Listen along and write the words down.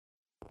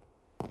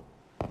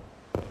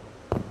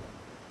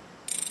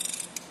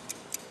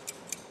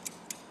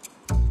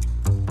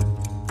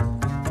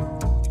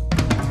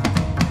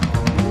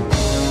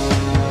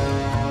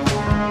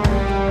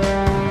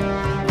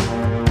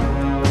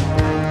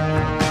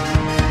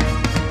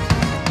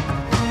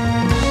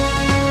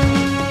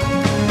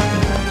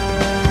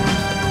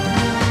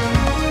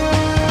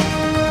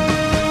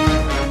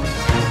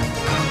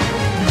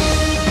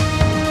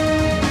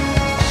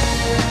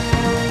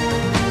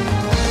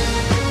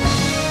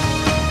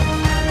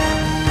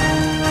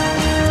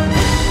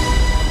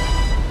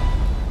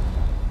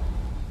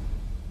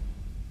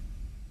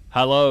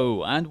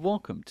Hello and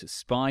welcome to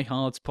Spy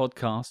Hard's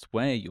podcast,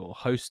 where your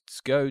hosts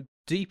go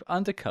deep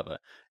undercover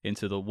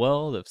into the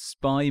world of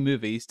spy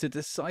movies to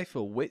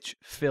decipher which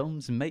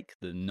films make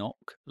the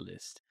knock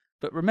list.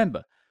 But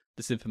remember,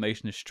 this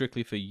information is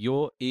strictly for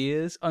your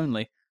ears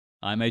only.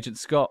 I'm Agent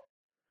Scott.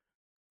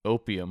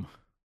 Opium.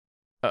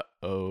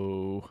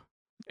 Uh-oh.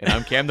 And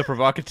I'm Cam the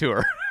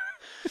Provocateur.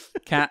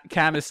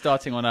 Cam is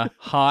starting on a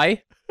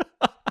high.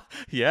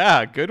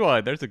 Yeah, good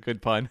one. There's a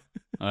good pun.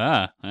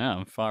 Yeah,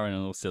 I'm firing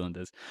on all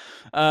cylinders.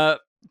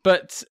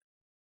 But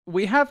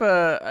we have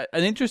an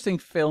interesting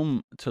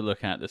film to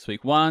look at this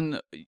week. One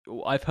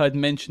I've heard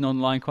mentioned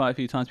online quite a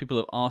few times. People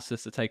have asked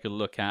us to take a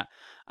look at,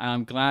 and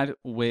I'm glad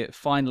we're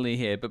finally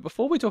here. But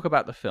before we talk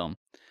about the film,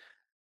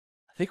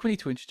 I think we need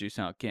to introduce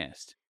our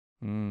guest.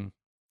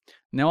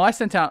 Now, I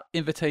sent out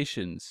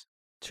invitations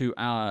to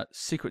our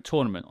secret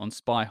tournament on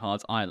Spy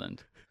Hard's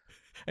Island.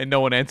 And no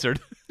one answered.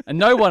 And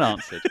no one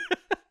answered.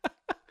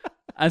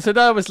 And so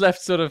then I was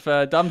left sort of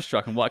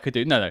dumbstruck on what I could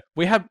do. No.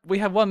 We have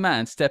one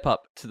man step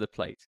up to the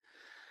plate.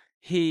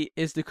 He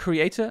is the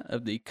creator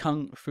of the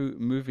Kung Fu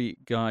Movie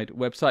Guide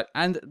website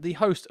and the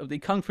host of the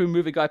Kung Fu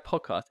Movie Guide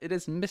podcast. It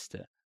is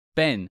Mr.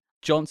 Ben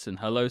Johnson.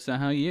 Hello, sir.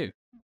 How are you?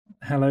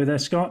 Hello there,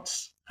 Scott.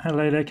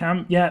 Hello there,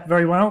 Cam. Yeah,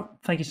 very well.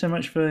 Thank you so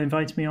much for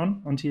inviting me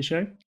onto your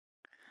show.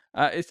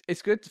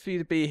 It's good for you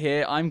to be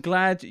here. I'm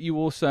glad you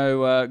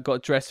also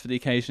got dressed for the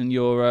occasion.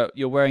 You're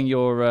wearing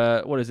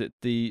your what is it?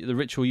 The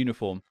ritual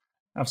uniform.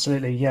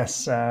 Absolutely,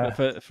 yes.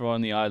 For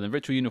on the island,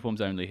 ritual uniforms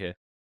only here.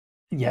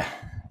 Yeah,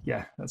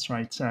 that's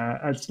right.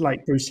 It's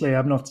like Bruce Lee.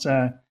 I'm not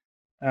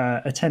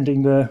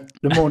attending the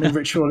morning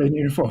ritual in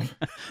uniform.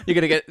 You're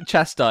going to get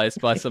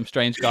chastised by some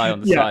strange guy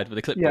on the side with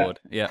a clipboard.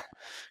 Yeah.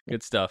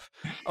 Good stuff.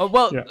 Oh,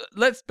 well,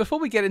 before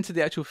we get into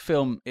the actual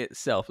film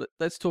itself,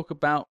 let's talk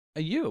about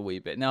you a wee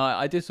bit. Now,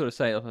 I did sort of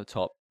say off the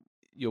top,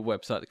 your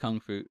website, the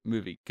Kung Fu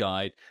Movie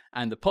Guide,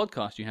 and the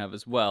podcast you have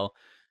as well.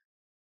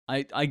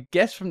 I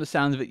guess from the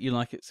sound of it, you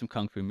like some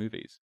Kung Fu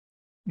movies.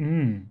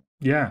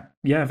 Yeah,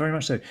 very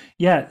much so.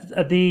 Yeah,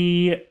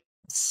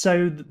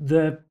 so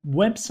the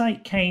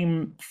website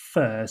came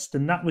first,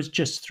 and that was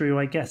just through,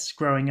 I guess,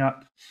 growing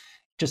up,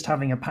 just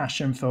having a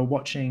passion for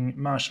watching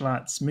martial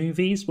arts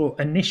movies. Well,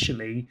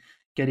 initially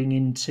getting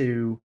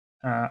into,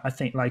 I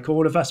think like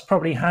all of us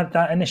probably had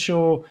that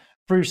initial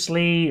Bruce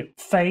Lee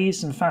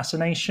phase and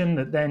fascination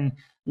that then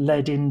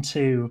led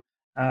into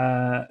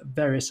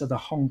various other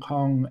Hong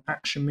Kong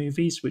action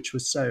movies, which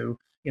was so,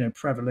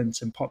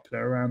 prevalent and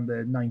popular around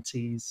the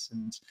 90s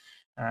and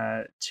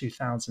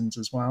 2000s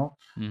as well.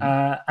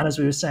 And as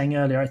we were saying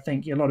earlier, I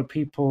think a lot of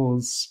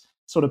people's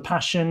sort of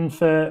passion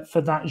for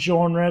that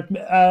genre,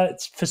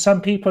 for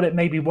some people it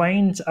may be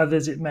waned,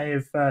 others it may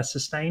have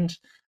sustained.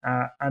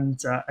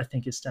 And I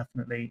think it's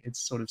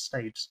sort of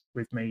stayed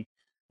with me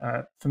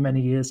for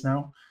many years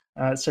now.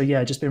 So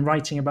yeah, just been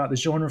writing about the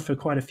genre for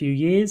quite a few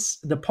years.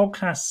 The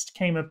podcast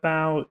came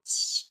about,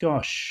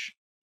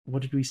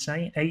 what did we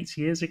say? 8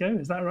 years ago?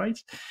 Is that right?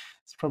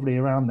 It's probably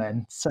around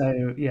then.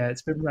 So yeah,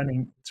 it's been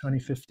running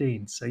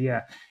 2015. So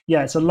yeah,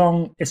 it's a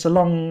long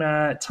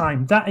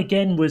time. That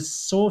again was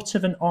sort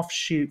of an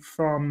offshoot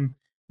from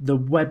the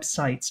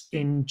website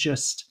in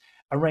just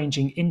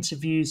arranging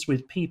interviews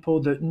with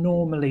people that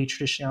normally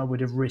traditionally I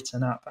would have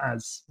written up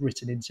as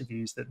written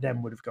interviews that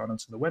then would have gone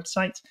onto the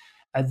website.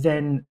 And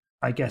then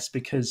I guess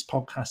because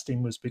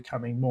podcasting was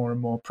becoming more and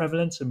more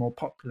prevalent and more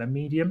popular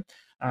medium,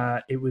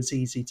 it was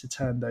easy to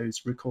turn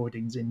those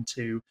recordings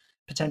into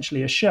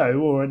potentially a show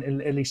or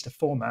at least a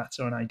format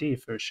or an idea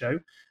for a show.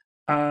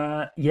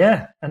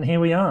 And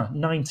here we are,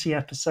 90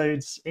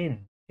 episodes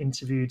in,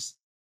 interviewed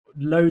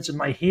loads of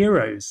my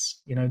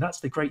heroes.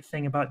 That's the great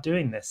thing about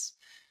doing this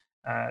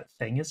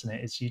thing, isn't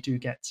it? Is you do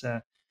get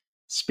to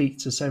speak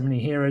to so many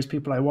heroes,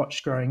 people I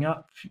watched growing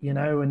up,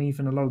 and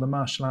even a lot of the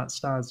martial arts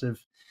stars of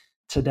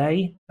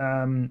today,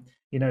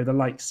 the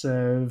likes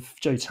of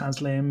Joe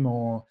Taslim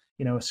or,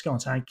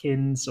 Scott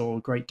Adkins,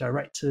 or great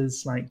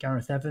directors like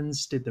Gareth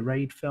Evans did the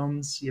Raid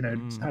films,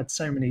 had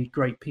so many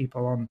great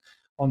people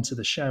onto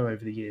the show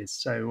over the years.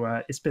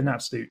 So it's been an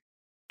absolute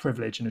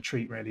privilege and a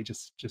treat, really,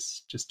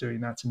 just doing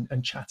that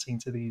and chatting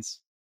to these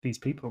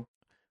people.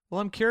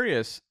 Well, I'm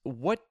curious,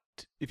 what,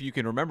 if you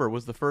can remember,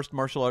 was the first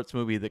martial arts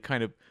movie that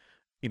kind of,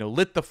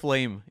 lit the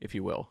flame, if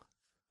you will?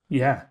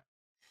 Yeah,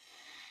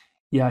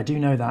 I do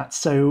know that.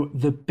 So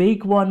the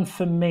big one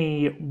for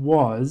me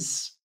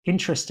was,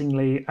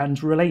 interestingly,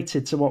 and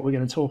related to what we're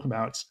going to talk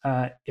about,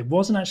 it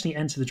wasn't actually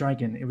Enter the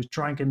Dragon. It was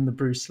Dragon, the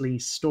Bruce Lee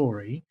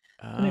story.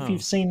 I don't know if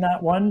you've seen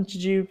that one.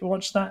 Did you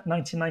watch that?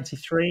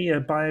 1993, a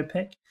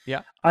biopic?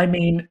 Yeah. I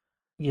mean,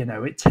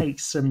 it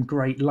takes some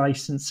great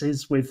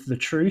licenses with the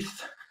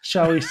truth,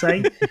 shall we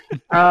say.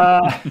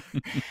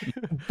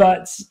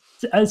 But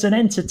as an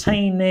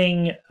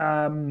entertaining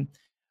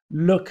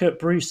look at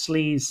Bruce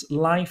Lee's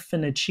life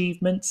and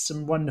achievements,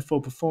 some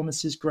wonderful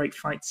performances, great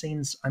fight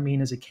scenes. I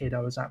mean, as a kid, I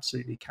was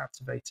absolutely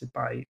captivated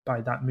by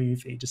that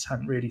movie. Just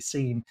hadn't really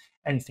seen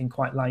anything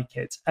quite like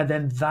it. And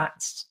then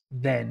that's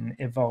then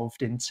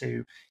evolved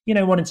into,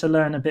 wanting to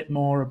learn a bit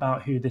more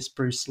about who this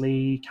Bruce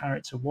Lee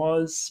character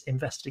was,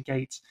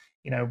 investigate,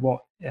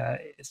 what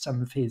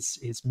some of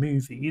his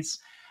movies.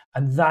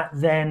 And that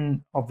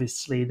then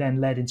obviously then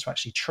led into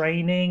actually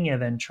training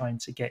and then trying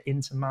to get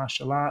into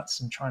martial arts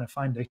and trying to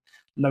find a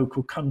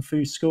local kung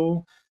fu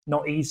school.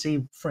 Not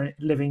easy for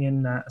living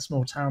in a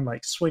small town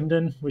like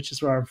Swindon, which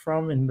is where I'm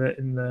from in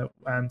the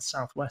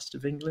southwest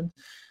of England.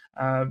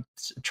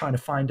 Trying to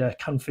find a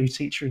kung fu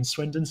teacher in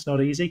Swindon's not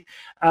easy,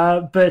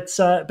 but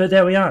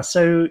there we are.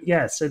 So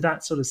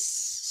that sort of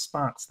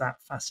sparks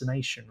that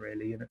fascination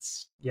really, and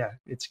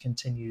it's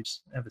continued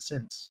ever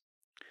since.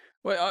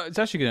 Well, I was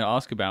actually going to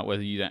ask about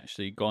whether you'd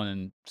actually gone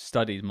and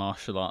studied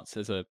martial arts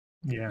as a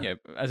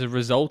as a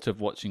result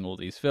of watching all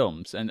these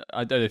films. And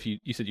I don't know if you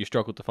said you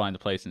struggled to find a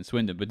place in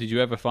Swindon, but did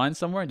you ever find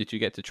somewhere? Did you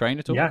get to train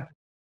at all?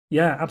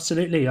 Yeah,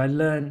 absolutely. I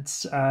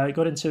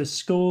got into a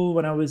school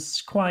when I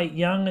was quite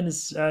young and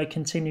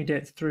continued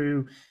it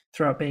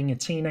throughout being a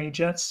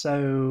teenager.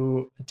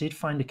 So I did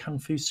find a kung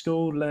fu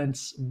school, learned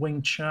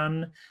Wing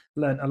Chun,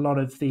 learned a lot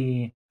of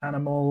the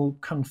animal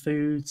kung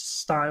fu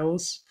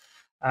styles.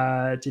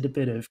 Did a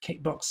bit of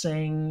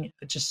kickboxing,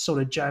 just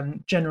sort of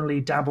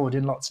generally dabbled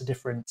in lots of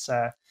different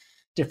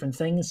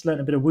things.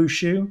 Learned a bit of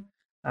wushu,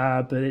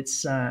 but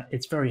it's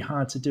very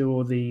hard to do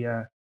all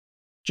the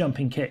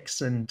jumping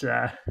kicks, and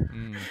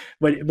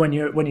when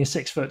you're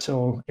 6 foot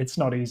tall, it's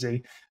not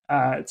easy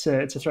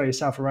to throw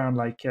yourself around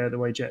like the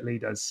way Jet Li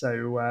does.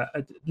 So I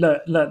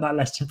learned that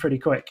lesson pretty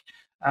quick.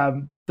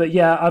 But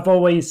I've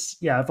always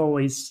had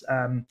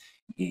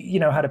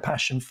a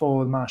passion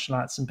for martial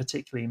arts, and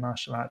particularly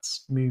martial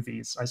arts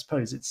movies. I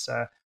suppose it's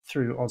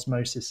through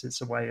osmosis.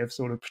 It's a way of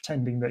sort of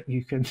pretending that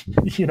you can,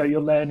 you're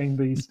learning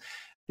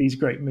these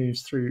great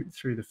moves through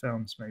the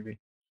films, maybe.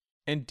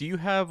 And do you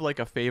have like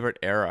a favorite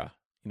era?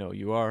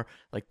 You are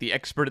like the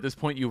expert at this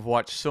point. You've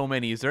watched so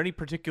many. Is there any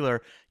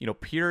particular,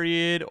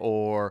 period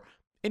or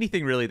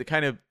anything really that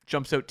kind of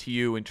jumps out to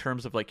you in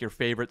terms of like your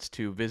favorites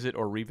to visit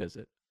or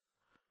revisit?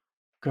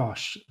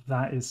 Gosh,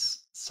 that is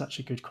such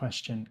a good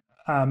question.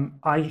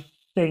 I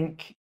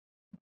think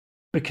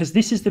because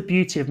this is the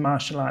beauty of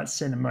martial arts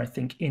cinema, I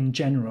think in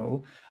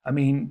general. I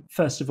mean,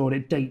 first of all,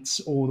 it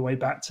dates all the way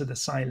back to the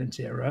silent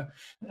era.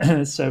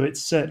 So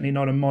it's certainly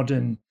not a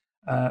modern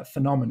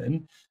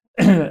phenomenon.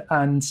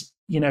 And,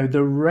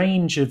 the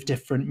range of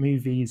different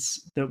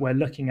movies that we're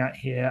looking at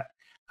here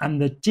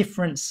and the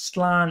different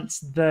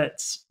slants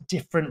that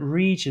different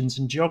regions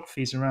and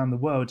geographies around the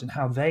world and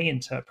how they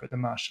interpret the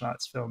martial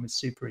arts film is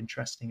super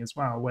interesting as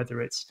well,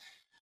 whether it's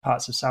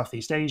parts of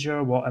Southeast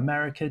Asia, what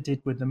America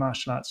did with the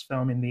martial arts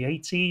film in the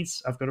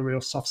 80s. I've got a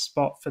real soft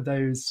spot for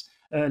those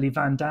early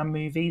Van Damme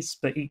movies,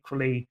 but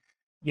equally,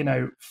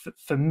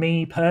 for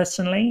me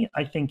personally,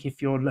 I think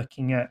if you're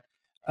looking at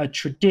a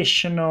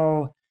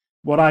traditional,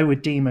 what I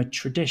would deem a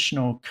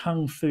traditional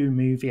kung fu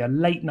movie, a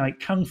late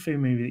night kung fu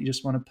movie that you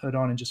just want to put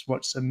on and just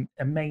watch some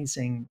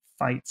amazing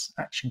fights,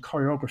 action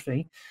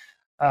choreography,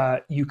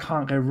 you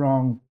can't go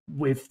wrong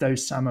with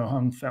those Sammo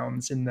Hung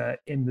films in the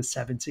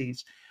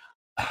 70s.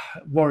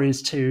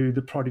 Warriors 2,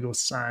 The Prodigal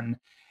Son.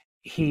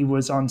 He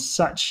was on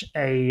such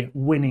a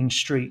winning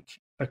streak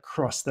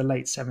across the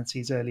late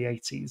 70s, early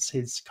 80s.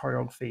 His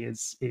choreography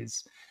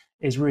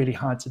is really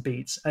hard to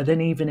beat. And then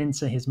even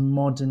into his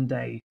modern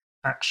day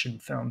action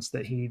films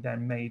that he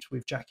then made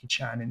with Jackie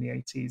Chan in the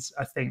 80s.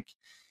 I think,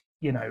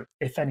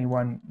 if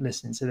anyone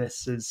listening to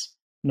this has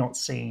not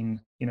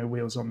seen,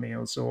 Wheels on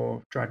Meals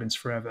or Dragons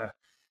Forever,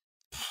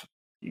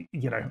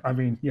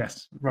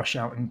 yes, rush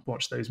out and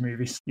watch those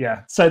movies.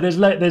 Yeah. So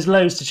there's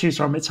loads to choose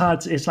from. It's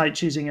hard. It's like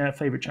choosing a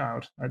favorite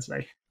child, I'd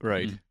say.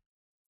 Right.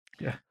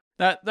 Yeah.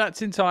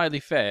 That's entirely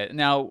fair.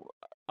 Now,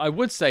 I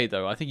would say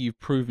though, I think you've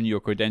proven your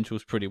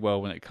credentials pretty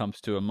well when it comes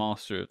to a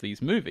master of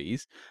these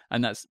movies,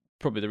 and that's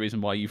probably the reason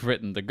why you've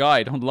written the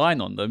guide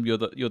online on them. You're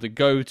the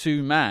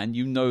go-to man.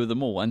 You know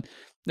them all, and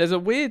there's a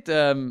weird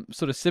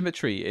sort of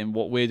symmetry in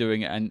what we're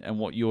doing and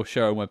what your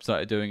show and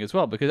website are doing as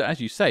well. Because as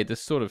you say,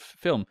 this sort of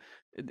film,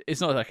 it's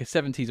not like a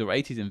 70s or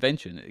 80s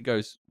invention. It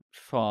goes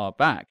far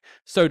back.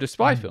 So do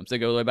spy films. They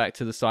go all the way back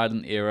to the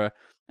silent era,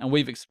 and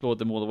we've explored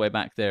them all the way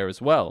back there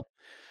as well.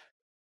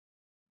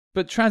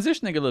 But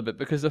transitioning a little bit,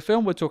 because the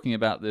film we're talking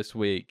about this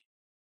week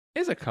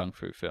is a kung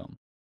fu film,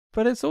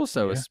 but it's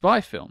also a spy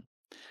film.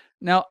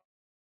 Now,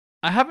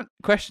 I haven't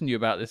questioned you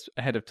about this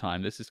ahead of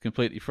time. This is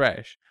completely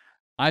fresh.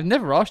 I've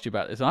never asked you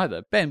about this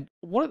either. Ben,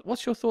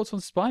 what's your thoughts on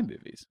spy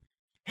movies?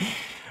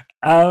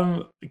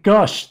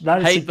 Gosh,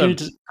 that is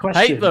good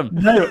question. Hate them.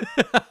 No.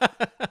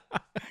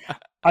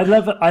 I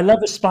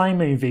love a spy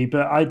movie,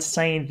 but I'd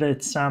say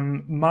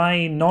that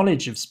my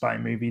knowledge of spy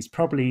movies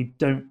probably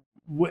don't.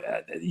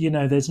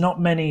 There's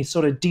not many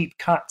sort of deep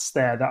cuts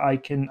there that I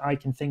can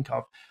think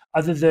of.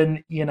 other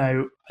than, you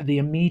know, the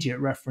immediate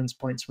reference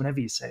points whenever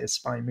you say a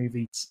spy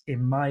movie,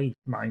 in my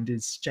mind,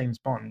 is James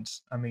Bond.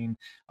 I mean,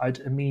 I'd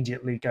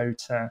immediately go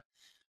to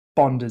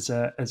Bond as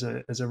a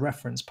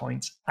reference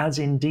point, as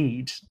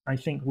indeed I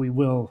think we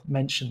will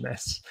mention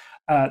this,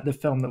 the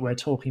film that we're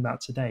talking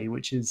about today,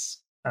 which is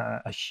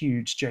a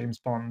huge James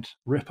Bond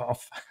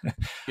ripoff.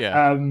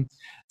 Yeah.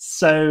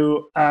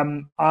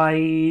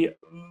 I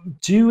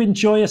do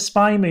enjoy a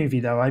spy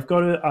movie, though. I've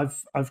got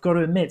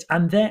to admit,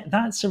 and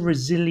that's a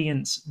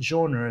resilient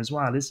genre as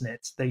well, isn't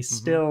it? They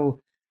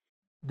still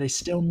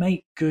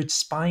make good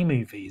spy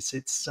movies.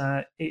 It's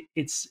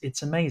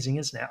amazing,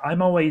 isn't it?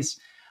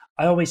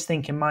 I always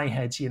think in my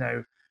head, you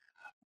know,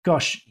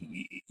 gosh,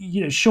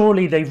 you know,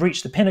 surely they've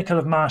reached the pinnacle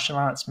of martial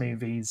arts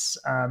movies.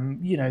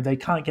 You know, they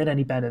can't get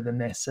any better than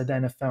this. So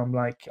then a film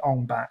like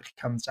Ong Bak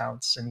comes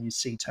out, and you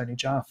see Tony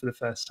Jaa for the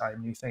first time,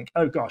 and you think,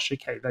 oh gosh,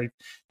 okay,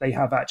 they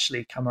have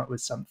actually come up with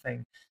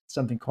something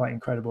quite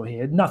incredible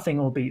here. Nothing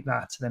will beat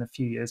that. And then a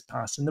few years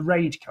pass, and The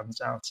Raid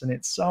comes out, and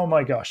it's, oh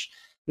my gosh,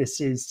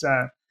 this is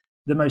the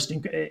most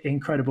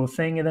incredible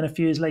thing. And then a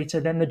few years later,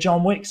 then the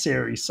John Wick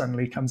series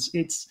suddenly comes.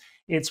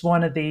 It's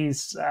one of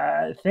these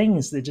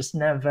things that just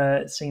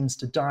never seems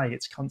to die.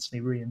 It's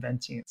constantly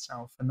reinventing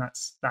itself, and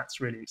that's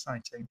really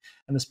exciting.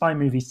 And the spy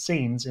movie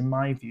seems, in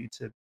my view,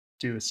 to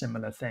do a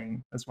similar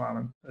thing as well.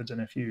 And I don't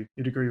know if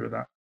you'd agree with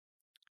that.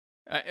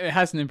 It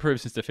hasn't improved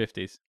since the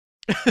 50s.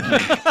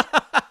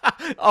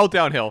 All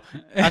downhill.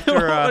 After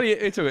what are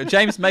you talking about?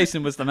 James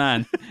Mason was the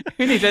man.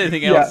 Who needs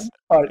anything else?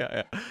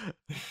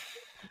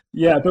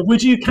 Yeah, but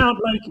would you count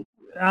like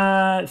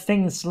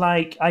things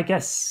like, I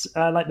guess,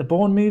 like the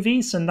Bourne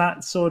movies and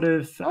that sort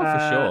of for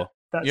sure.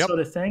 that sort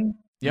of thing?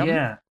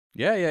 Yep.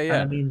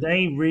 Yeah. I mean,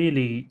 they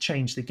really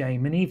changed the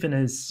game, and even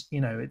as,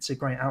 you know, it's a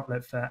great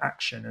outlet for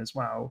action as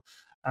well.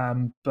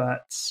 And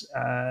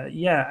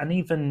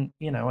even,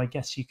 you know, I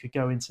guess you could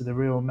go into the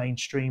real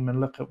mainstream and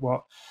look at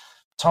what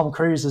Tom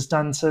Cruise has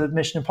done to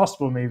Mission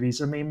Impossible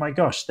movies. I mean, my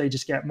gosh, they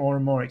just get more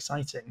and more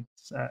exciting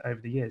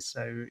over the years.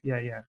 So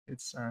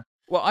it's.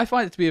 Well, I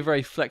find it to be a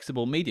very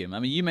flexible medium.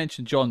 I mean, you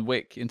mentioned John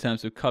Wick in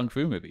terms of kung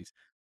fu movies.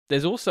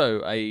 There's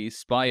also a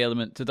spy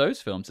element to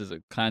those films. There's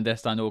a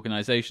clandestine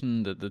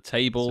organization, the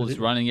tables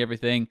running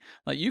everything.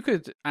 Like, you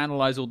could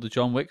analyze all the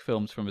John Wick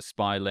films from a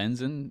spy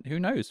lens, and who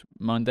knows,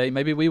 Monday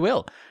maybe we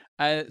will.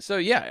 I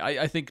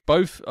think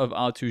both of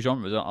our two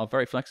genres are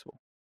very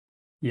flexible.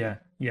 Yeah,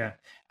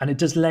 and it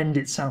does lend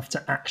itself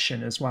to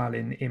action as well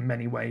in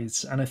many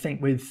ways. And I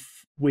think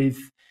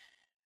with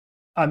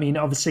I mean,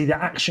 obviously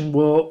the action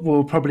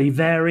will probably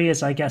vary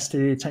as, I guess, to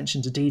the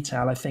attention to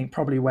detail. I think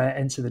probably where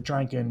Enter the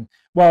Dragon.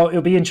 Well,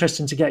 it'll be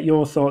interesting to get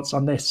your thoughts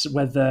on this.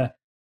 Whether,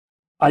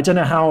 I don't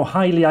know how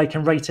highly I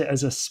can rate it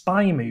as a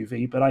spy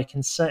movie, but I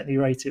can certainly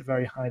rate it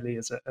very highly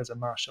as a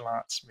martial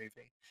arts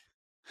movie.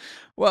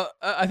 Well,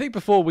 I think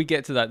before we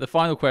get to that, the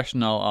final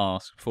question I'll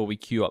ask before we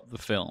queue up the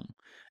film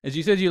is: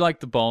 you said you like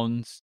the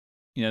Bonds.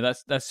 You know,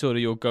 that's sort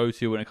of your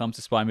go-to when it comes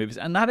to spy movies.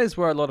 And that is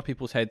where a lot of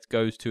people's heads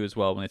goes to as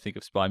well when they think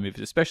of spy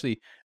movies,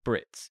 especially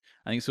Brits.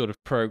 I think sort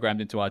of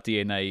programmed into our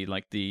DNA,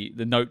 like the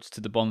notes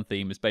to the Bond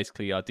theme is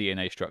basically our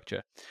DNA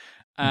structure.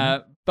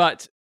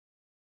 But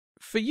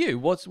for you,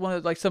 what's one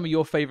of, like, some of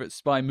your favorite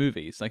spy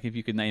movies? Like, if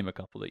you could name a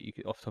couple that you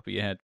could off the top of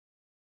your head.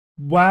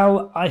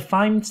 Well, if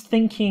I'm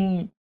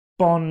thinking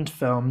Bond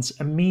films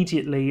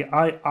immediately,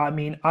 I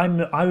mean,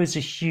 I was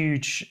a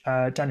huge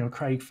Daniel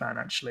Craig fan,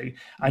 actually.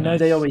 I know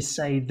they always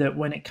say that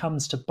when it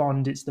comes to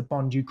Bond, it's the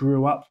Bond you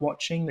grew up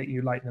watching that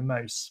you like the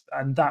most,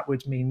 and that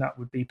would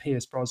be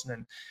Pierce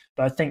Brosnan.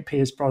 But I think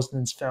Pierce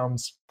Brosnan's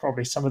films,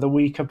 probably some of the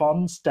weaker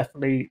Bonds,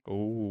 definitely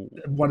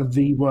one of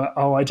the were.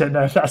 Oh, I don't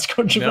know if that's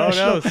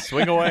controversial. No,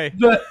 swing away.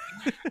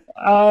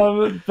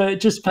 But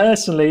just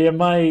personally, in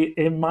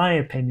my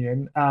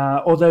opinion,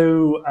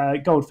 although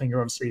Goldfinger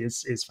obviously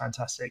is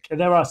fantastic,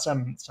 there are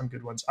some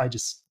good ones. I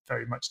just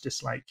very much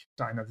dislike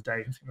Die Another Day.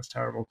 I think that's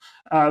terrible.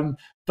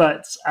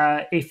 But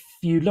if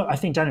you look, I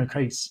think Daniel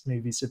Craig's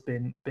movies have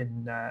been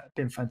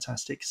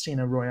fantastic.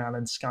 Casino Royale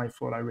and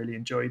Skyfall I really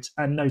enjoyed,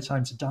 and No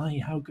Time to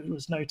Die. How good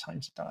was No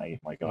Time to Die?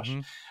 My gosh.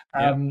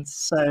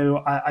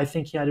 So I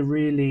think he had a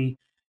really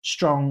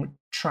strong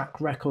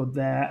track record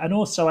there, and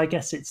also I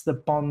guess it's the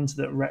Bond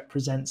that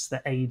represents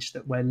the age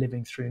that we're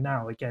living through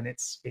now. Again,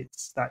 it's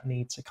that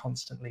need to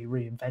constantly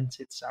reinvent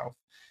itself,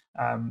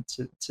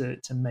 to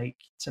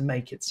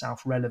make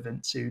itself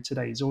relevant to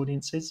today's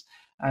audiences.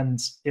 And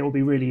it will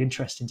be really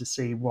interesting to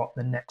see what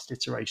the next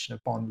iteration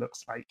of Bond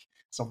looks like.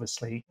 Because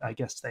obviously, I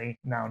guess they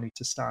now need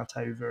to start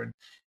over, and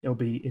it'll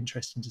be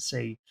interesting to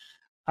see.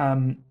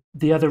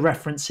 The other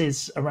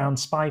references around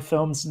spy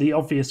films, the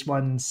obvious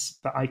ones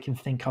that I can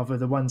think of are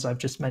the ones I've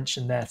just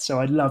mentioned there. So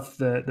I love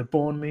the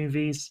Bourne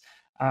movies,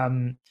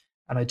 and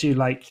I do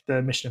like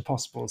the Mission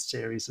Impossible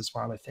series as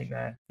well. I think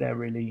they're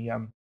really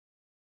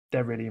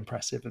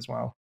impressive as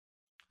well.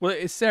 Well,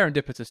 it's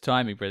serendipitous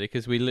timing, really,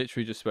 because we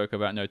literally just spoke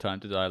about No Time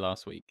to Die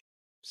last week.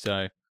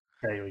 So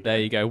there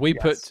you go. We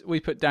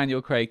put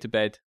Daniel Craig to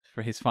bed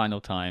for his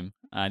final time,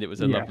 and it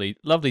was a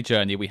lovely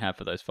journey we had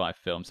for those 5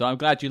 films. So I'm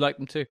glad you liked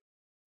them too.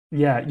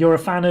 Yeah, you're a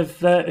fan of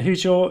who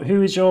is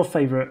your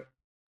favorite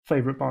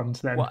Bond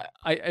then? Well,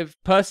 I've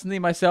personally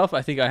myself,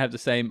 I think I have the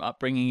same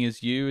upbringing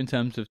as you in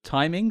terms of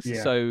timings.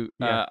 Yeah, So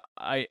yeah,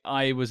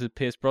 I was a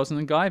Pierce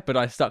Brosnan guy, but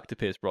I stuck to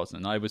Pierce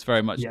Brosnan. I was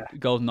very much yeah.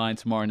 GoldenEye and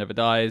Tomorrow Never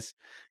Dies.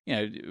 You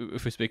know,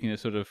 if we're speaking of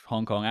sort of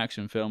Hong Kong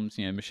action films,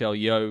 you know, Michelle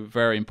Yeoh,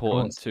 very Of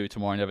important course. to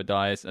Tomorrow Never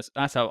Dies.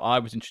 That's how I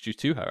was introduced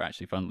to her,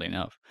 actually, funnily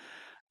enough.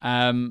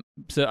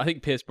 So I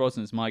think Pierce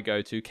Brosnan is my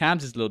go-to.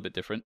 Cam's is a little bit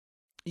different.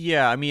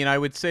 Yeah, I mean, I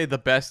would say the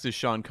best is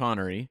Sean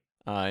Connery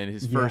in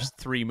his Yeah, first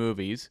three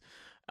movies.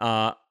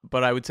 But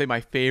I would say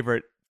my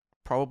favorite,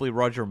 probably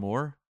Roger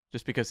Moore,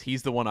 just because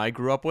he's the one I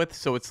grew up with.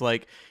 So it's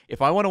like,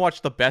 if I want to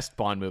watch the best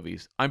Bond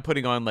movies, I'm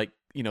putting on like,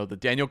 the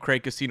Daniel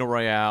Craig Casino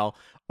Royale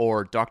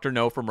or Dr.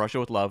 No from Russia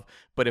with Love.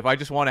 But if I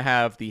just want to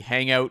have the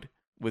hangout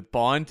with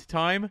Bond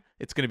time,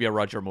 it's going to be a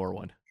Roger Moore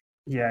one.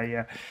 yeah,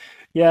 yeah.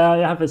 Yeah, I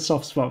have a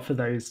soft spot for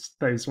those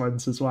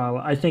ones as well.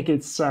 I think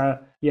it's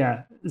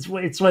yeah,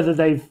 it's whether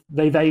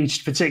they've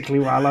aged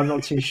particularly well. I'm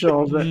not too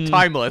sure, but Mm,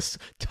 timeless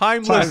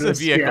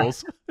timeless. Yeah,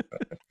 vehicles.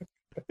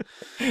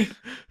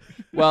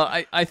 well,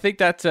 I think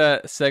that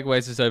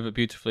segues us over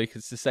beautifully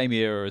because it's the same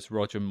era as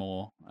Roger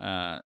Moore.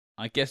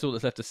 I guess all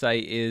that's left to say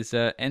is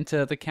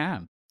enter the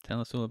Cam.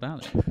 Tell us all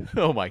about it.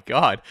 Oh my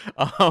God.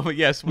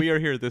 Yes, we are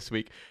here this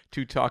week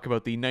to talk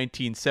about the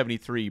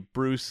 1973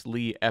 Bruce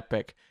Lee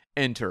epic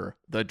Enter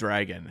the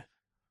Dragon.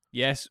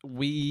 Yes,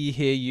 we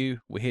hear you.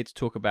 We're here to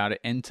talk about it.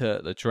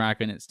 Enter the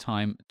Dragon. It's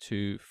time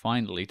to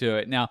finally do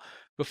it. Now,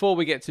 before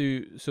we get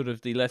to sort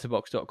of the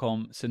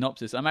letterbox.com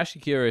synopsis, I'm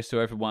actually curious to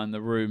everyone in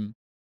the room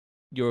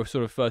your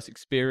sort of first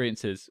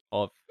experiences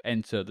of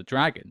Enter the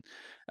Dragon.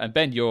 And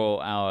Ben,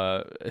 you're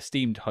our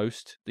esteemed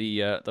host,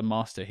 the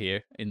master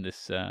here in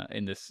this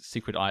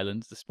secret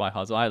island, the Spy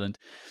Hard's Island.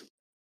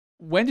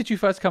 When did you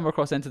first come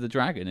across Enter the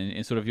Dragon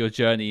in sort of your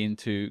journey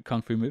into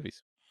kung fu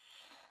movies?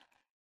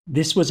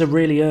 this was a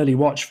really early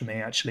watch for me.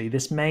 Actually,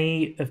 this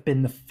may have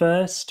been the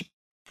first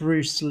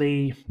Bruce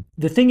Lee.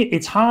 The thing,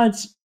 it's hard.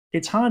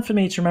 It's hard for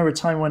me to remember a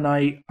time when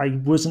I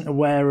wasn't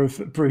aware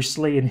of Bruce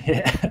Lee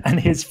and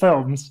his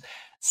films.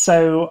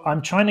 So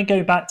I'm trying to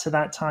go back to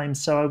that time.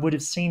 So I would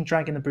have seen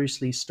Dragon the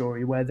Bruce Lee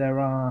story where there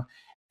are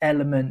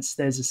elements.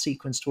 There's a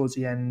sequence towards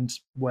the end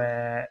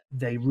where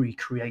they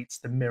recreate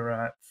the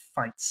mirror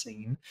fight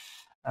scene.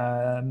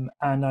 And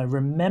I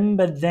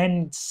remember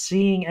then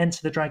seeing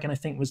Enter the Dragon, I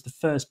think was the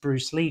first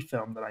Bruce Lee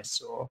film that I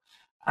saw,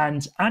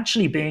 and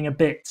actually being a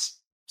bit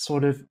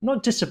sort of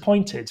not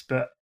disappointed,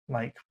 but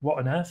like, what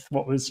on earth?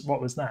 What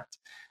was that?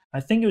 I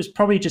think it was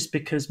probably just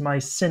because my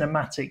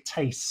cinematic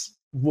tastes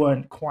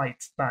weren't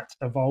quite that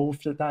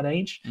evolved at that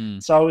age.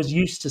 Mm. So I was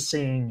used to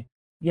seeing,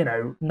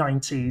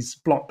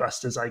 90s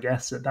blockbusters, I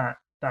guess, at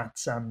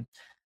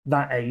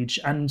that age,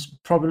 and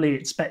probably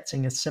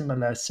expecting a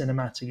similar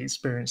cinematic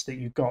experience that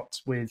you got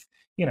with,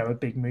 a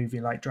big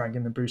movie like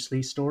Dragon the Bruce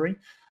Lee story.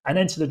 And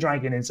Enter the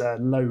Dragon is a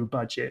low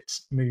budget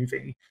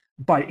movie.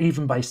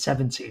 Even by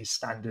 70s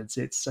standards,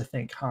 it's, I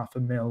think,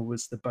 $500,000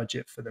 was the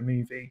budget for the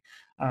movie,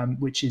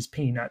 which is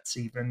peanuts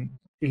even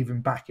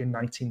back in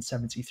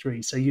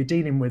 1973. So you're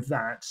dealing with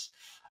that.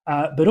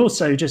 But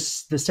also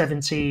just the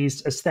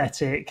 70s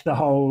aesthetic, the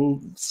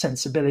whole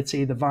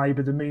sensibility, the vibe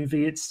of the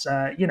movie. It's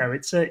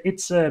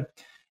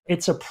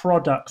it's a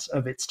product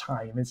of its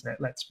time, isn't it?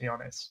 Let's be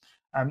honest.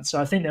 So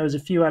I think there was a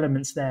few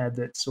elements there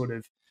that sort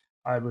of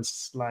I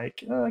was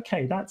like, oh,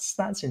 okay,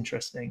 that's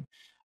interesting.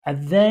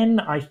 And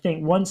then I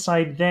think once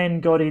I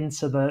then got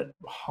into the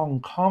Hong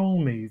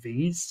Kong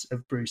movies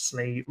of Bruce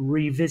Lee,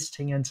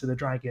 revisiting Enter the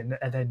Dragon,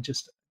 and then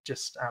just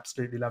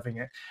absolutely loving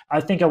it. I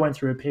think I went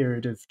through a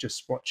period of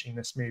just watching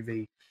this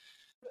movie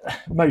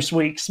most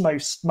weeks,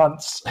 most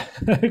months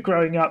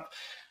growing up.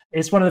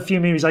 It's one of the few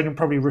movies I can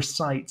probably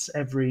recite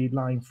every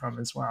line from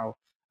as well.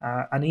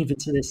 And even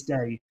to this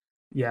day,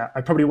 yeah,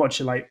 I probably watch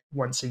it like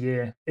once a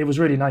year. It was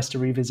really nice to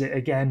revisit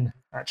again,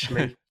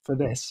 actually, for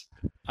this.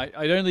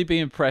 I'd only be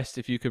impressed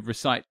if you could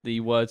recite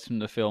the words from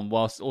the film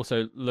whilst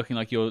also looking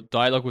like your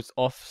dialogue was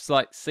off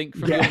slight sync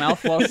from your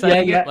mouth while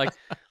saying yeah. it. Like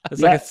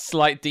there's Yeah. like a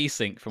slight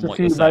desync from A what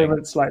few you're saying.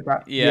 moments like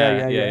that.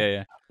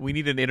 Yeah. We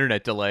need an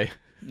internet delay.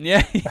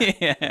 Yeah,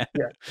 yeah.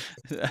 Yeah.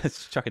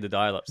 It's chucking the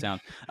dial-up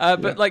sound.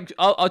 But like,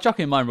 I'll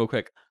chuck in mine real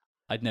quick.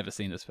 I'd never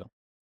seen this film.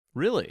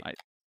 Really?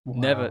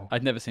 Wow.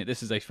 I'd never seen it.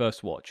 This is a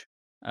first watch.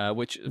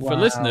 Which for Wow.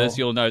 listeners,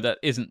 you'll know that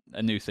isn't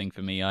a new thing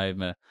for me.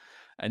 I'm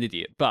an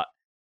idiot, but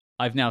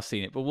I've now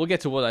seen it. But we'll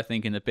get to what I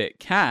think in a bit.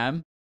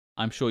 Cam,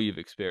 I'm sure you've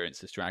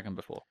experienced this dragon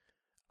before.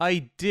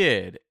 I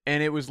did,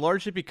 and it was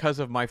largely because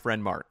of my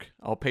friend Mark.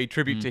 I'll pay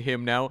tribute to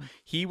him now.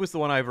 He was the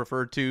one I've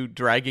referred to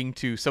dragging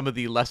to some of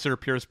the lesser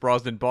Pierce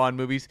Brosnan Bond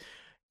movies.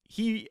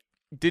 He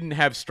didn't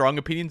have strong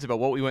opinions about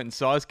what we went and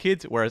saw as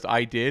kids, whereas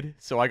I did,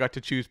 so I got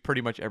to choose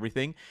pretty much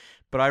everything.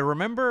 But I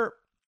remember,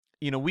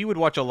 we would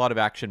watch a lot of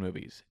action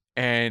movies,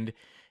 and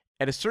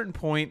at a certain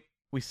point,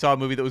 we saw a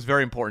movie that was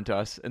very important to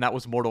us, and that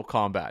was Mortal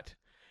Kombat.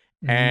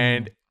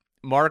 And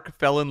Mark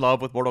fell in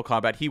love with Mortal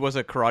Kombat. He was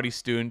a karate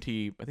student.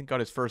 He, I think, got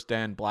his first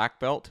Dan black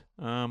belt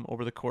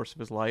over the course of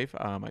his life.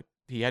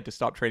 He had to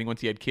stop training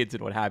once he had kids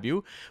and what have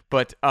you.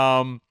 But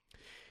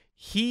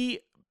he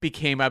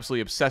became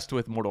absolutely obsessed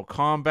with Mortal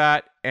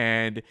Kombat.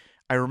 And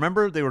I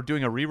remember they were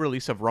doing a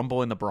re-release of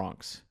Rumble in the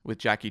Bronx with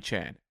Jackie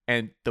Chan.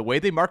 And the way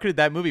they marketed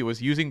that movie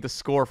was using the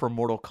score from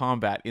Mortal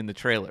Kombat in the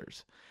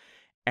trailers.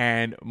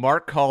 And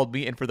Mark called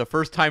me and for the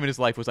first time in his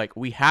life was like,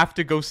 we have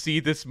to go see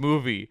this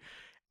movie.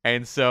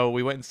 And so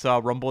we went and saw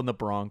Rumble in the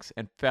Bronx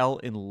and fell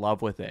in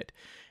love with it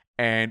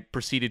and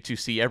proceeded to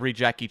see every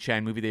Jackie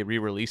Chan movie they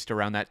re-released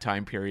around that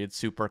time period.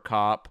 Super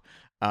Cop,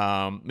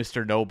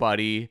 Mr.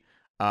 Nobody,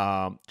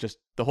 just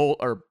the whole,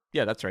 or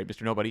yeah, that's right,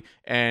 Mr. Nobody,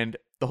 and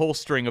the whole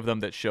string of them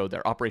that showed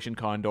there, Operation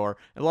Condor.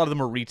 And a lot of them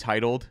were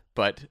retitled,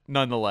 but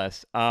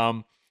nonetheless.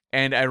 And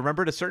I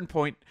remember at a certain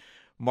point,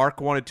 Mark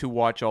wanted to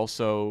watch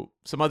also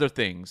some other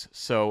things.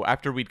 So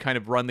after we'd kind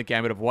of run the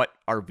gamut of what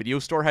our video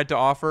store had to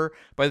offer,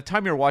 by the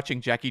time you're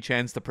watching Jackie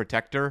Chan's The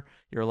Protector,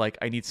 you're like,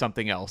 I need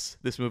something else.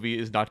 This movie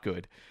is not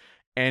good.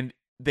 And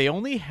they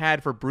only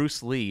had for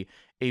Bruce Lee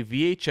a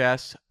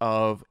VHS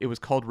of, it was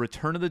called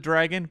Return of the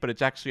Dragon, but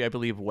it's actually, I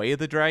believe, Way of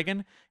the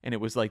Dragon. And it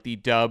was like the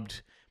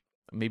dubbed,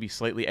 maybe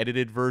slightly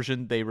edited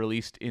version they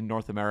released in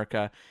North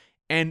America.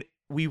 And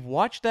we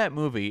watched that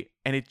movie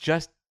and it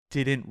just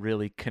didn't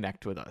really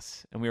connect with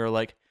us. And we were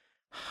like,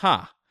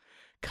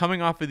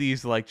 coming off of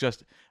these like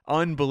just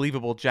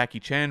unbelievable Jackie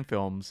Chan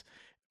films,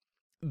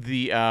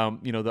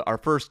 our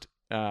first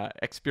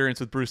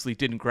experience with Bruce Lee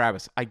didn't grab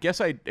us. I guess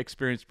I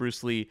experienced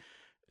Bruce Lee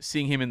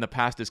seeing him in the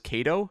past as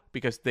Kato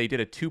because they did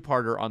a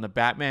 2-parter on the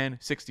Batman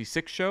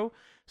 66 show.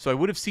 So I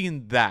would have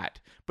seen that,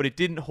 but it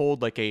didn't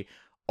hold like a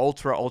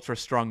ultra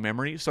strong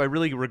memory. So I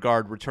really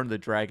regard Return of the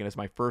Dragon as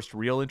my first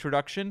real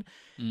introduction.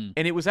 And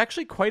it was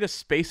actually quite a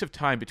space of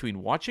time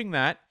between watching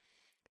that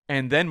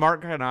and then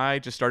Mark and I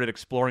just started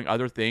exploring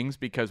other things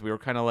because we were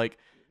kind of like,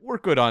 we're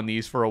good on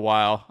these for a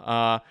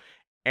while.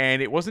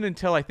 And it wasn't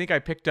until I think I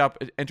picked up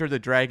Enter the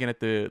Dragon at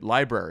the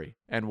library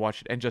and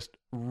watched it and just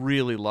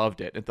really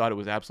loved it and thought it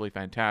was absolutely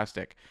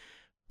fantastic.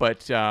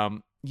 But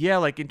yeah,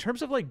 like in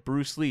terms of like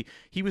Bruce Lee,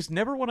 he was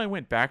never one I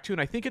went back to.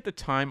 And I think at the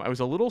time I was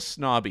a little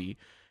snobby,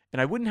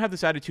 and I wouldn't have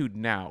this attitude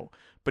now,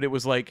 but it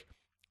was like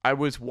I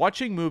was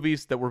watching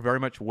movies that were very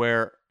much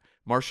where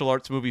martial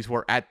arts movies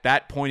were at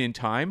that point in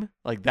time,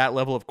 like that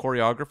level of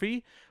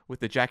choreography with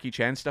the Jackie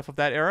Chan stuff of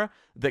that era,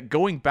 that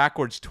going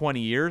backwards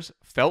 20 years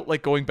felt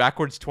like going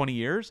backwards 20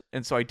 years.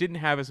 And so I didn't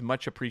have as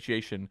much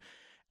appreciation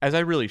as I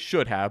really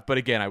should have. But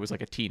again, I was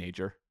like a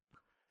teenager.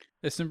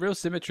 There's some real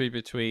symmetry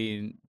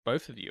between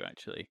both of you,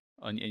 actually,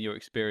 in your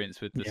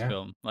experience with this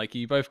film. Like,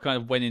 you both kind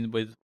of went in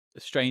with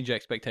strange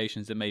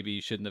expectations that maybe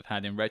you shouldn't have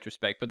had in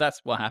retrospect, but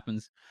that's what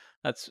happens.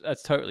 That's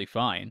totally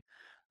fine.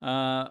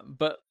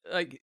 But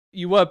like,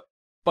 you were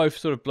both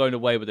sort of blown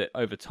away with it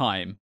over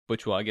time,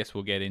 which I guess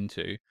we'll get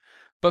into.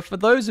 But for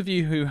those of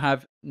you who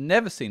have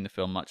never seen the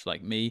film, much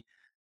like me,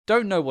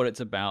 don't know what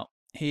it's about,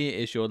 here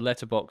is your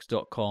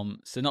Letterboxd.com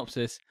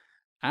synopsis,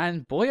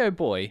 and boy oh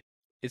boy,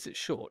 is it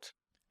short.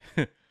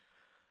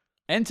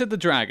 Enter the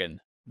Dragon,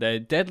 their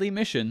deadly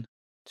mission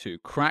to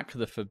crack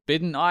the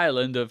forbidden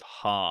island of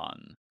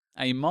Han.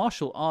 A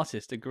martial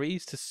artist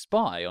agrees to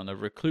spy on a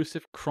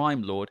reclusive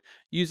crime lord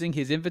using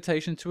his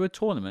invitation to a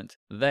tournament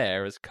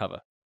there as cover.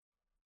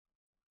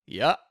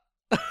 Yeah.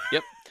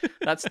 Yep.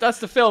 That's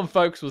the film,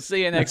 folks. We'll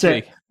see you next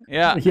week.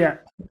 Yeah.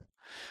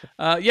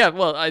 Yeah.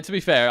 Well, to be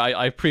fair,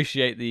 I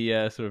appreciate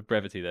the sort of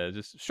brevity there.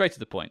 Just straight to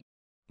the point.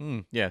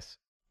 Yes.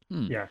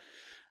 Yeah.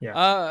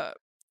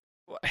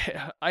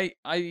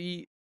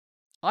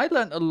 I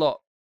learned a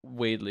lot,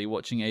 weirdly,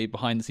 watching a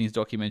behind-the-scenes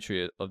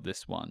documentary of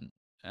this one,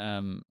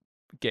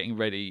 getting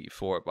ready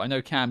for it. But I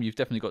know, Cam, you've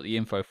definitely got the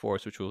info for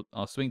us, which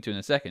I'll swing to in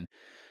a second.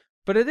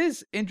 But it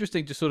is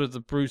interesting to sort of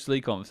the Bruce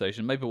Lee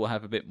conversation. Maybe we'll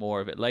have a bit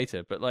more of it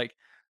later. But like,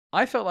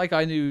 I felt like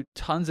I knew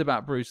tons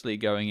about Bruce Lee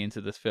going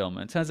into this film.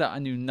 And it turns out I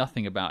knew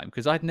nothing about him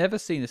because I'd never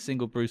seen a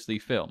single Bruce Lee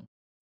film.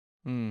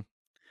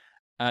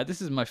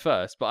 This is my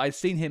first, but I'd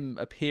seen him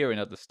appear in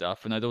other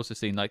stuff. And I'd also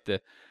seen like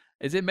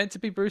is it meant to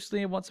be Bruce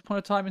Lee in Once Upon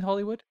a Time in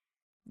Hollywood?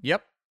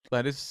 Yep.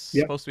 That is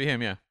supposed to be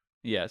him, yeah.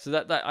 Yeah, so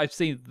that I've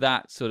seen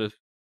that sort of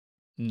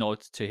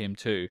nod to him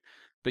too.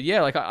 But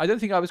yeah, like I don't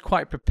think I was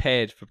quite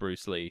prepared for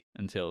Bruce Lee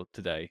until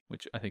today,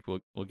 which I think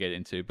we'll get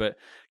into. But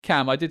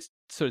Cam, I did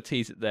sort of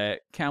tease it there.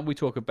 Can we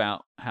talk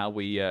about how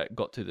we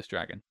got to this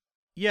dragon?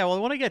 Yeah, well, I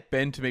want to get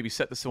Ben to maybe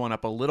set this one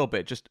up a little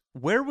bit. Just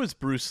where was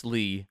Bruce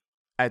Lee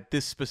at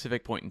this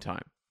specific point in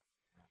time?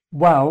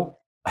 Well,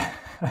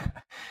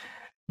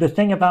 the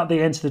thing about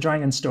the Enter the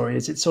Dragon story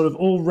is it's sort of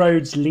all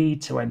roads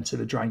lead to Enter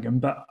the Dragon,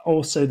 but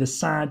also the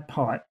sad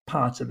part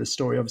of the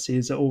story, obviously,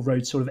 is that all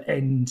roads sort of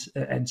end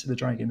at Enter the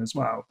Dragon as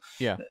well.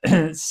 Yeah.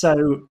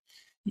 So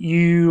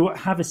you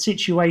have a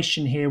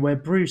situation here where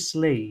Bruce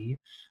Lee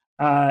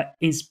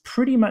is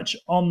pretty much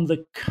on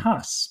the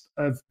cusp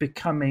of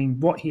becoming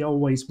what he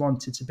always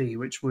wanted to be,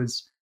 which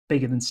was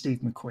bigger than Steve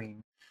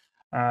McQueen.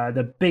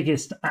 The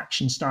biggest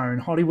action star in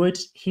Hollywood.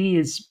 He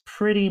is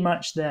pretty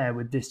much there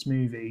with this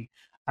movie.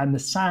 And the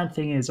sad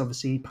thing is,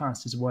 obviously, he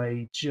passes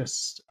away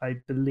I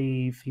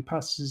believe he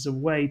passes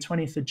away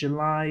 20th of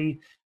July.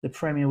 The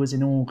premiere was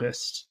in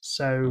August.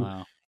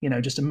 So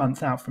just a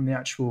month out from the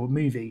actual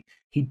movie.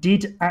 He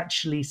did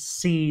actually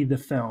see the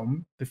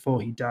film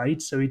before he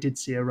died, so he did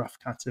see a rough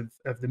cut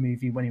of the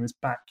movie when he was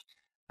back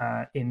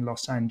in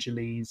Los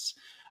Angeles.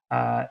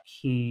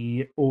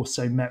 He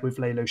also met with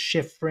Lalo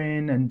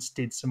Schifrin and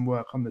did some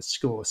work on the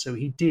score. So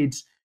he did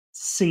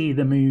see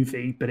the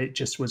movie, but it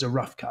just was a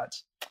rough cut.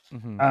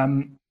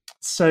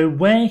 So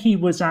where he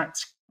was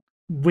at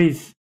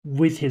with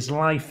his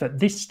life at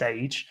this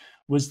stage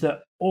was that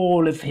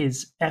all of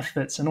his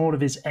efforts and all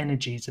of his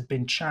energies had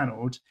been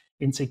channeled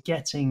into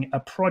getting a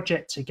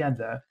project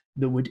together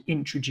that would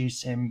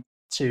introduce him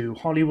to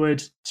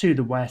Hollywood, to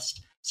the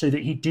West, so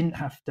that he didn't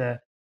have to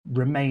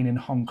remain in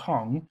Hong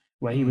Kong,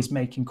 where he was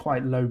making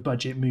quite low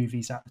budget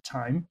movies at the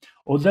time.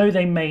 Although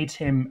they made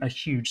him a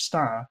huge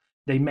star,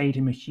 they made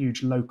him a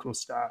huge local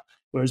star,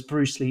 whereas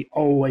Bruce Lee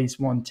always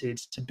wanted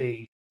to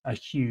be a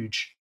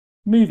huge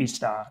movie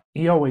star.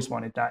 He always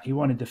wanted that. He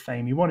wanted the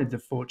fame, he wanted the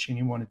fortune,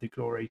 he wanted the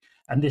glory,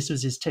 and this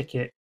was his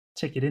ticket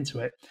into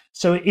it.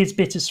 So it is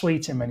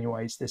bittersweet in many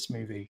ways, this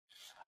movie.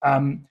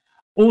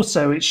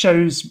 Also, it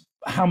shows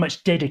how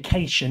much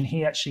dedication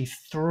he actually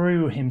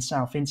threw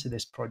himself into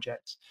this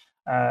project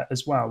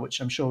as well,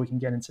 which I'm sure we can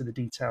get into the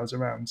details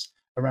around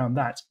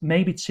that.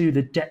 Maybe to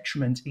the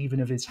detriment even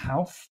of his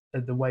health,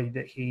 the way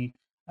that he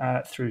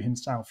threw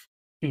himself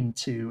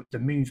into the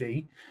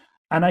movie.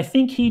 And I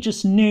think he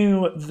just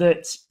knew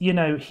that,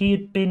 he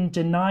had been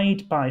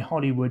denied by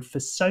Hollywood for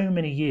so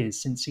many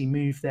years since he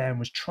moved there and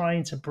was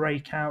trying to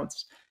break out.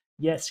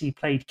 Yes, he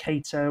played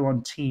Kato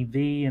on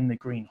TV in The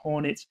Green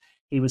Hornet.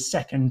 He was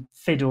second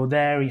fiddle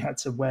there. He had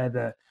to wear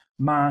the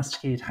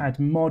mask. He'd had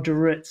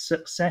moderate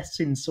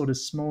success in sort of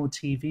small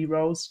TV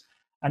roles.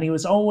 And he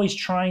was always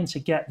trying to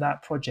get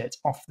that project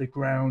off the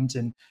ground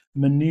and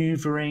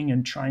maneuvering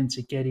and trying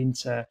to get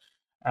into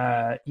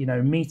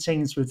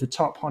meetings with the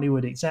top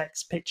Hollywood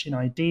execs, pitching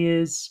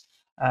ideas,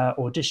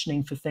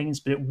 auditioning for things,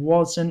 but it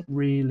wasn't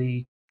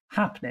really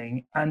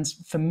happening. And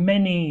for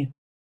many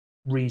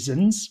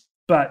reasons,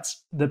 but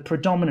the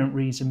predominant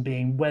reason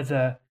being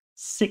whether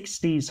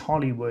 60s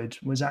Hollywood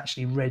was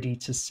actually ready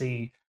to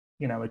see,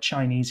 a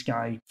Chinese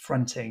guy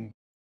fronting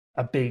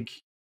a big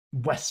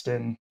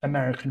Western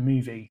American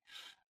movie.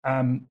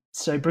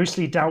 So Bruce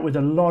Lee dealt with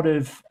a lot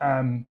of,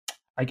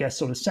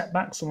 sort of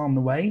setbacks along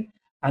the way.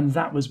 And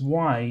that was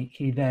why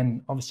he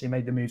then obviously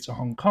made the move to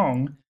Hong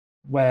Kong,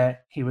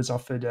 where he was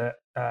offered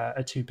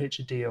a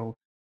two-picture deal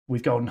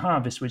with Golden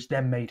Harvest, which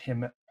then made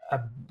him a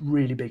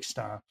really big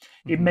star.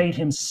 It made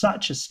him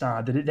such a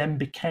star that it then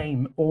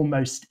became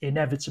almost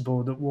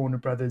inevitable that Warner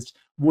Brothers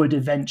would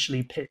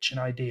eventually pitch an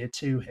idea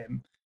to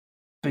him,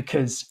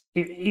 because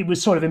it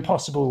was sort of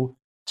impossible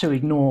to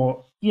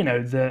ignore,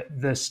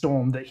 the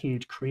storm that he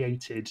had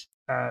created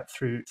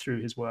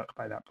through his work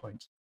by that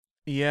point.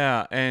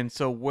 Yeah, and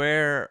so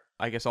where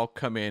I guess I'll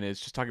come in is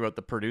just talking about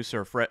the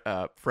producer,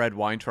 Fred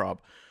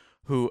Weintraub,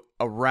 who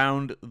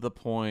around the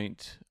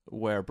point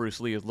where Bruce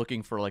Lee is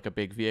looking for like a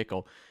big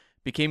vehicle,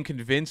 became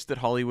convinced that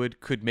Hollywood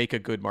could make a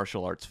good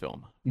martial arts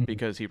film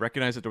because he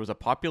recognized that there was a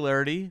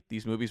popularity.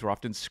 These movies were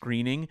often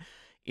screening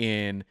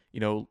in,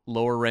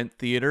 lower rent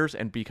theaters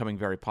and becoming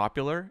very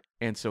popular.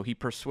 And so he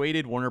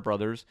persuaded Warner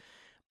Brothers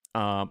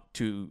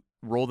to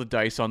roll the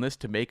dice on this,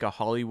 to make a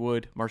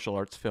Hollywood martial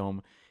arts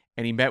film.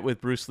 And he met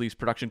with Bruce Lee's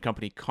production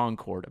company,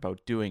 Concord, about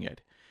doing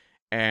it.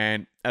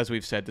 And as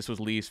we've said, this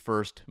was Lee's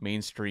first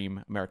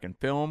mainstream American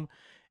film.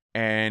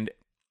 And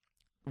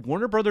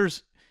Warner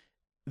Brothers,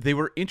 they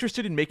were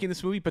interested in making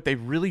this movie, but they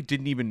really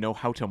didn't even know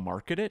how to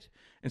market it.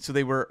 And so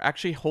they were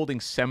actually holding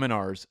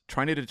seminars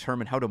trying to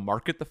determine how to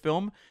market the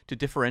film to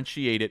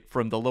differentiate it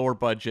from the lower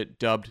budget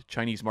dubbed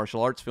Chinese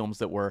martial arts films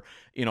that were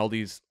in all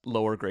these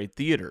lower grade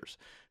theaters.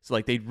 So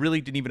like they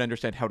really didn't even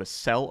understand how to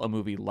sell a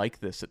movie like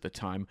this at the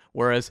time.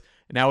 Whereas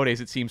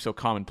nowadays it seems so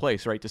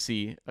commonplace, right, to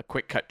see a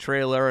quick cut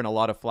trailer and a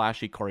lot of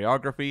flashy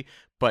choreography.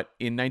 But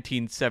in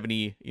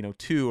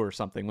 1972 or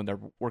something, when they're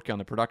working on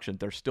the production,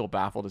 they're still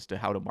baffled as to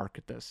how to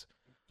market this.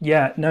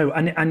 Yeah, no,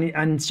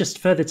 and just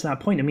further to that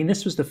point, I mean,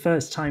 this was the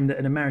first time that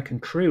an American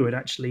crew had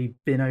actually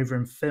been over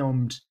and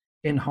filmed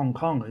in Hong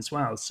Kong as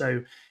well.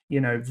 So,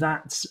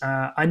 that's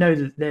I know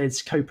that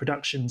there's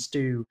co-productions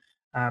do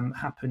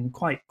happen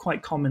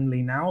quite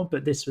commonly now,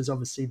 but this was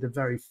obviously the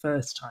very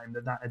first time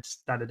that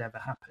had ever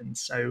happened.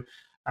 So,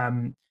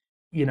 and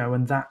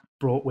that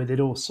brought with it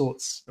all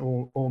sorts,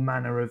 all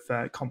manner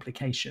of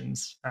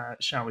complications,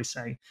 shall we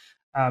say.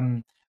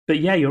 But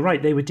yeah, you're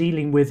right. They were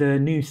dealing with a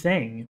new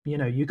thing.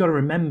 You got to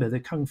remember the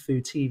Kung Fu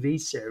TV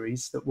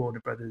series that Warner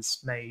Brothers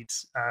made,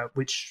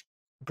 which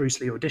Bruce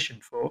Lee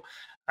auditioned for.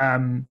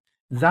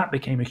 That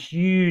became a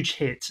huge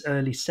hit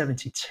early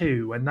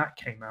 '72 when that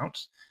came out.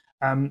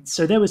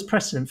 So there was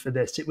precedent for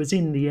this. It was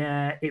in the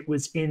air. It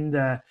was in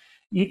the,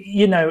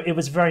 it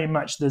was very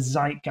much the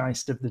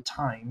zeitgeist of the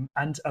time.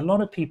 And a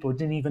lot of people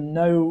didn't even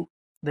know,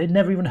 they'd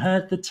never even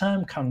heard the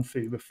term Kung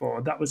Fu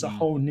before. That was a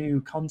whole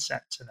new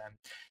concept to them.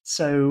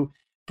 So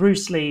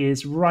Bruce Lee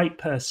is right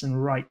person,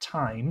 right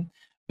time,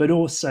 but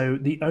also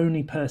the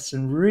only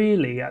person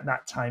really at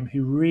that time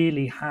who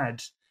really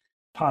had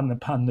pardon the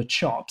pun, the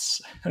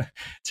chops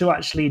to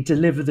actually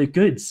deliver the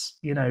goods,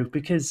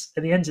 because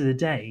at the end of the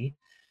day,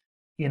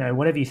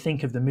 whatever you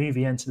think of the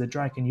movie Enter the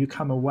Dragon, you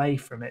come away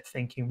from it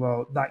thinking,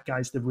 well, that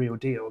guy's the real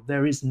deal.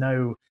 There is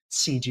no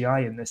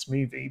CGI in this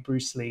movie.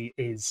 Bruce Lee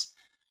is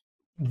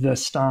the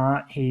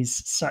star.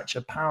 He's such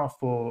a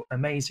powerful,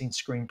 amazing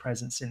screen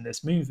presence in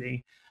this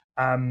movie.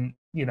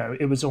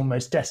 It was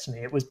almost destiny.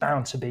 It was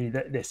bound to be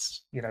that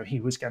this, he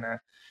was gonna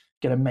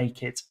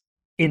make it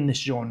in this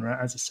genre,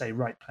 as I say,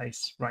 right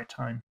place, right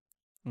time.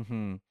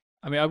 Mm-hmm.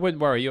 I mean, I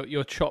wouldn't worry.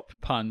 Your chop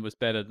pun was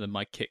better than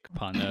my kick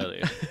pun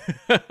earlier.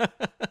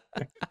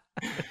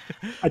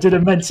 I did a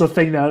mental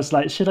thing there. I was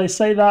like, should I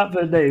say that?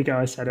 But there you go.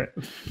 I said it.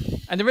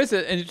 And there is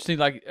an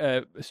interesting,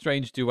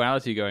 strange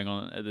duality going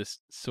on at this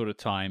sort of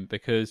time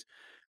because,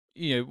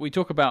 we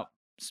talk about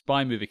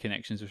spy movie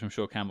connections, which I'm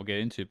sure Cam will get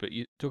into, but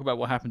you talk about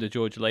what happened to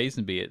George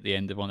Lazenby at the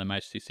end of On Her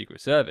Majesty's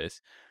Secret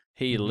Service.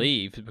 He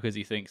leaves because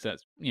he thinks that,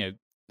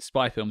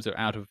 spy films are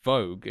out of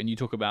vogue. And you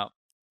talk about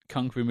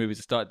kung fu movies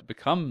are starting to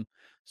become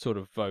sort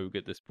of vogue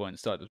at this point,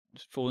 start to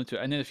fall into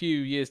it. And then a few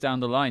years down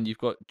the line, you've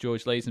got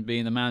George Lazenby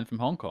and The Man from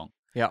Hong Kong.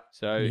 Yeah.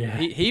 So Yeah.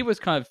 he was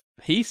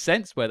he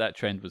sensed where that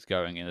trend was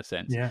going in a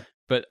sense. Yeah.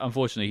 But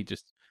unfortunately, he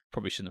just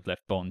probably shouldn't have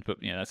left Bond. But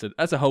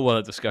that's a whole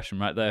other discussion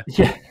right there.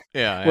 Yeah.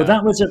 Yeah. Well,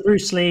 that was a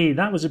Bruce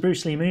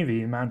Lee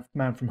movie, Man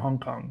from Hong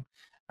Kong.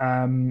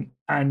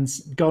 And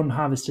Golden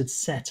Harvest had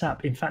set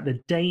up. In fact,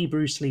 the day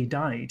Bruce Lee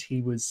died,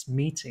 he was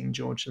meeting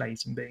George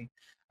Lazenby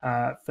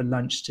for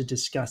lunch to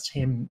discuss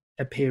him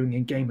appearing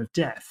in Game of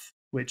Death,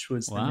 which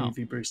was the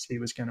movie Bruce Lee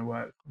was going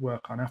to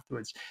work on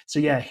afterwards. So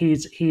yeah,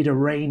 he'd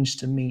arranged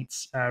to meet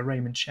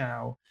Raymond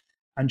Chow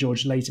and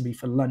George Lazenby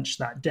for lunch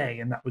that day,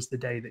 and that was the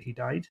day that he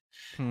died.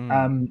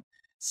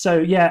 So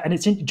yeah,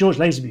 and George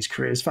Lazenby's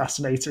career is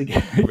fascinating.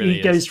 Really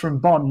he goes from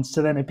Bond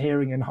to then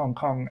appearing in Hong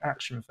Kong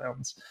action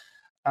films,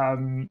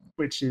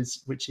 which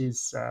is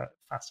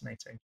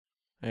fascinating.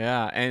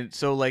 Yeah, and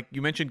so like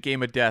you mentioned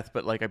Game of Death,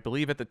 but like I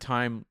believe at the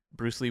time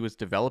Bruce Lee was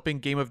developing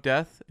Game of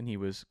Death, and he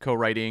was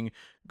co-writing,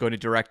 going to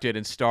direct it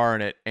and star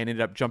in it, and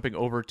ended up jumping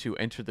over to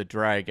Enter the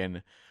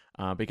Dragon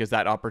because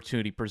that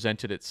opportunity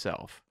presented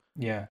itself.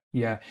 Yeah.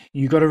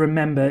 You got to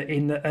remember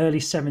in the early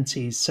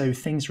 70s, so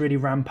things really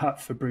ramp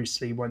up for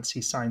Bruce Lee once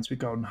he signs with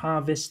Golden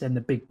Harvest. Then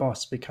The Big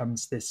Boss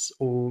becomes this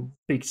all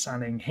big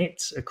selling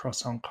hit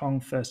across Hong Kong.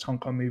 First Hong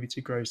Kong movie to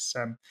gross,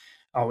 it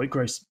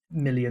grossed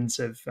millions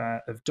of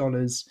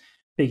dollars.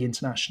 Big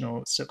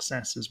international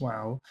success as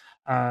well.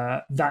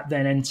 That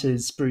then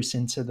enters Bruce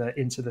into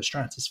the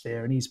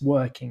stratosphere, and he's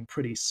working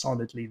pretty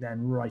solidly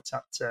then right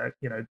up to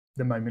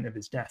the moment of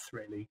his death,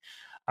 really.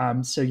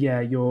 So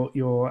yeah,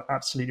 you're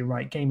absolutely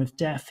right. Game of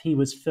Death, he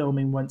was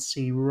filming once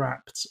he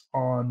wrapped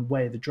on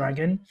Way of the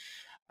Dragon,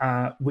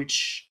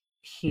 which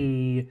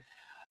he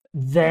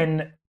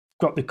then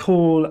got the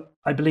call,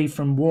 I believe,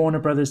 from Warner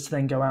Brothers to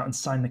then go out and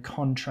sign the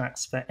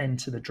contracts for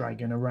Enter the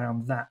Dragon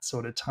around that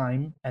sort of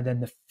time. And then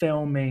the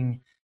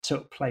filming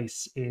took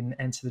place in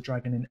Enter the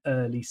Dragon in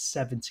early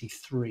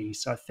 73.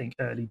 So I think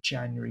early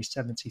January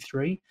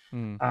 73.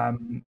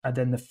 And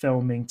then the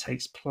filming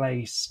takes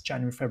place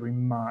January, February,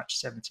 March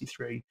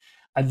 73.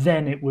 And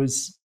then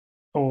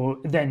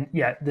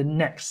the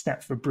next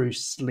step for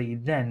Bruce Lee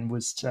then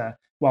was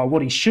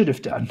what he should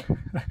have done.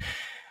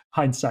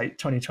 Hindsight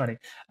 2020.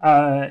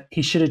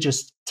 He should have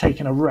just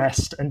taken a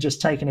rest and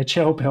just taken a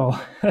chill pill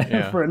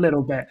for a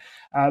little bit.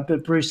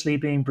 But Bruce Lee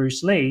being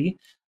Bruce Lee,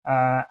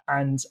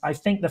 and I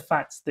think the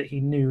fact that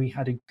he knew he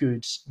had a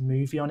good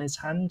movie on his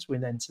hand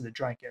with Enter the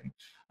Dragon,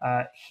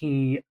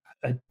 he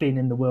had been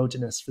in the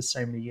wilderness for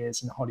so many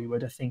years in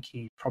Hollywood. I think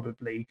he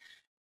probably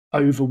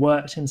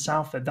overworked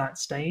himself at that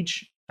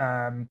stage.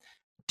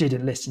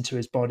 Didn't listen to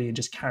his body and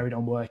just carried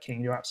on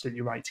working. You're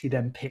absolutely right. He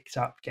then picked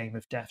up Game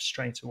of Death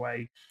straight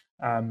away.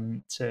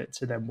 To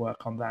then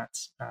work on that,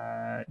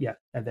 and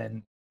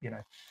then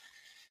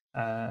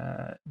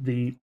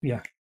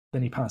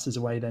then he passes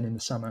away then in the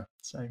summer.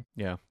 So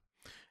yeah,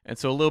 and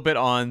so a little bit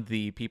on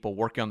the people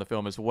working on the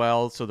film as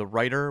well. So the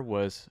writer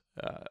was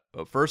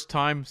a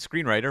first-time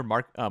screenwriter,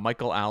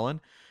 Michael Allen,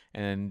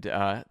 and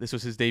this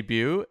was his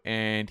debut.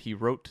 And he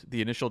wrote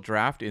the initial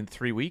draft in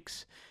 3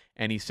 weeks.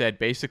 And he said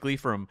basically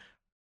from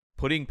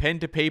putting pen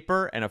to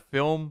paper and a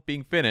film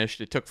being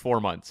finished, it took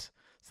 4 months.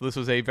 So this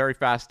was a very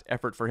fast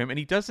effort for him. And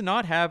he does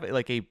not have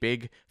like a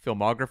big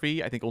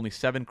filmography. I think only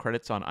 7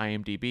 credits on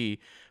IMDb.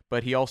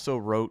 But he also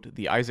wrote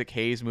the Isaac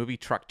Hayes movie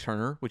Truck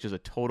Turner, which is a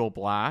total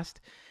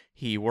blast.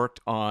 He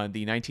worked on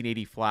the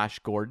 1980 Flash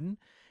Gordon.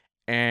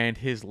 And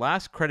his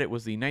last credit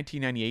was the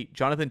 1998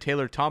 Jonathan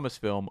Taylor Thomas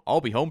film,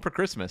 I'll Be Home for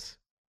Christmas.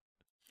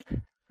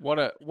 What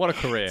a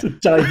career. It's a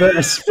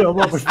diverse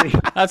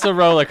filmography. That's a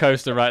roller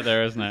coaster right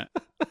there, isn't it?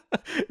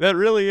 That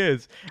really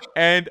is.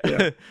 And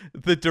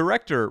the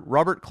director,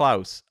 Robert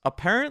Klaus,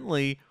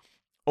 apparently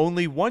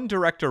only one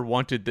director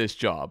wanted this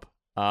job.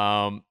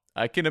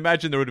 I can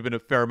imagine there would have been a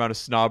fair amount of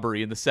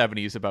snobbery in the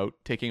 70s about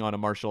taking on a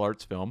martial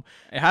arts film.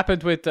 It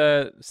happened with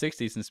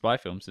 60s and spy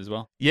films as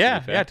well. Yeah,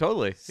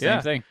 totally.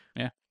 Same thing.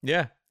 Yeah.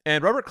 Yeah.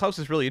 And Robert Klaus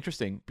is really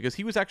interesting because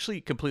he was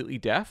actually completely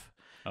deaf.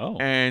 Oh,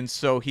 And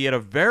so he had a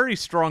very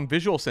strong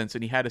visual sense,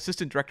 and he had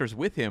assistant directors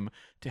with him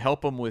to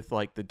help him with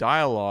like the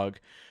dialogue.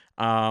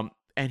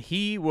 And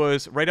he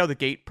was right out of the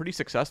gate pretty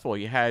successful.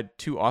 He had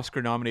 2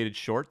 Oscar-nominated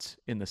shorts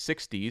in the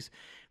 '60s,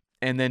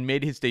 and then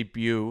made his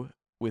debut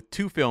with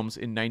 2 films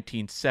in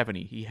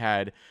 1970. He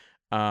had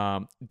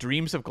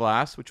Dreams of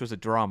Glass, which was a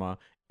drama,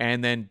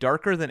 and then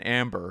Darker Than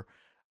Amber,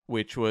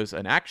 which was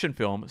an action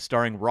film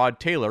starring Rod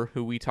Taylor,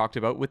 who we talked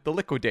about with The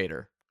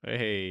Liquidator.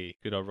 hey,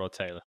 good old Rod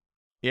Taylor.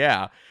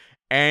 Yeah.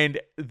 And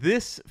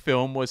this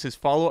film was his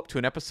follow-up to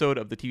an episode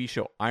of the TV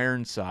show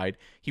Ironside.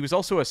 He was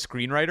also a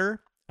screenwriter,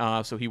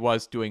 so he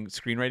was doing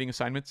screenwriting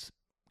assignments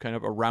kind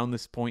of around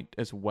this point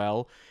as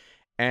well.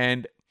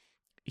 And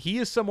he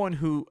is someone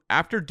who,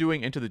 after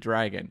doing Enter the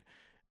Dragon,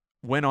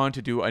 went on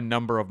to do a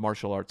number of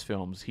martial arts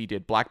films. He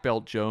did Black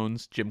Belt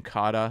Jones,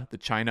 Gymkata, the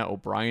China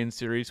O'Brien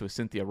series with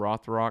Cynthia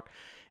Rothrock,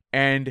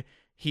 and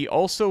he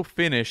also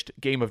finished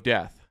Game of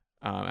Death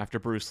after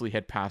Bruce Lee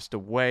had passed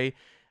away,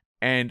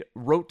 and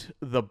wrote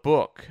the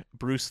book,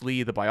 Bruce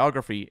Lee, the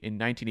biography, in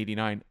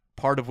 1989,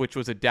 part of which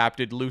was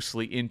adapted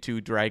loosely into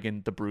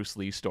Dragon, the Bruce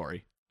Lee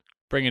story.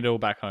 Bring it all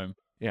back home.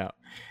 Yeah.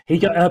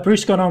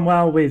 Bruce got on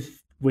well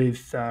with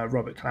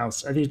Robert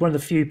Klaus. I think he's one of the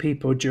few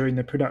people during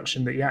the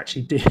production that he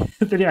actually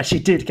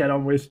did get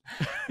on with,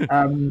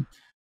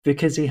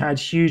 because he had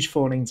huge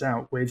fallings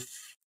out with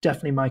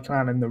definitely Michael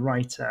Allen, the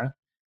writer,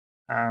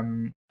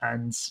 and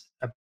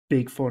a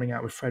big falling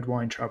out with Fred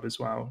Weintraub as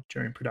well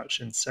during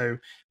production. So,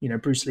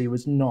 Bruce Lee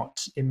was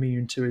not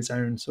immune to his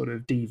own sort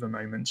of diva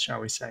moments,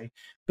 shall we say.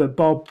 But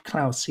Bob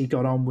Klaus, he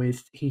got on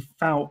with,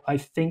 I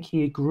think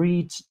he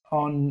agreed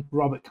on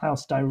Robert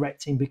Klaus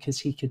directing because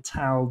he could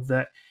tell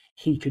that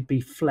he could be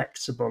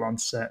flexible on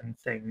certain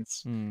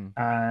things.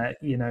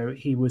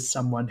 He was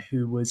someone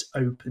who was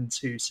open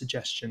to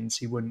suggestions.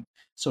 He wouldn't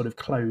sort of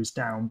close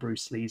down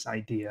Bruce Lee's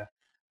idea.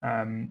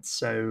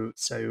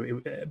 Bruce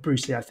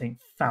Lee, I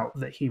think, felt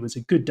that he was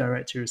a good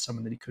director, as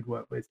someone that he could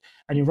work with.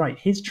 And you're right,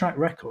 his track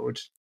record,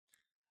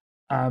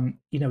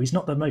 he's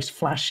not the most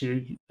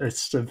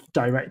flashiest of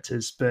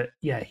directors, but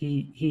yeah,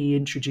 he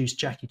introduced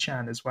Jackie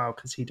Chan as well,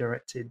 because he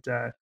directed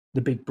The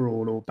Big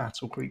Brawl or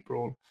Battle Creek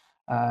Brawl.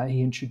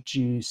 He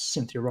introduced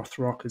Cynthia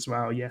Rothrock as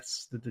well.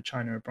 Yes, the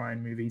China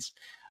O'Brien movies.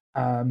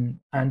 He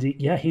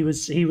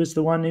was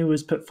the one who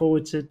was put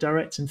forward to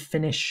direct and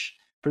finish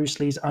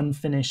Bruce Lee's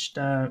unfinished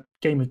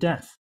Game of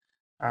Death.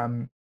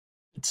 Well,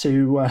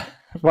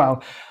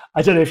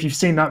 I don't know if you've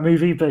seen that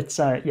movie, but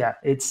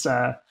it's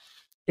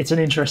an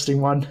interesting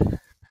one.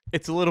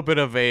 It's a little bit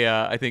of a,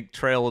 I think,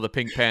 Trail of the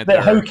Pink Panther. Bit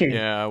hokey.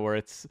 Yeah, where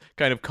it's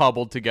kind of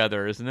cobbled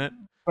together, isn't it?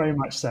 Very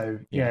much so.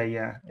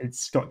 Yeah.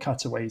 It's got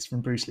cutaways from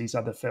Bruce Lee's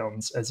other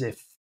films as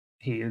if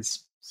he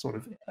is sort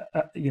of,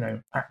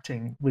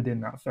 acting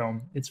within that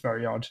film. It's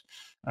very odd.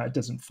 It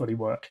doesn't fully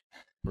work.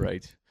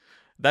 Right.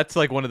 That's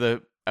like one of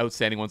the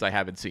outstanding ones I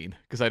haven't seen,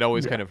 because I'd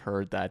always kind of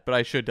heard that, but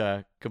I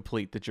should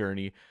complete the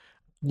journey.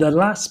 The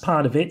last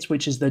part of it,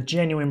 which is the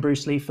genuine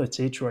Bruce Lee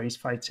footage where he's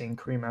fighting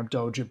Kareem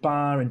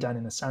Abdul-Jabbar and Danny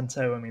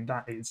Nosanto, I mean,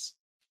 that is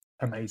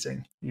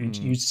amazing.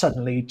 You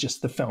suddenly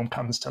just, the film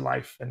comes to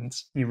life and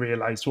you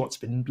realize what's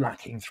been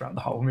lacking throughout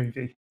the whole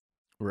movie.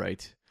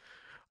 Right.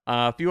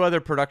 A few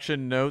other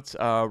production notes.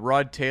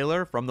 Rod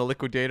Taylor from The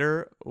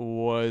Liquidator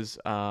was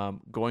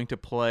going to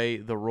play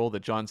the role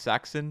that John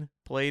Saxon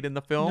played in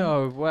the film.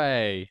 No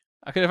way.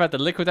 I could have had the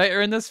Liquidator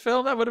in this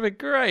film. That would have been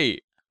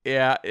great.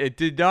 Yeah, it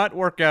did not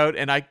work out,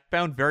 and I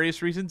found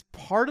various reasons.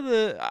 Part of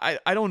the,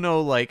 I don't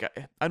know, like,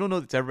 I don't know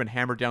if it's ever been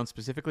hammered down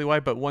specifically why,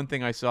 but one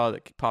thing I saw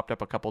that popped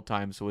up a couple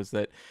times was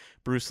that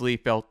Bruce Lee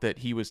felt that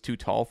he was too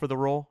tall for the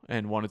role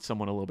and wanted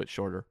someone a little bit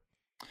shorter.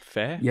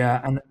 Fair.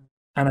 Yeah,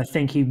 and I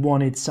think he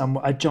wanted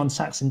someone. John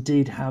Saxon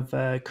did have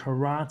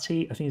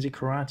karate. I think he's a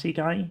karate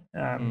guy.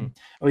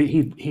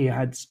 He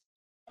had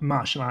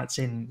martial arts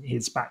in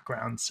his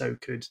background, so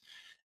could,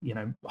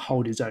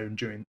 hold his own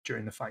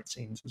during the fight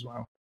scenes as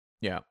well.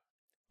 Yeah.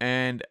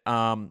 And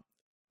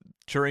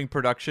during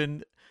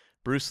production,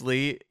 Bruce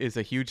Lee is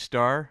a huge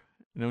star,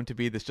 known to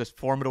be this just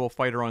formidable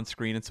fighter on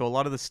screen. And so a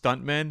lot of the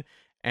stuntmen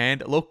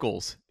and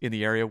locals in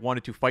the area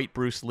wanted to fight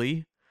Bruce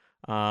Lee.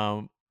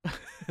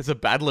 It's a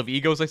battle of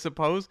egos, I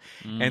suppose.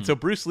 And so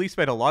Bruce Lee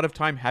spent a lot of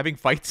time having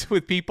fights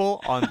with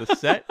people on the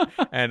set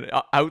and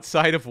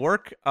outside of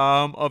work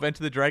of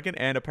Enter the Dragon,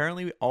 and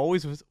apparently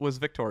always was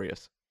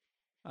victorious.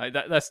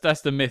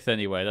 That's the myth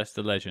anyway. That's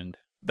the legend.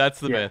 That's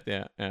the myth,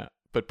 yeah.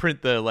 But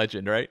print the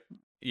legend, right?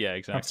 Yeah,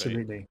 exactly.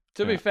 Absolutely.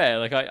 To be fair,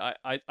 like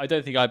I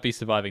don't think I'd be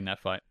surviving that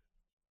fight.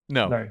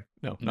 No,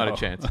 not a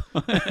chance.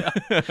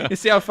 You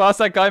see how fast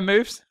that guy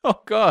moves?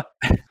 Oh God.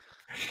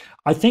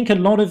 I think a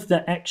lot of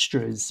the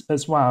extras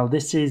as well,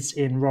 this is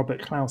in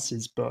Robert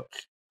Klaus's book,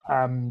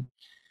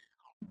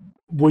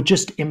 were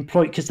just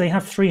employed because they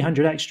have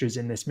 300 extras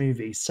in this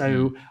movie.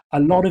 So a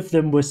lot of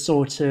them were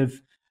sort of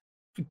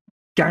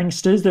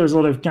gangsters. There was a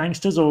lot of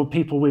gangsters or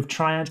people with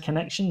triad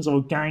connections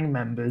or gang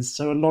members.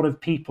 So a lot of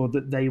people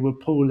that they were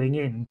pulling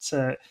in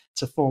to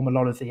form a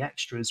lot of the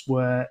extras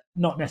were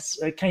not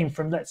necessarily came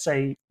from, let's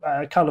say,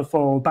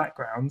 colorful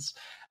backgrounds,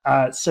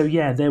 So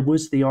yeah, there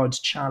was the odd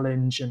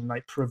challenge and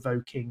like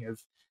provoking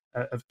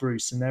of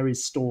Bruce, and there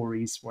is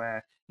stories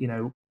where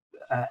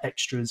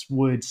extras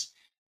would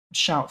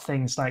shout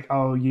things like,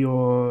 "Oh,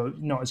 you're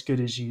not as good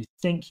as you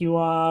think you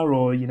are,"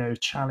 or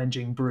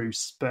challenging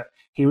Bruce. But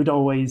he would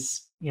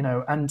always,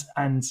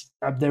 and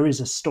there is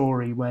a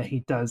story where he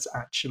does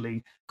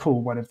actually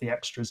call one of the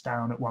extras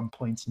down at one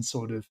point and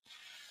sort of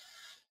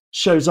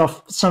shows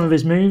off some of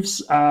his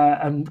moves,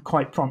 and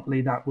quite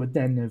promptly that would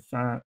then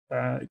have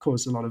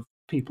caused a lot of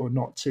people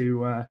not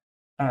to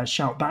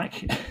shout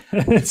back.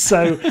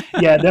 So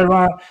yeah,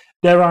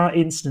 there are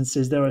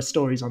instances, there are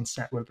stories on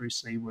set where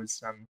Bruce Lee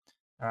was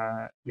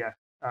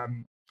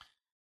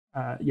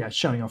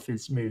showing off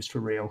his moves for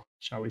real,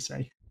 shall we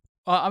say.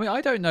 I mean, I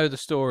don't know the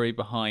story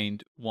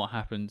behind what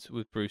happened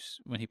with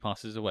Bruce when he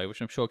passes away, which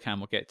I'm sure Cam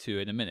will get to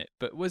in a minute.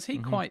 But was he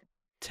quite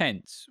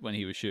tense when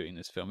he was shooting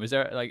this film? Is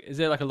there like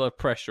a lot of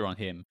pressure on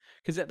him?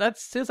 Because that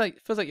feels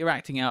like you're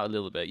acting out a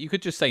little bit. You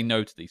could just say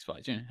no to these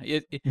fights.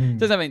 It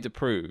doesn't have anything to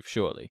prove,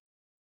 surely.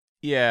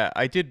 Yeah,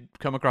 I did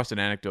come across an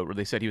anecdote where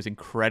they said he was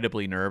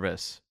incredibly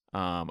nervous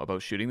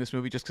about shooting this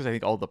movie, just because I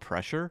think all the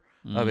pressure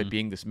of it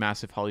being this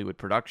massive Hollywood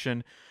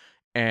production.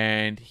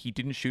 And he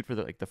didn't shoot for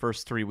the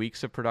first 3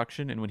 weeks of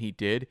production, and when he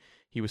did,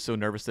 he was so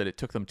nervous that it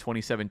took them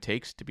 27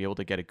 takes to be able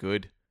to get a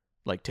good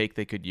take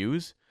they could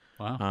use.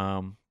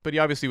 Wow. But he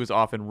obviously was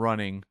off and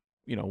running,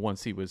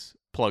 once he was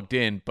plugged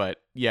in. But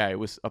yeah, it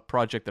was a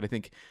project that I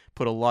think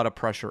put a lot of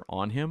pressure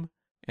on him,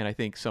 and I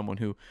think someone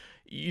who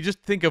you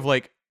just think of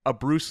like a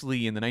Bruce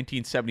Lee in the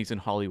 1970s in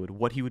Hollywood,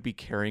 what he would be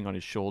carrying on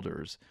his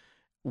shoulders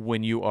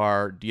when you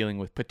are dealing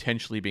with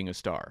potentially being a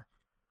star.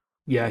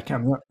 Yeah,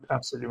 Cam, you're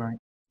absolutely right.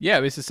 Yeah,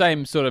 it's the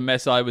same sort of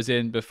mess I was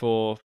in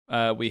before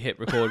we hit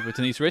record with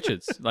Denise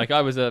Richards. Like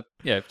I was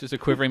just a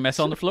quivering mess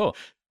on the floor.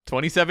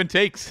 27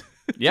 takes.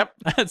 Yep,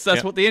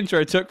 that's what the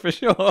intro took for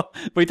sure.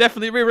 We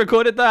definitely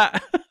re-recorded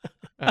that.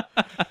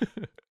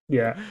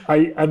 Yeah,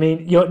 I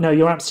mean,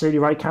 you're absolutely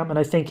right, Cam, and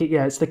I think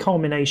it's the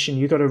culmination.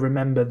 You got to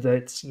remember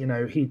that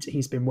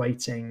he's been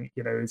waiting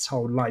his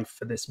whole life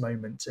for this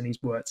moment, and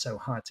he's worked so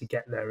hard to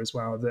get there as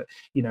well. That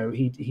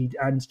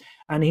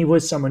he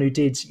was someone who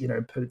did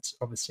put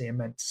obviously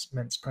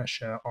immense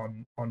pressure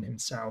on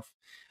himself,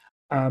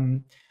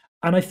 and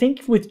I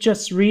think with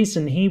just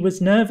reason he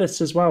was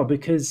nervous as well,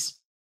 because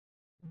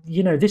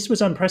this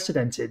was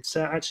unprecedented.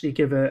 So actually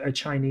give a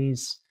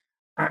Chinese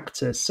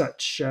actor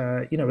such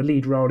a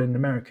lead role in an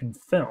American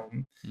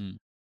film.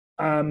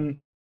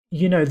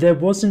 There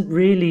wasn't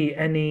really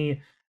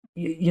any,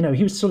 he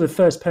was sort of the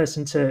first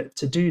person to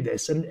do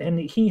this, and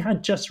he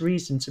had just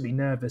reason to be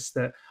nervous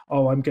that,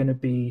 oh, I'm going to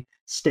be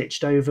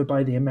stitched over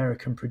by the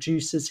American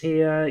producers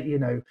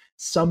here.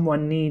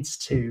 Someone needs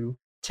to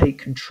take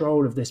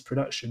control of this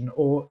production,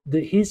 or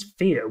that his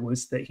fear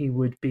was that he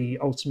would be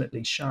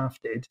ultimately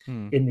shafted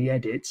in the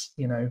edits.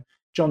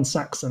 John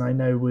Saxon, I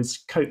know,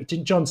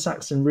 John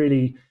Saxon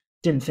really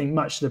didn't think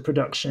much of the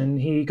production.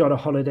 He got a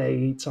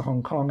holiday to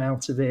Hong Kong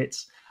out of it.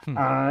 He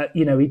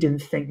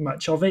didn't think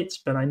much of it,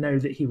 but I know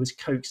that he was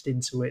coaxed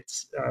into it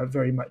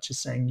very much as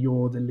saying,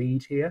 you're the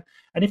lead here.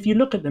 And if you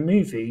look at the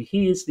movie,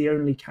 he is the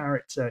only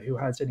character who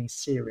has any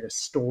serious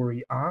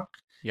story arc.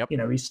 Yep.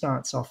 He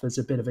starts off as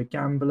a bit of a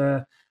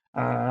gambler.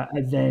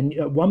 And then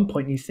at one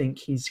point you think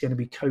he's going to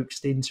be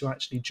coaxed into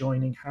actually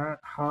joining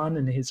Han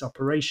and his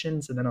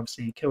operations, and then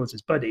obviously he kills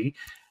his buddy,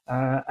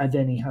 and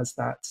then he has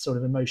that sort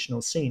of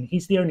emotional scene.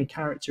 He's the only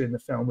character in the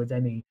film with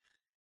any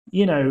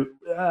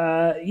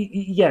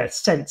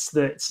sense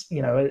that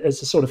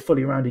as a sort of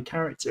fully rounded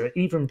character.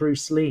 Even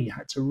Bruce Lee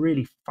had to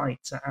really fight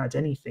to add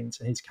anything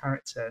to his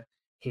character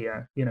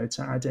here,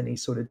 to add any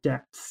sort of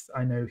depth.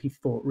 I know he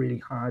fought really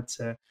hard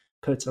to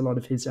put a lot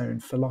of his own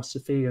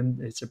philosophy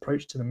and his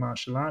approach to the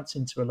martial arts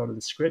into a lot of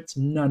the scripts.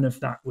 None of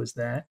that was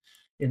there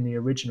in the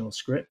original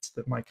script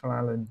that Michael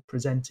Allen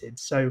presented.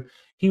 So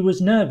he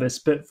was nervous,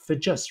 but for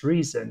just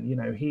reason.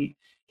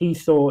 He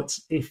thought,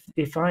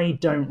 if I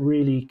don't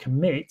really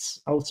commit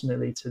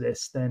ultimately to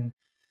this, then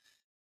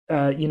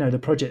the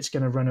project's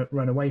going to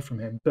run away from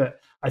him. But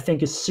I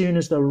think as soon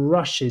as the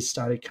rushes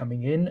started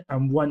coming in,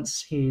 and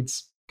once he'd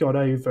got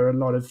over a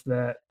lot of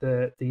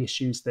the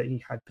issues that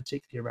he had,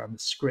 particularly around the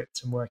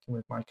script and working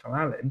with Michael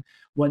Allen,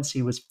 once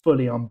he was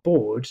fully on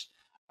board,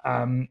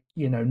 no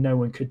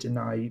one could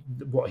deny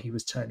what he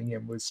was turning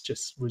in was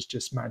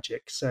just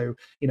magic. So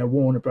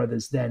Warner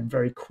Brothers then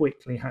very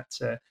quickly had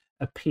to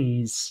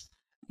appease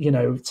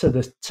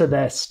to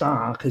their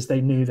star, because they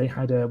knew they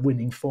had a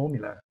winning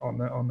formula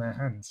on their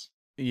hands.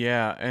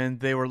 Yeah, and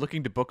they were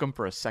looking to book him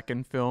for a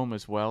second film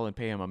as well and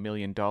pay him $1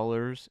 million.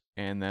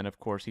 And then, of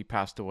course, he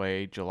passed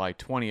away July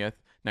 20th,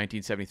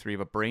 1973,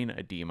 of a brain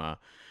edema.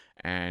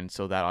 And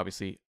so that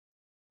obviously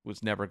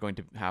was never going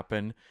to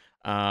happen.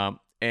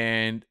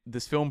 And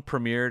this film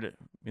premiered,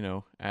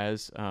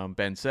 as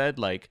Ben said,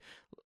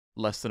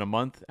 less than a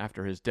month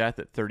after his death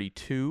at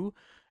 32.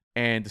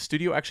 And the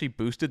studio actually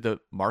boosted the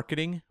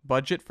marketing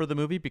budget for the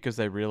movie because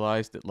they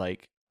realized that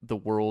the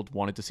world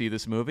wanted to see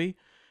this movie.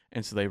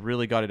 And so they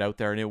really got it out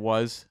there, and it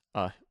was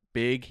a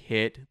big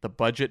hit. The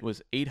budget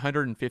was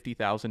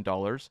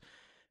 $850,000.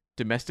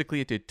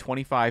 Domestically, it did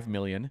 25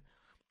 million.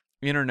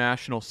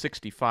 International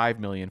 65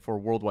 million for a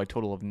worldwide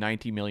total of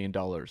 90 million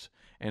dollars.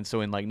 And so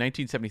in like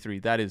 1973,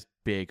 that is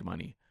big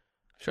money.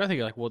 Sure, I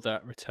think like what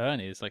that return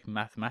is, like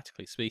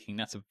mathematically speaking,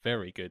 that's a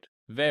very good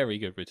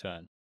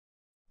return.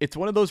 It's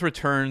one of those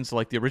returns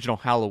like the original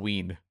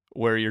Halloween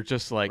where you're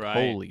just like, Right.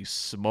 holy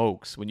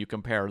smokes, when you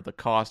compare the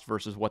cost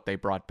versus what they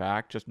brought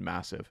back, just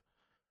massive.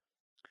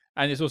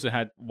 And it's also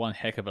had one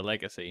heck of a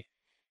legacy.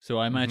 So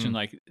I imagine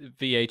like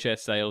VHS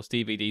sales,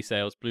 DVD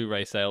sales,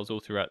 Blu-ray sales all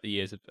throughout the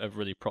years have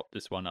really propped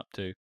this one up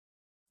too.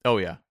 Oh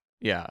yeah.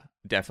 Yeah,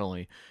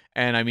 definitely.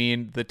 And I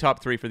mean, the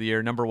top 3 for the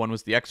year, number 1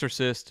 was The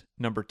Exorcist,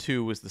 number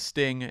 2 was The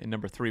Sting, and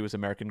number 3 was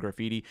American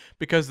Graffiti.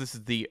 Because this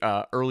is the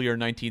earlier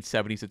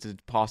 1970s, it's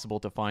impossible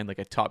to find like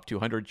a top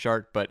 200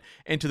 chart, but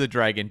Enter the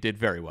Dragon did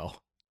very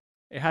well.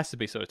 It has to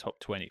be sort of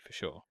top 20 for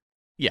sure.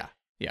 Yeah.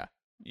 Yeah.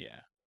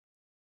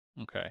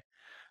 Okay.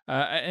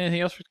 Anything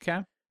else for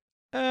Cam?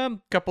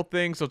 Couple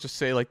things. I'll just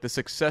say like the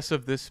success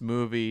of this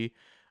movie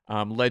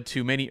led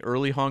to many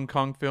early Hong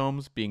Kong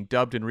films being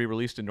dubbed and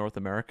re-released in North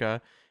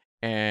America.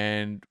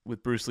 And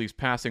with Bruce Lee's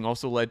passing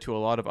also led to a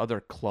lot of other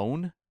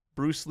clone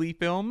Bruce Lee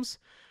films.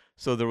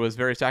 So there was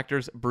various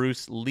actors,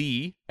 Bruce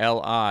Lee,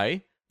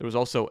 L-I. There was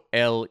also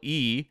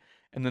L-E.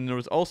 And then there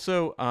was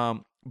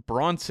also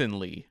Bronson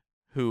Lee,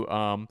 who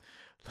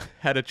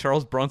had a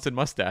Charles Bronson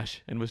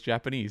mustache and was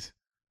Japanese.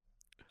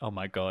 Oh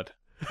my god.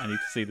 I need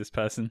to see this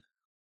person.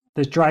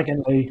 There's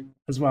Dragon Lee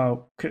as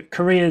well.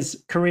 Korea's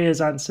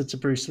answer to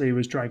Bruce Lee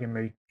was Dragon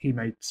Lee. He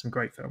made some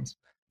great films.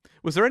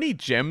 Was there any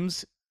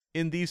gems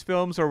in these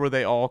films, or were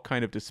they all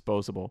kind of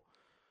disposable?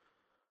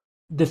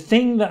 The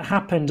thing that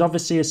happened,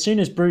 obviously, as soon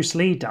as Bruce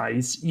Lee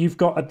dies, you've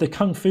got the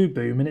Kung Fu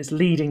boom and its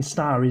leading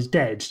star is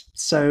dead.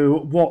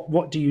 So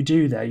what do you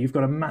do there? You've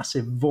got a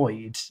massive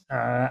void.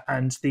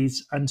 And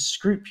these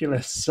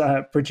unscrupulous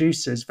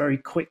producers very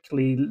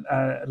quickly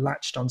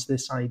latched onto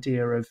this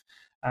idea of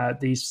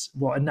these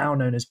what are now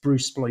known as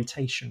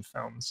Bruceploitation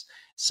films.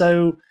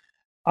 So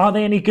are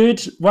they any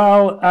good?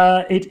 Well,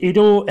 it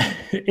all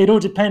it all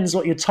depends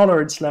what your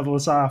tolerance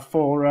levels are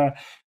for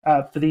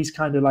these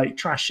kind of like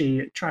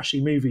trashy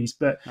movies.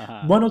 But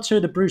one or two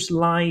of the Bruce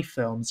Lee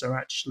films are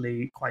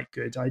actually quite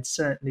good. I'd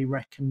certainly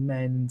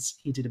recommend.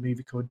 He did a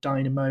movie called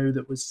Dynamo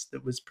that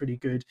was pretty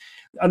good.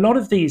 A lot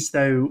of these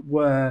though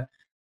were,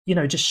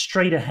 just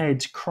straight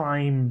ahead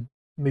crime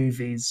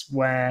movies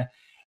where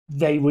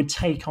they would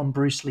take on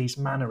Bruce Lee's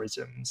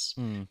mannerisms.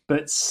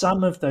 But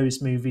some of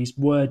those movies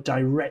were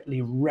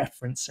directly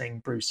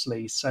referencing Bruce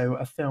Lee. So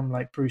a film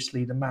like Bruce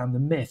Lee, The Man, the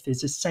Myth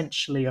is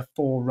essentially a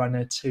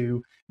forerunner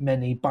to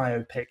many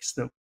biopics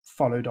that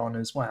followed on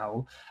as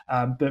well.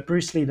 But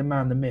Bruce Lee, The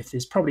Man, the Myth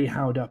is probably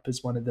held up as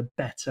one of the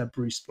better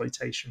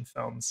Bruceploitation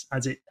films,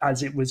 as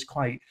it was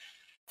quite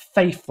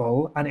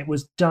faithful, and it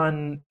was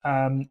done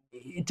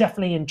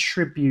definitely in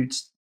tribute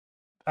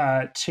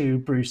to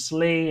Bruce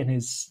Lee and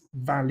his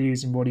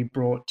values and what he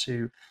brought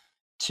to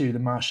the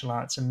martial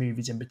arts and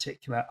movies in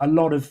particular. A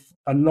lot of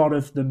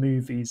the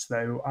movies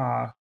though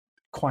are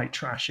quite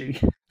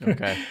trashy.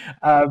 Okay.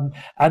 And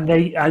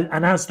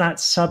as that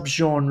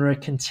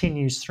subgenre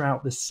continues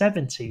throughout the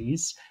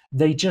 70s,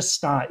 they just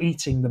start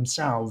eating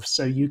themselves.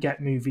 So you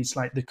get movies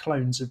like The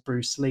Clones of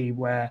Bruce Lee,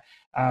 where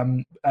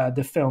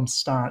the film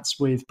starts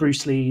with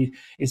Bruce Lee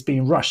is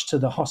being rushed to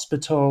the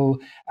hospital,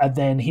 and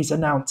then he's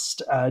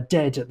announced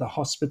dead at the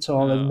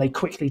hospital, and they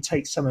quickly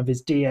take some of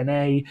his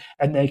DNA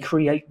and they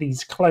create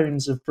these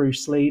clones of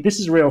Bruce Lee. This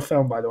is a real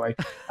film, by the way.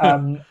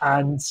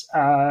 And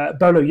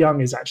Bolo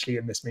Young is actually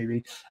in this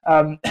movie,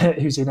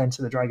 who's in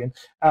Enter the Dragon.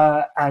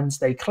 And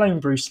they clone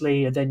Bruce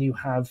Lee, and then you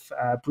have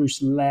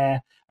Bruce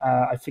Lair.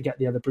 I forget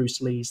the other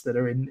Bruce Lees that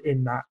are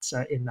in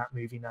that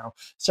movie now.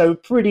 So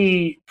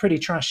pretty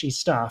trashy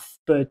stuff,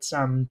 but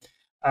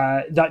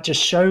that just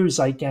shows,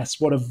 I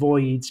guess, what a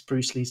void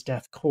Bruce Lee's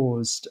death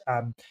caused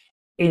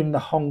in the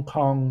Hong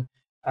Kong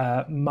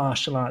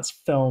martial arts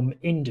film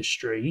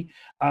industry.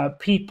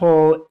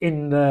 People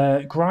in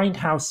the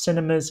grindhouse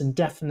cinemas and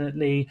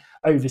definitely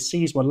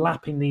overseas were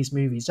lapping these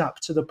movies up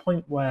to the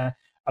point where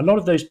a lot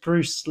of those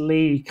Bruce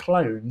Lee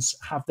clones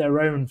have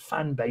their own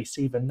fan base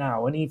even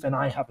now, and even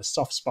I have a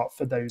soft spot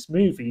for those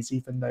movies,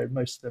 even though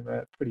most of them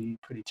are pretty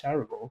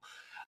terrible.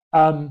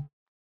 And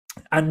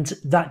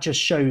that just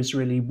shows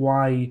really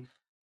why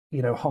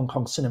Hong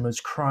Kong cinema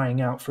is crying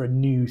out for a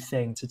new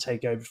thing to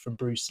take over from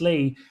Bruce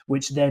Lee,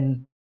 which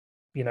then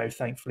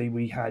thankfully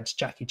we had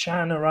Jackie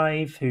Chan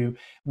arrive, who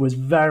was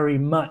very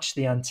much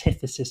the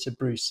antithesis of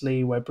Bruce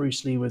Lee, where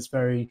Bruce Lee was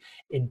very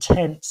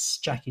intense.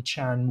 Jackie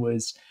Chan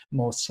was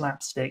more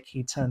slapstick.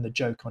 He turned the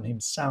joke on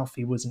himself.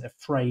 He wasn't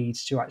afraid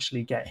to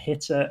actually get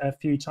hit a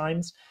few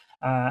times.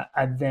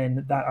 And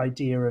then that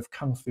idea of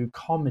kung fu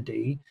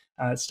comedy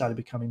started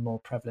becoming more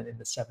prevalent in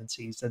the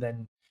 70s.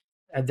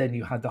 And then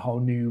you had the whole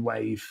new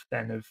wave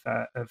then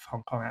of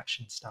Hong Kong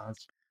action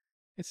stars.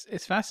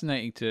 It's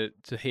fascinating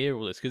to hear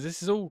all this, because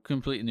this is all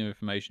completely new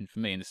information for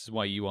me, and this is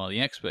why you are the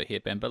expert here,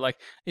 Ben. But like,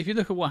 if you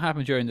look at what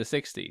happened during the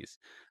 60s,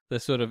 the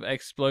sort of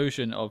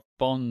explosion of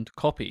Bond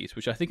copies,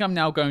 which I think I'm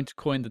now going to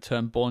coin the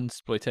term Bond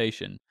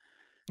exploitation,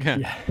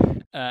 Yeah.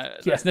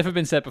 That's never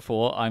been said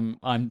before.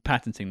 I'm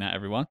patenting that,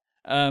 everyone.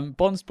 Bond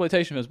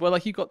exploitation films. Well,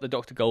 like you got the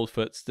Dr.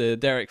 Goldfoots, the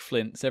Derek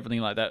Flints, everything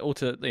like that. All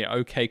to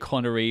OK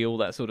Connery, all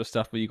that sort of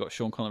stuff. Where you got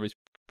Sean Connery's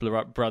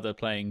brother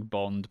playing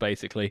Bond,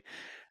 basically.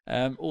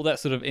 All that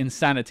sort of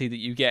insanity that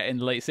you get in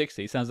the late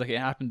 '60s sounds like it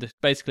happened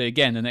basically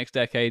again the next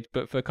decade,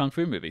 but for kung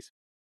fu movies.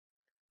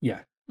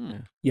 Yeah.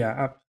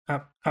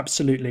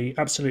 Absolutely,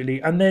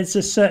 absolutely. And there's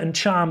a certain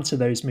charm to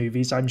those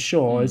movies, I'm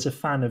sure. As a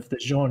fan of the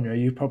genre,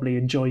 you probably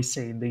enjoy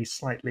seeing these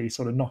slightly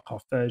sort of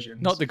knockoff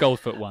versions. Not the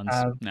Goldfoot ones.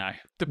 No.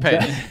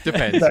 Depends.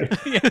 Depends. No.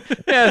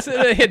 Yeah, it's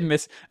a hit and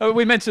miss.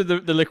 We mentioned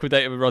the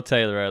Liquidator with Rod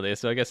Taylor earlier,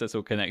 so I guess that's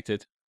all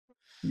connected.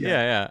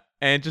 Yeah.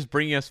 And just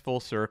bringing us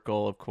full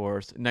circle, of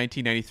course,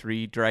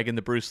 1993, Dragon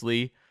the Bruce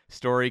Lee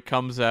story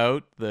comes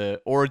out,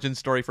 the origin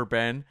story for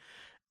Ben.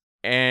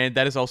 And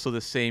that is also the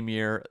same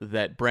year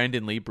that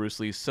Brandon Lee, Bruce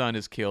Lee's son,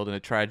 is killed in a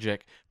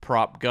tragic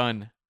prop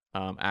gun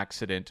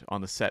accident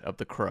on the set of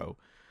The Crow.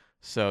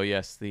 So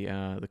yes,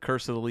 the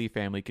curse of the Lee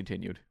family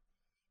continued.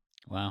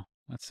 Wow,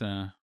 that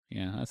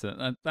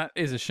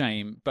is a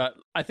shame. But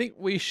I think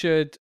we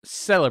should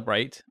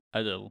celebrate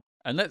a little,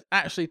 and let's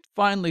actually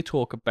finally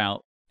talk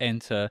about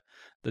Enter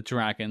the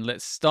Dragon.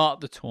 Let's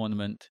start the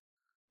tournament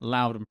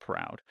loud and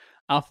proud.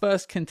 Our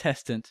first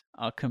contestant,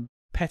 our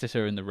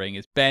competitor in the ring,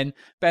 is Ben.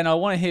 Ben, I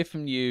want to hear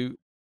from you.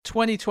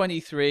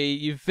 2023,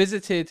 you've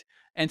visited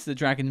Enter the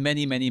Dragon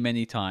many, many,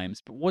 many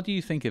times, but what do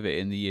you think of it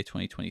in the year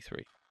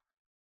 2023?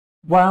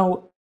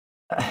 Well,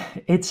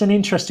 it's an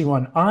interesting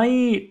one.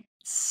 I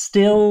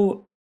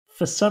still,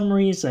 for some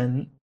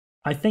reason,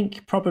 I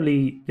think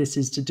probably this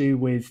is to do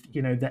with,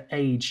 the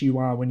age you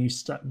are when you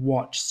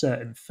watch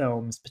certain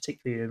films,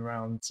 particularly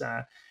around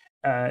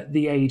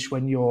the age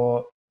when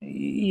you're,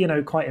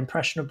 quite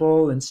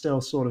impressionable and still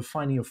sort of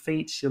finding your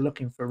feet. You're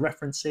looking for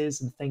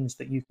references and things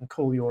that you can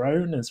call your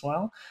own as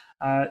well.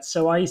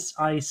 So I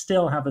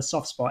still have a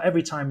soft spot.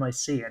 Every time I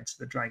see Enter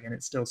the Dragon,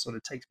 it still sort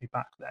of takes me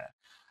back there.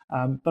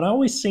 But I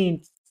always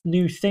see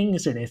new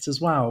things in it as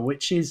well,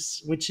 which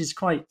is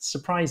quite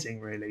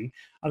surprising, really.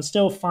 I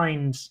still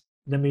find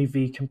the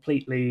movie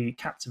completely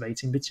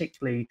captivating,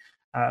 particularly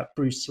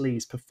Bruce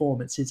Lee's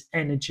performance, his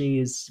energy,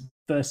 his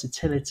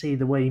versatility,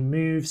 the way he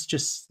moves.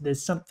 Just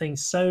there's something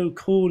so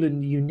cool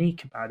and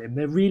unique about him.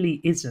 There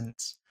really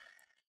isn't.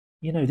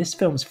 This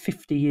film's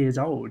 50 years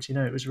old.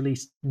 It was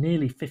released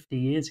nearly 50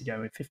 years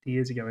ago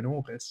in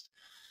August.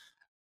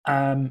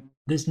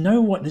 There's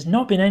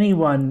not been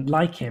anyone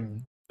like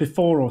him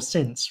before or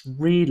since,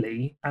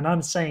 really. And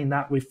I'm saying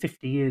that with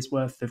 50 years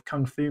worth of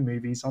kung fu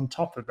movies on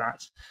top of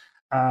that.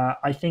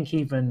 I think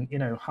even,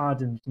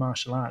 hardened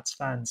martial arts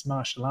fans,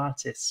 martial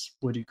artists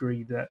would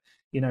agree that,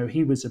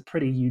 he was a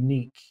pretty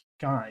unique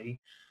guy.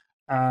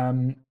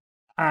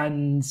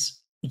 And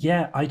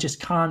yeah, I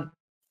just can't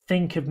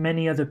think of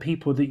many other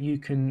people that you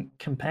can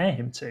compare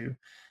him to.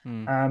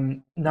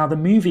 Now, the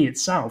movie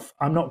itself,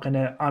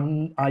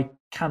 I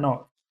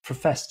cannot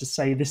profess to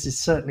say this is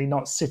certainly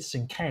not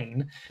Citizen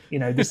Kane.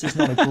 This is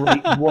not a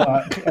great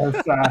work of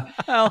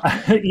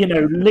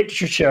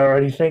literature or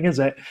anything, is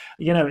it?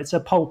 It's a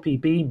pulpy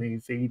B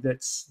movie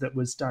that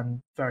was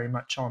done very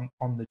much on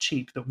the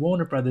cheap, that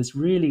Warner Brothers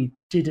really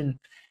didn't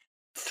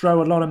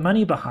throw a lot of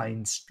money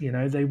behind.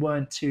 They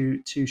weren't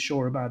too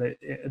sure about it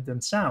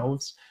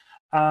themselves.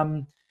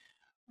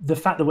 The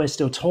fact that we're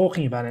still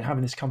talking about it,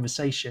 having this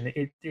conversation,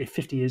 it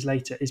 50 years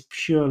later, is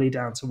purely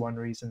down to one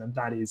reason, and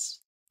that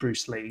is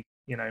Bruce Lee.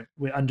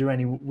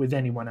 With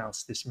anyone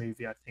else, this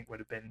movie, I think, would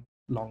have been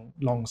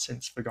long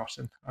since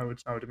forgotten. I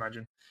would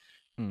imagine.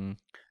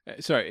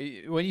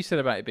 Sorry, when you said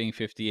about it being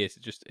 50 years,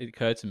 it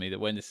occurred to me that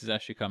when this is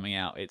actually coming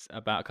out, it's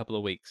about a couple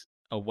of weeks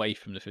away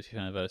from the 50th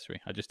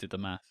anniversary. I just did the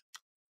math.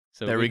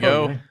 So there we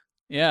go.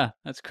 Yeah,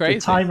 that's crazy.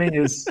 The timing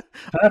is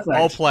perfect.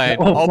 All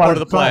planned. All part of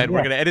the plan. Yeah.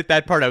 We're going to edit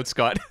that part out,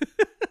 Scott.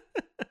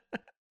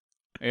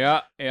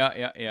 Yeah.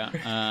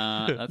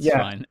 That's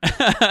fine.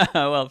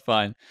 Well,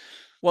 fine.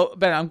 Well,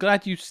 Ben, I'm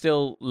glad you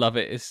still love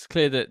it. It's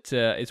clear that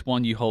it's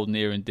one you hold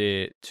near and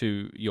dear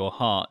to your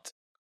heart.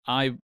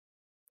 I'm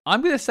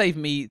going to save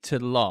me to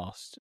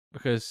last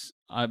because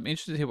I'm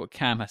interested to hear what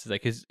Cam has to say,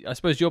 because I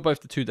suppose you're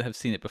both the two that have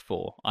seen it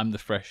before. I'm the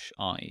fresh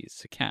eyes.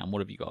 So Cam, what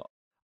have you got?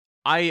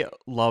 I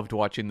loved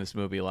watching this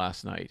movie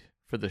last night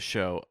for the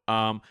show.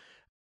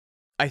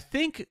 I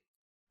think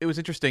it was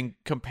interesting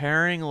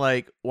comparing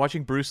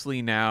watching Bruce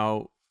Lee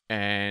now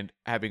and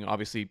having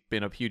obviously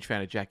been a huge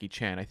fan of Jackie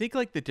Chan. I think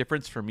the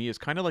difference for me is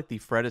kind of like the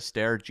Fred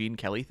Astaire, Gene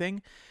Kelly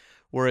thing,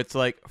 where it's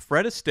like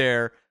Fred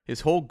Astaire,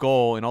 his whole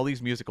goal in all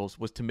these musicals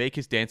was to make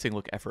his dancing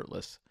look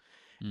effortless.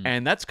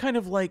 And that's kind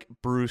of like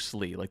Bruce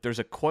Lee. There's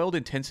a coiled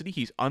intensity.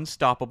 He's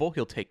unstoppable.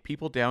 He'll take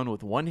people down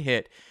with one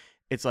hit.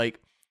 It's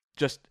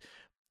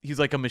he's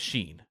like a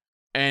machine.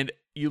 And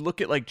you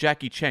look at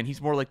Jackie Chan,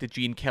 he's more like the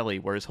Gene Kelly,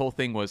 where his whole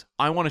thing was,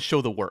 I want to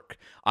show the work.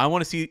 I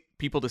want to see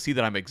people to see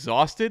that I'm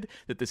exhausted,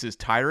 that this is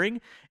tiring,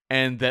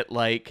 and that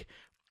I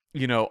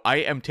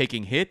am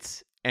taking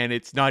hits and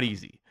it's not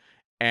easy.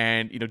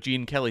 And,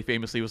 Gene Kelly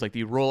famously was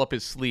he roll up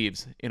his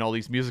sleeves in all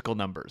these musical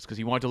numbers because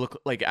he wanted to look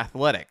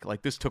athletic.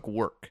 This took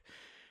work.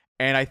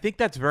 And I think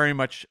that's very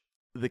much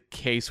the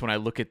case when I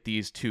look at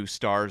these two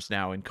stars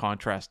now in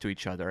contrast to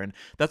each other. And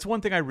that's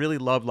one thing I really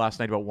loved last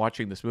night about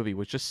watching this movie,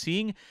 was just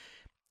seeing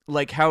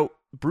like how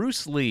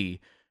Bruce Lee,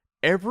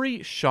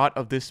 every shot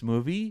of this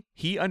movie,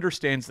 he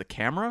understands the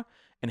camera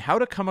and how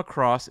to come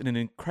across in an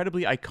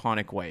incredibly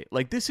iconic way.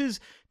 Like, this is,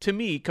 to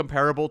me,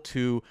 comparable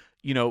to,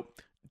 you know,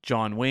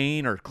 John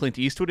Wayne or Clint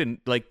Eastwood in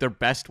like their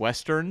best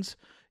westerns.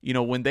 You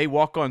know, when they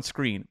walk on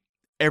screen,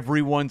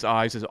 everyone's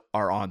eyes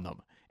are on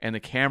them, and the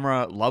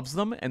camera loves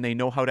them, and they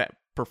know how to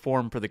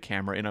perform for the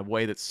camera in a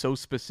way that's so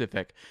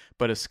specific,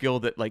 but a skill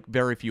that like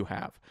very few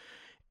have.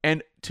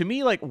 And to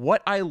me, like,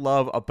 what I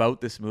love about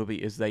this movie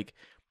is like,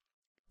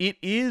 it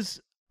is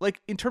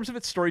like, in terms of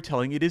its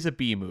storytelling, it is a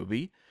B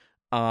movie.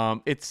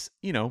 It's,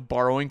 you know,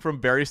 borrowing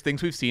from various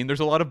things we've seen. There's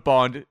a lot of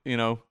Bond, you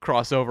know,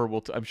 crossover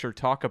we'll I'm sure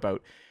talk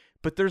about,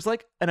 but there's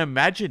like an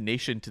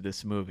imagination to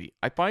this movie.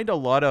 I find a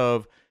lot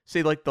of,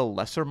 say, like the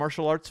lesser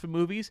martial arts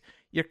movies,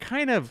 you're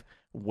kind of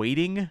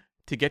waiting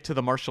to get to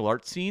the martial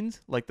arts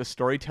scenes. Like, the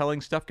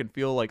storytelling stuff can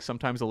feel like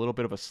sometimes a little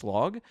bit of a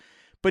slog.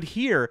 But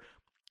here,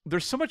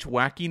 there's so much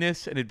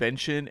wackiness and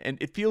invention, and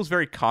it feels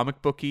very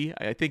comic booky.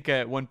 I think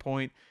at one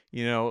point,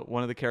 you know,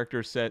 one of the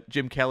characters said,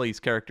 Jim Kelly's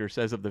character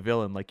says of the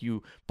villain, like,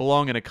 you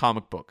belong in a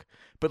comic book.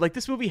 But like,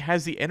 this movie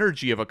has the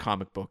energy of a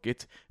comic book.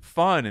 It's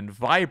fun and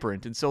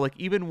vibrant. And so like,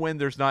 even when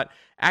there's not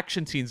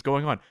action scenes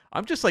going on,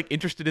 I'm just like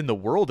interested in the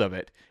world of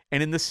it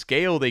and in the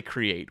scale they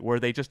create, where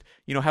they just,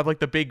 you know, have like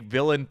the big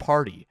villain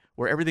party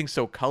where everything's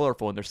so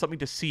colorful and there's something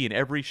to see in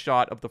every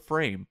shot of the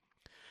frame.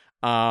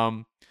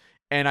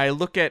 And I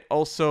look at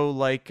also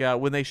like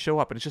when they show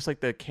up, and it's just like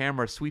the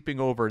camera sweeping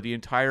over the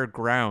entire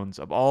grounds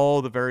of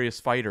all the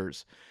various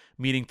fighters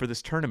meeting for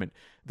this tournament.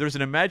 There's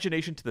an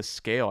imagination to the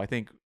scale. I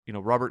think, you know,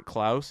 Robert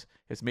Klaus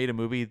has made a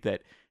movie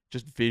that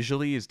just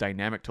visually is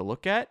dynamic to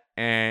look at,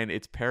 and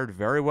it's paired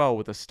very well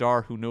with a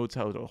star who knows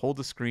how to hold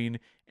the screen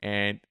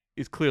and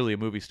is clearly a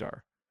movie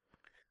star.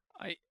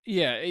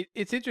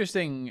 It's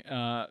interesting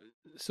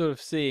sort of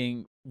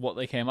seeing what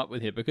they came up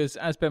with here, because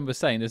as Ben was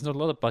saying, there's not a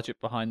lot of budget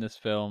behind this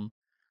film.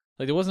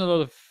 Like, there wasn't a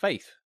lot of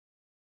faith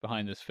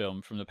behind this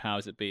film from the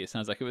powers that be. It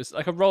sounds like it was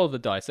like a roll of the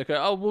dice. Like,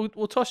 oh,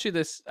 we'll toss you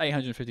this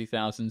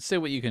 850,000, see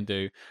what you can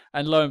do,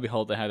 and lo and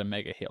behold, they had a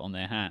mega hit on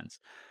their hands.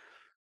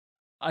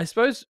 I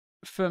suppose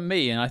for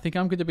me, and I think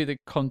I'm going to be the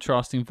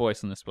contrasting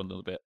voice on this one a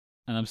little bit,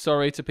 and I'm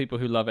sorry to people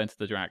who love Enter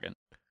the Dragon.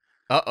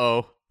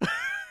 Uh-oh.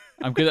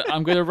 I'm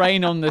gonna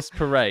rain on this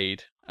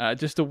parade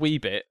just a wee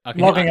bit. I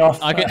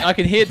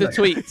can hear the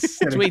tweets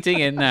tweeting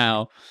in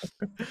now.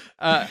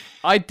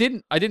 I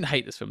didn't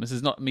hate this film. This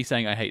is not me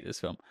saying I hate this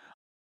film.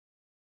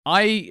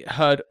 I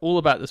heard all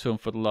about this film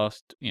for the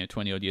last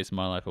 20 odd years of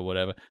my life or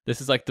whatever.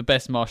 This is like the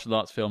best martial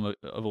arts film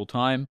of all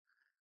time.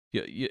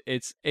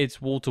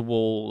 It's wall to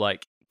wall,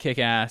 like kick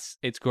ass.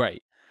 It's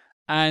great,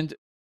 and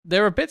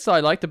there are bits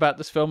I liked about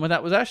this film, and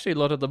that was actually a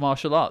lot of the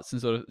martial arts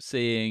and sort of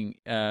seeing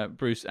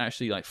Bruce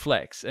actually like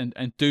flex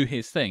and do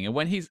his thing. And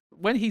when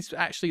he's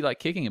actually like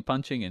kicking and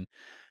punching and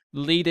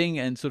leading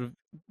and sort of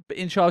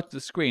in charge of the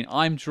screen,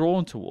 I'm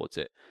drawn towards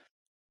it.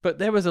 But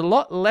there was a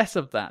lot less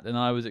of that than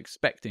I was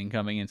expecting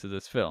coming into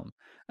this film.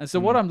 And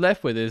so what I'm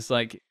left with is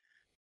like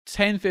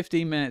 10,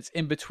 15 minutes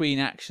in between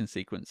action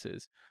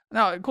sequences.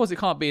 Now, of course, it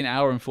can't be an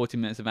hour and 40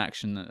 minutes of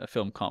action. A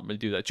film can't really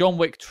do that. John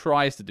Wick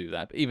tries to do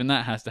that, but even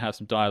that has to have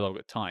some dialogue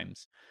at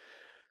times.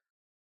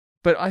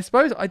 But I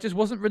suppose I just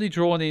wasn't really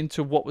drawn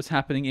into what was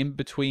happening in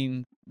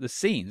between the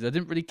scenes. I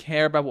didn't really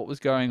care about what was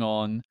going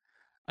on.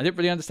 I didn't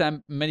really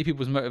understand many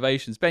people's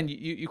motivations. Ben,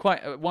 you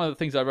quite one of the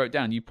things I wrote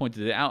down, you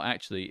pointed it out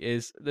actually,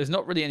 is there's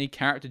not really any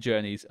character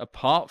journeys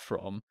apart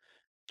from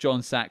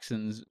John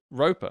Saxon's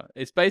Roper.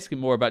 It's basically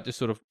more about just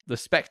sort of the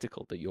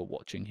spectacle that you're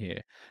watching here.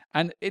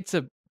 And it's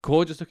a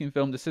gorgeous looking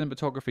film. The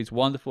cinematography is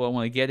wonderful. I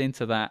want to get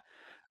into that.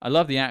 I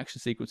love the action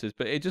sequences,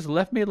 but it just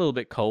left me a little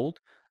bit cold.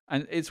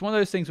 And it's one of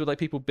those things where like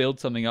people build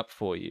something up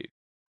for you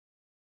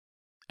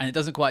and it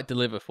doesn't quite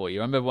deliver for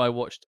you.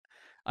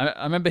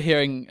 I remember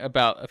hearing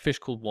about A Fish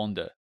Called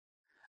Wanda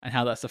and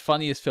how that's the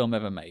funniest film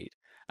ever made.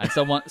 And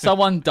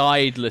someone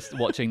died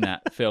watching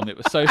that film. It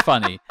was so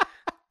funny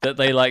that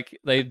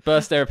they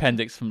burst their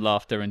appendix from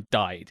laughter and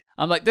died.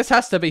 I'm like, this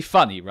has to be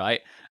funny,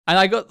 right? And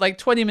I got like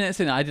 20 minutes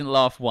in, I didn't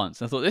laugh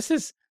once. I thought, this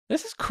is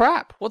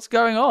crap. What's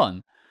going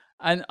on?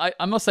 And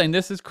I'm not saying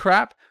this is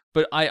crap,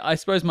 but I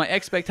suppose my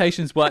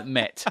expectations weren't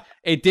met.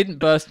 It didn't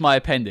burst my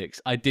appendix.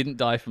 I didn't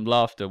die from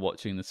laughter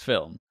watching this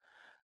film.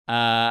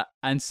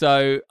 And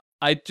so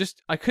I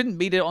couldn't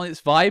meet it on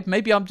its vibe.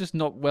 Maybe I'm just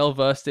not well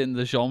versed in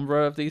the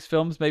genre of these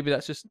films. Maybe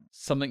that's just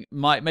something.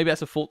 Maybe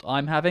that's a fault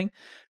I'm having.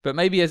 But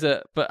maybe as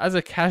a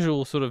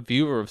casual sort of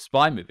viewer of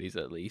spy movies,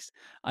 at least,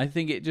 I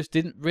think it just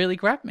didn't really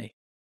grab me.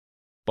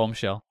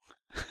 Bombshell.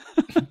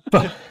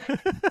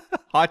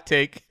 Hot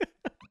take.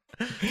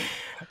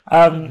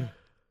 I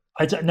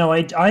don't know.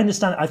 I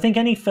understand. I think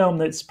any film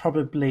that's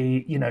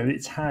probably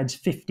it's had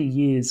 50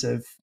 years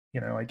of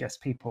I guess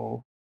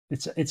people.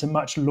 It's a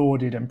much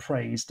lauded and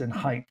praised and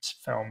hyped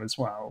film as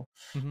well.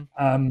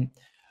 Mm-hmm.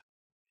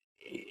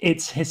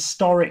 its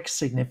historic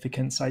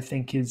significance, I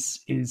think,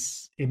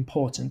 is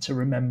important to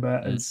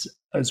remember,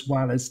 as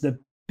well as the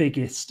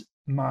biggest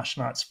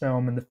martial arts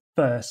film and the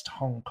first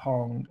Hong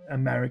Kong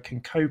American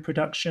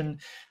co-production.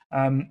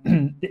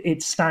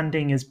 It's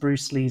standing as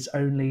Bruce Lee's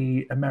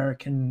only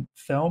American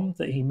film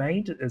that he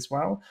made as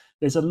well.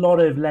 There's a lot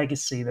of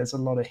legacy, there's a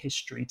lot of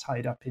history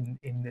tied up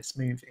in this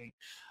movie,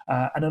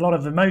 and a lot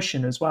of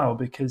emotion as well,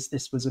 because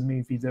this was a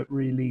movie that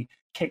really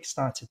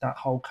kickstarted that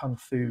whole kung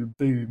fu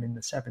boom in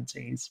the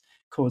 70s,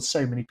 caused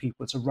so many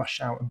people to rush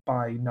out and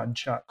buy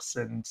nunchucks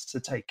and to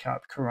take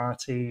up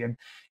karate. And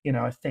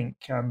I think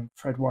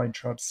Fred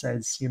Weintraub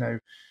says,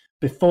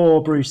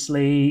 before Bruce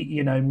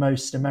Lee,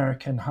 most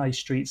American high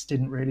streets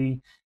didn't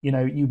really,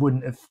 you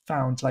wouldn't have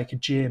found like a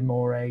gym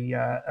or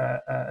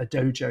a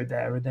dojo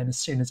there. And then as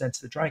soon as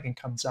Enter the Dragon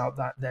comes out,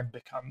 that then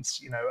becomes,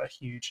 a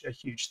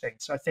huge thing.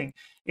 So I think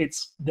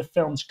it's the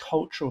film's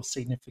cultural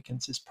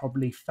significance is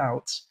probably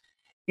felt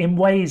in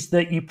ways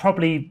that you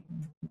probably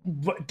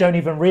don't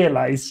even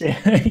realize,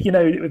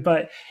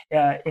 but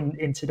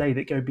in today,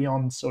 that go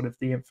beyond sort of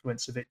the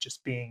influence of it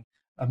just being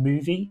a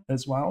movie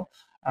as well.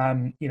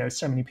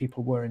 So many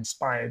people were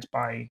inspired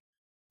by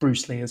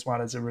Bruce Lee as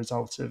well as a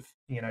result of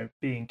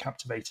being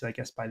captivated, I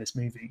guess, by this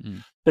movie.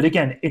 But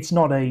again, it's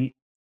not a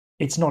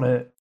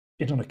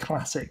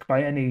classic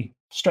by any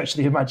stretch of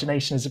the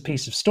imagination as a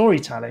piece of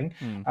storytelling.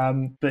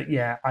 But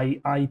yeah,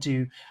 I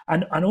do,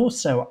 and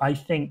also I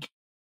think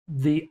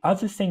the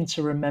other thing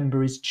to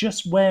remember is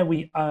just where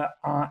we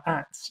are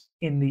at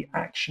in the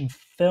action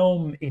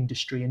film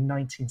industry in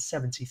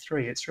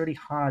 1973. It's really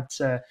hard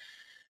to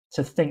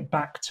think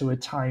back to a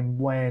time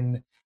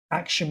when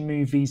action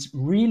movies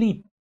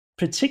really,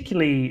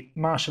 particularly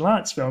martial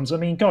arts films, I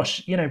mean,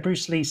 gosh,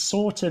 Bruce Lee's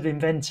sort of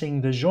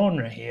inventing the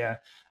genre here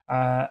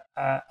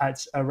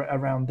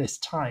around this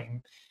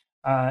time,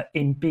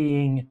 in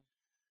being,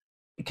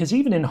 because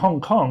even in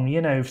Hong Kong,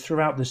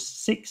 throughout the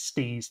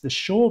 60s, the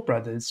Shaw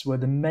Brothers were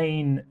the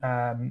main,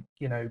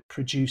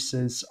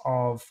 producers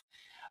of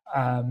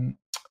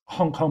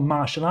Hong Kong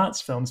martial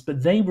arts films,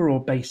 but they were all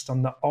based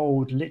on the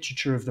old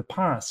literature of the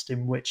past,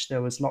 in which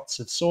there was lots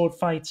of sword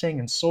fighting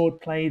and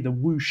sword play, the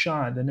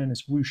wuxia, they're known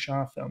as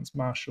wuxia films,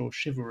 martial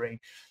chivalry.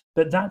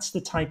 But that's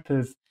the type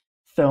of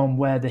film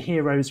where the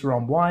heroes were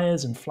on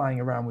wires and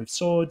flying around with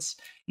swords.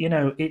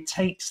 It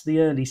takes the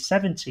early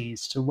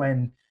 70s to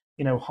when,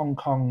 Hong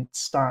Kong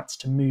starts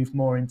to move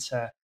more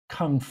into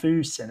kung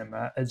fu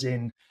cinema, as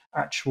in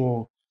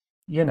actual,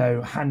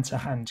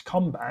 hand-to-hand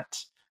combat.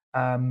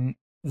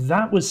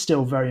 That was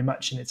still very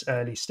much in its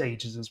early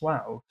stages as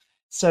well.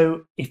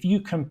 So if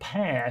you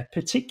compare,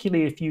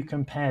 particularly if you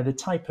compare the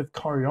type of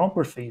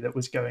choreography that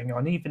was going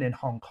on even in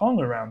Hong Kong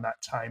around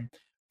that time,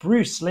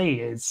 Bruce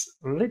Lee is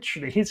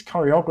literally, his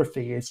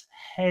choreography is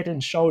head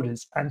and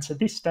shoulders. And to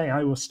this day,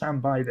 I will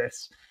stand by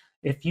this.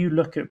 If you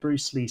look at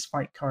Bruce Lee's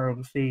fight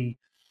choreography,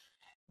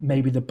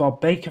 maybe the Bob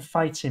Baker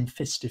fight in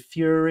Fist of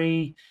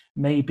Fury,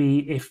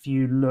 maybe if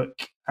you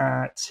look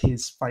at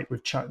his fight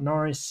with Chuck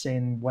Norris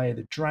in Way of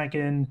the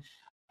Dragon,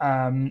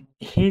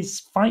 his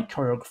fight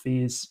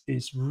choreography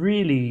is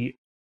really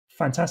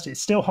fantastic. It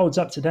still holds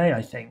up today,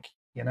 I think.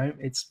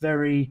 It's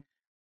very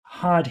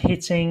hard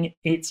hitting.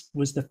 It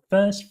was the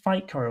first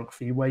fight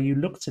choreography where you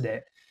looked at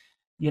it,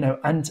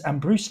 and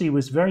Bruce Lee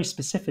was very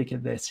specific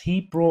at this.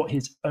 He brought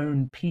his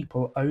own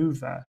people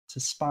over to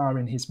spar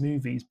in his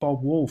movies.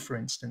 Bob Wall, for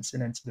instance,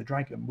 in Enter the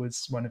Dragon,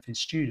 was one of his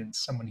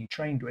students, someone he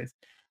trained with,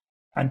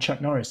 and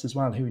Chuck Norris as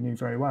well, who he knew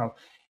very well.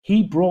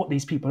 He brought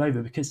these people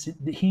over because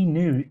he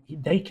knew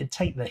they could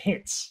take the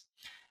hits.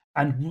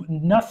 And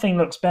nothing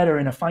looks better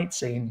in a fight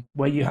scene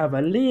where you have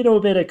a little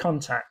bit of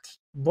contact.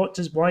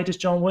 Why does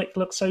John Wick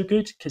look so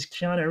good? Because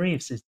Keanu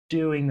Reeves is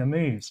doing the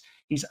moves.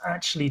 He's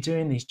actually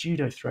doing these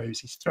judo throws.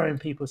 He's throwing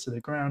people to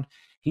the ground.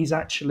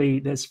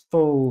 There's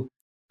full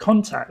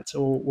contact,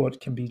 or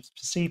what can be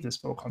perceived as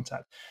full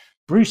contact.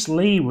 Bruce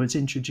Lee was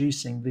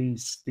introducing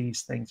these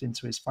things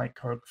into his fight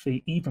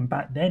choreography even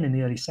back then in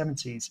the early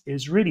 70s. It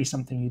was really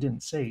something you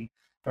didn't see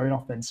very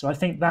often. So I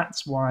think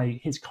that's why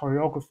his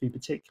choreography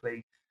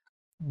particularly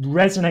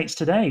resonates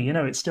today.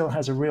 It still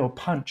has a real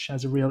punch,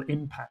 has a real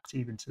impact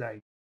even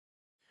today.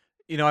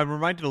 I'm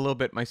reminded a little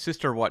bit, my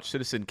sister watched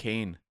Citizen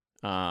Kane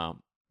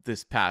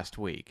this past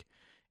week,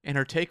 and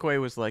her takeaway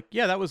was like,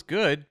 yeah, that was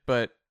good,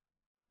 but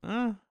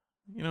it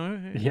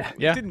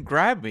didn't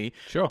grab me.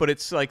 Sure. But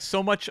it's like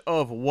so much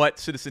of what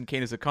Citizen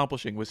Kane is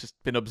accomplishing was just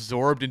been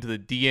absorbed into the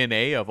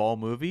DNA of all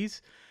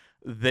movies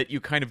that you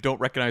kind of don't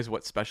recognize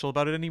what's special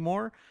about it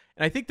anymore.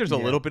 And I think there's a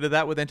little bit of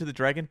that with Enter the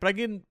Dragon, but I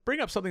can bring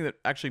up something that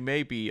actually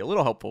may be a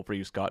little helpful for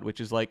you, Scott,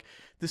 which is like,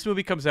 this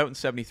movie comes out in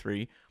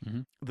 73.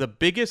 The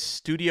biggest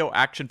studio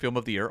action film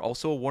of the year,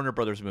 also a Warner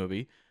Brothers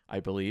movie, I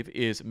believe,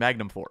 is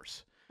Magnum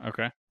Force.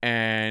 Okay.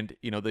 And,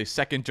 the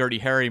second Dirty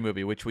Harry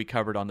movie, which we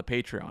covered on the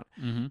Patreon.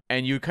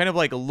 And you kind of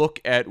like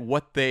look at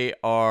what they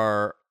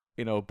are,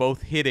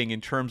 both hitting in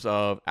terms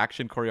of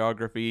action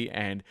choreography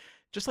and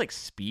just like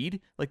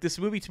speed. Like, this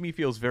movie to me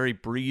feels very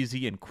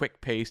breezy and quick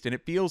paced. And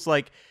it feels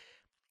like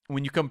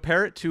when you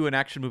compare it to an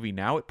action movie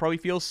now, it probably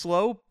feels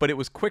slow, but it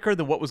was quicker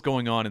than what was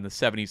going on in the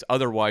 70s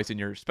otherwise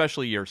in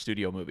especially your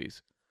studio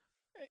movies.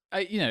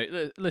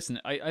 Listen,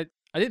 I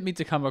didn't mean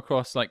to come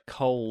across like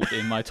cold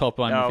in my top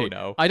line review.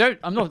 No.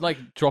 I'm not like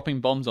dropping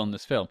bombs on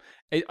this film.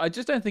 I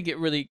just don't think it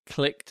really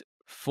clicked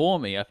for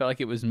me. I felt like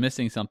it was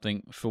missing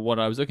something for what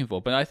I was looking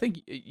for. But I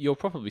think you're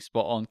probably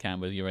spot on, Cam,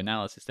 with your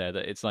analysis there.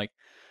 That it's like,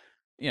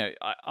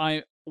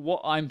 I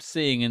what I'm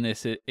seeing in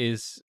this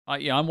is,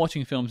 I'm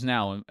watching films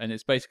now, and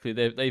it's basically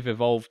they've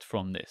evolved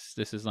from this.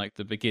 This is like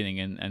the beginning,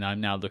 and I'm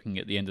now looking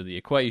at the end of the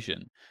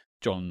equation.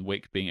 John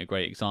Wick being a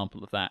great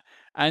example of that.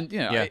 And,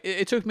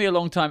 it took me a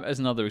long time, as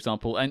another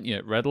example, and,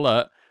 Red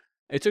Alert,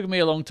 it took me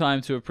a long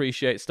time to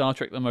appreciate Star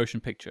Trek the Motion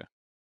Picture.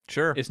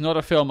 Sure. It's not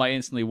a film I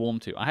instantly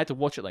warmed to. I had to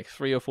watch it like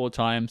 3 or 4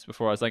 times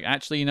before I was like,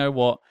 actually, you know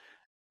what?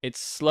 It's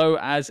slow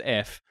as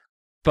F,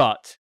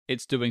 but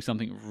it's doing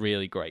something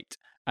really great.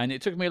 And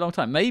it took me a long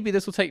time. Maybe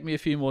this will take me a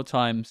few more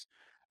times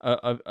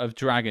of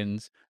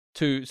Dragons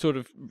to sort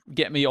of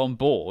get me on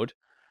board.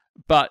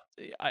 But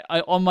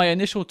I on my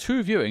initial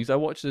 2 viewings, I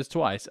watched this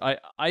twice.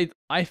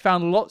 I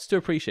found lots to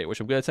appreciate, which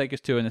I'm going to take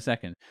us to in a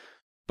second.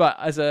 But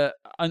as an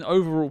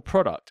overall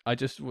product, I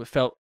just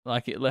felt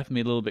like it left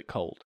me a little bit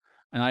cold.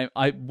 And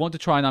I want to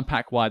try and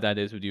unpack why that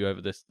is with you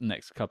over this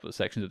next couple of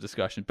sections of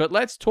discussion. But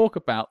let's talk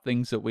about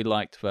things that we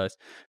liked first.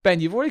 Ben,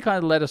 you've already kind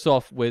of led us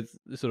off with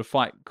the sort of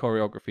fight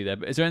choreography there,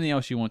 but is there anything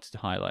else you wanted to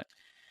highlight?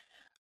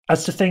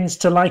 As to things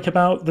to like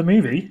about the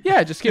movie?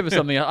 Yeah, just give us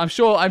something. I'm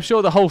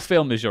sure the whole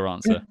film is your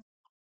answer.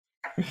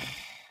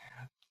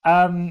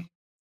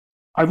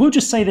 I will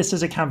just say this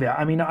as a caveat.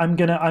 I mean, I'm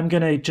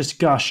gonna just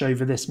gush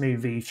over this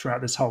movie throughout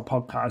this whole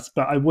podcast,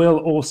 but I will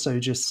also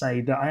just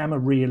say that I am a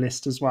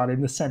realist as well, in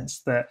the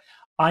sense that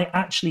I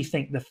actually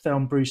think the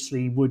film Bruce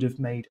Lee would have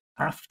made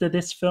after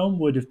this film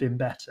would have been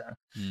better.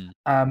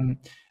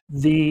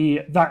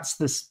 That's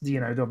this,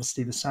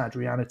 obviously the sad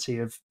reality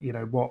of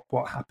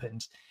what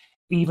happened.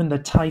 Even the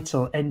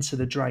title Enter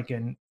the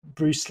Dragon,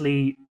 Bruce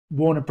Lee,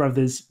 Warner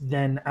Brothers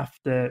then,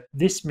 after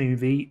this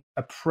movie,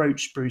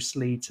 approached Bruce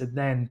Lee to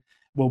then,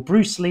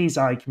 Bruce Lee's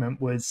argument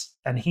was,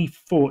 and he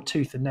fought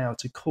tooth and nail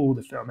to call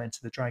the film Enter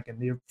the Dragon.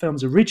 The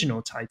film's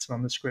original title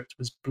on the script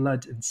was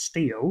Blood and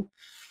Steel.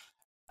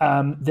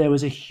 There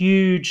was a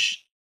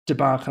huge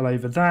debacle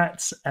over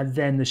that, and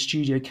then the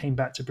studio came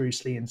back to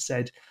Bruce Lee and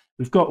said,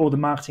 we've got all the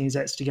marketing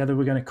execs together,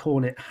 we're going to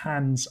call it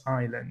Hans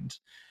Island.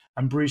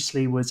 And Bruce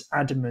Lee was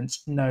adamant,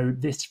 no,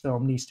 this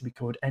film needs to be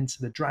called Enter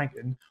the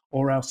Dragon,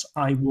 or else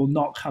I will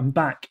not come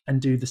back and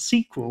do the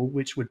sequel,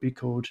 which would be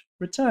called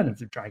Return of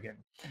the Dragon.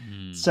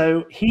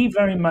 So he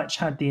very much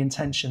had the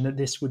intention that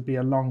this would be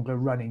a longer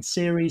running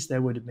series.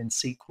 There would have been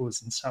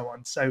sequels and so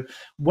on. So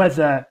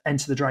whether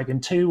Enter the Dragon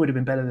 2 would have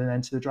been better than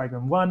Enter the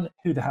Dragon 1,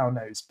 who the hell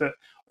knows? But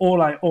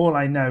all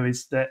I know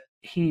is that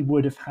he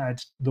would have had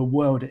the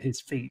world at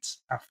his feet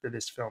after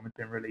this film had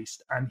been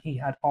released, and he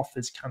had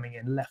offers coming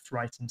in left,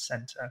 right, and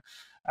center,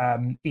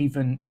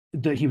 even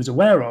that he was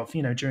aware of,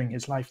 during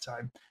his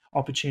lifetime.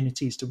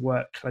 Opportunities to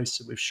work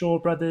closer with Shaw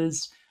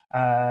Brothers,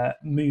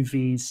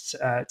 movies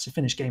to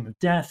finish Game of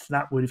Death,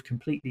 that would have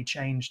completely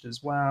changed as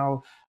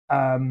well.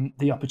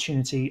 The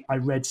opportunity I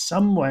read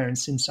somewhere and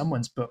in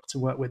someone's book to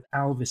work with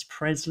Elvis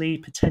Presley,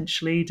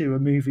 potentially do a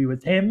movie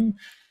with him,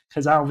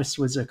 because Elvis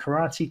was a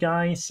karate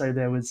guy, so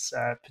there was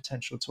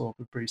potential talk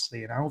of Bruce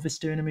Lee and Elvis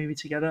doing a movie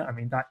together. I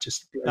mean, that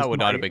would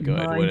not have been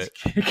good, would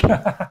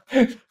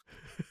it?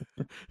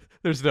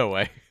 There's no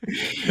way.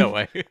 No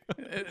way.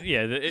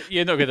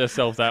 You're not going to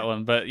solve that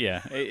one, but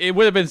yeah, it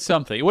would have been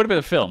something. It would have been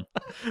a film.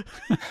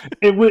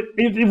 It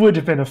would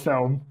have been a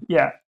film.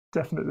 Yeah,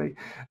 definitely.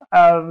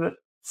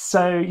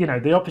 So,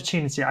 the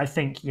opportunity, I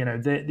think,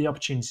 the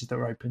opportunities that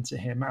were open to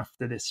him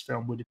after this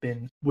film would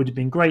have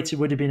been great. It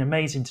would have been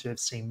amazing to have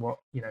seen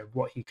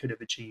what he could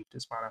have achieved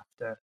as well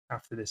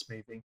after this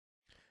movie.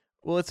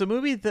 Well, it's a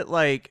movie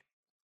that,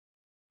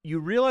 you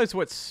realize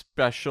what's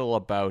special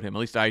about him. At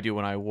least I do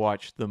when I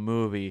watch the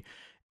movie,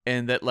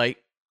 and that,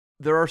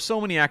 there are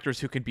so many actors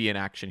who can be an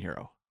action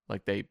hero.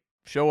 They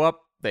show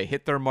up, they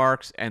hit their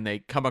marks, and they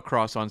come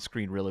across on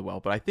screen really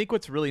well. But I think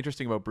what's really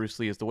interesting about Bruce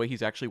Lee is the way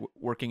he's actually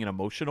working in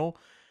emotional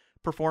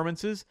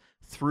performances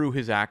through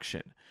his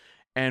action.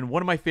 And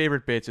one of my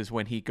favorite bits is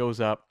when he goes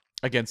up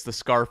against the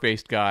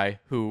scar-faced guy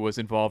who was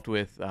involved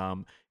with,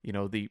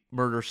 the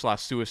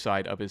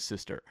murder/suicide of his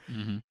sister.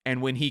 Mm-hmm.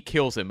 And when he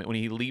kills him, when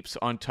he leaps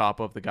on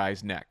top of the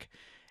guy's neck.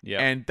 Yeah.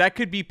 And that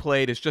could be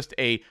played as just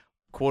a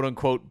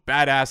quote-unquote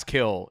badass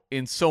kill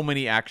in so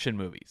many action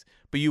movies.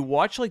 But you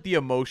watch the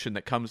emotion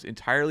that comes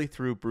entirely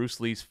through Bruce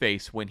Lee's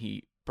face when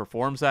he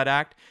performs that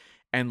act,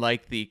 and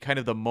the kind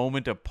of the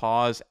moment of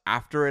pause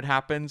after it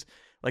happens.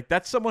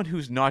 That's someone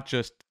who's not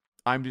just,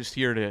 I'm just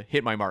here to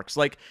hit my marks.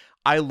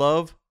 I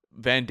love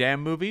Van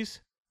Damme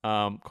movies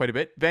quite a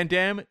bit. Van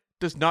Damme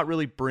does not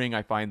really bring,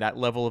 I find, that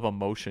level of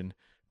emotion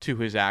to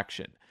his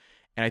action.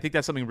 And I think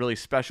that's something really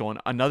special. And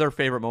another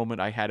favorite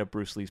moment I had of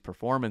Bruce Lee's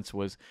performance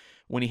was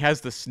when he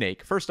has the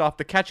snake. First off,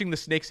 the catching the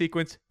snake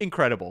sequence,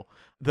 incredible.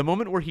 The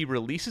moment where he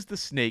releases the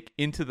snake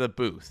into the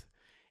booth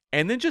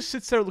and then just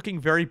sits there looking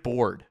very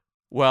bored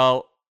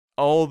while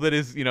all that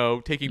is,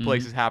 taking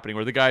place Mhm. is happening,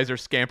 where the guys are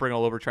scampering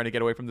all over trying to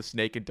get away from the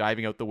snake and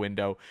diving out the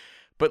window.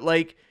 But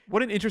like,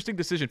 what an interesting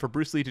decision for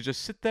Bruce Lee to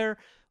just sit there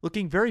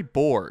looking very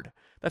bored.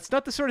 That's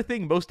not the sort of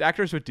thing most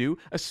actors would do,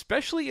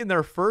 especially in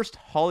their first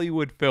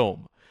Hollywood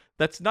film.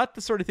 That's not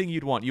the sort of thing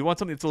you'd want. You want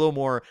something that's a little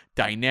more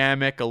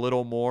dynamic, a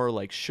little more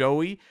like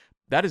showy.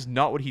 That is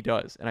not what he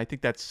does, and I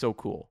think that's so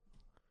cool.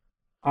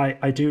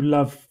 I do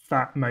love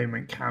that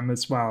moment, Cam,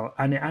 as well.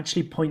 And it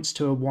actually points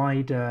to a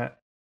wider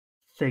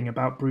thing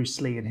about Bruce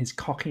Lee and his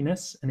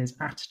cockiness and his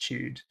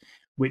attitude,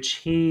 which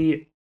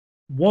he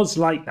was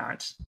like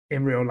that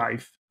in real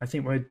life. I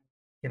think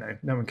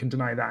no one can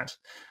deny that.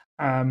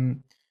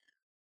 Um,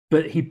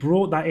 but he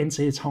brought that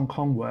into his Hong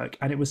Kong work,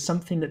 and it was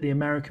something that the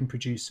American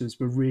producers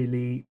were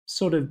really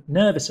sort of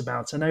nervous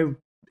about. I know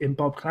in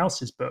Bob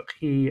Klaus's book,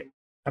 he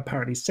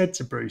apparently said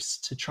to Bruce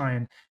to try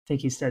and I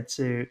think he said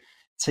to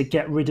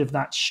get rid of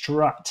that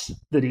strut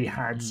that he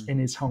had in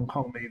his Hong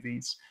Kong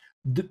movies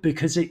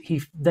because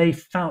they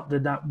felt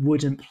that that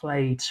wouldn't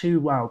play too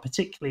well,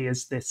 particularly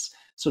as this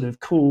sort of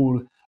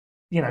cool,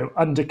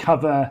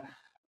 undercover.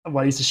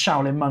 Well, he's a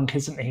Shaolin monk,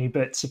 isn't he?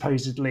 But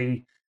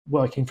supposedly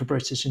working for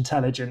British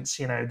intelligence.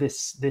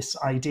 This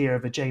idea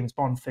of a James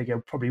Bond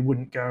figure probably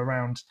wouldn't go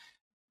around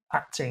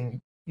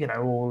acting,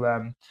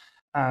 all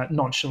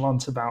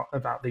nonchalant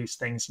about these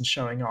things and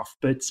showing off.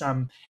 But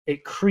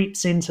it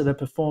creeps into the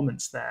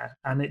performance there,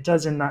 and it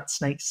does in that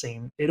snake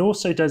scene. It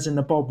also does in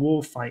the Bob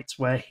Wall fight,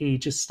 where he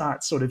just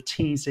starts sort of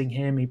teasing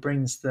him. He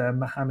brings the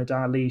Muhammad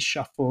Ali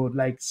shuffled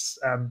legs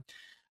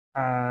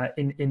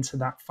into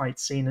that fight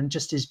scene, and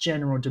just his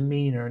general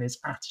demeanor and his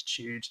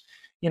attitude,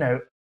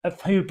 of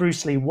who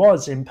Bruce Lee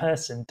was in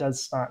person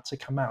does start to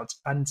come out.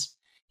 And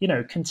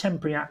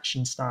contemporary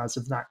action stars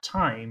of that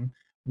time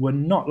were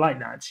not like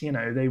that.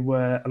 They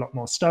were a lot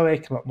more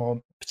stoic, a lot more,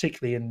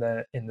 particularly in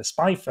the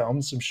spy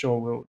films. I'm sure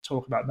we'll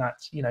talk about that.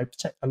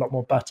 A lot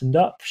more buttoned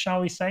up, shall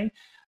we say?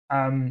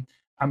 And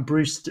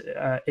Bruce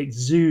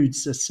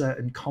exudes a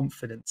certain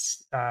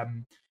confidence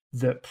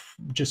that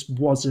just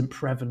wasn't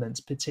prevalent,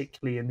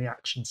 particularly in the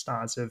action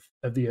stars of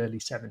the early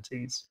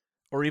 70s.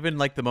 Or even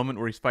like the moment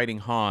where he's fighting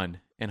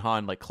Han, and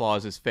Han like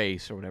claws his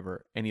face or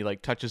whatever, and he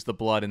like touches the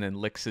blood and then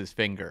licks his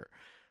finger.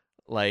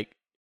 Like,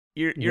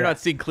 you're not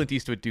seeing Clint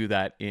Eastwood do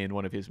that in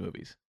one of his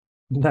movies.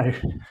 No.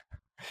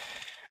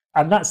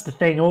 And that's the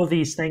thing. All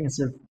these things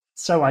are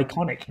so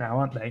iconic now,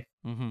 aren't they?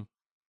 Mm-hmm.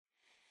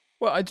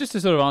 Well, just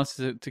to sort of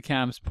answer to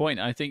Cam's point,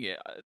 I think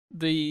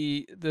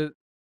the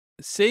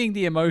seeing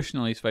the emotion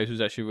on his face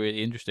was actually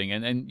really interesting.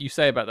 And you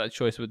say about that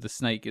choice with the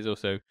snake is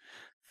also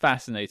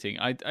fascinating.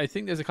 I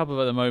think there's a couple of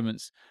other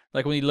moments,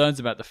 like when he learns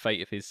about the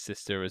fate of his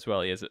sister as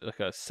well. He has like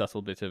a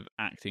subtle bit of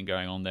acting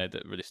going on there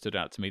that really stood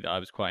out to me that I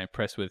was quite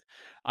impressed with.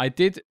 I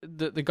did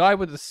the guy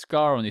with the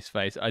scar on his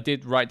face. I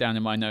did write down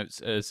in my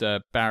notes as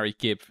Barry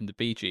Gibb from the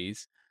Bee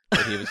Gees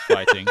that he was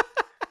fighting.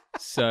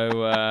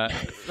 So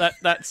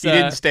that's he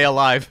didn't stay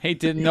alive. He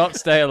did not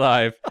stay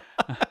alive.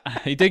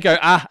 He did go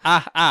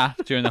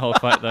during the whole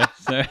fight though.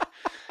 So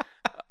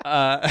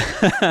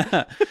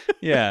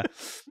yeah,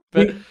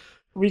 but.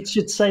 We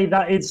should say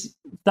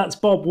that's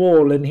Bob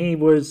Wall, and he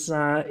was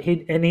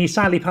he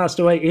sadly passed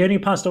away. He only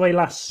passed away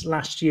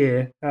last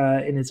year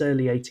in his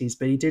early 80s,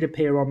 but he did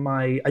appear on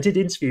I did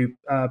interview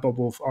Bob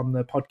Wall on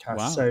the podcast.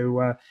 Wow.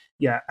 So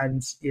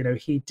and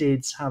he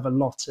did have a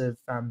lot of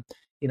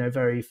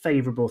very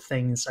favourable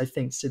things, I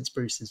think, since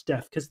Bruce's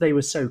death, because they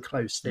were so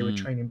close. They were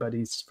training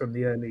buddies from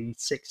the early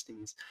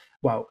 60s.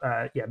 Well,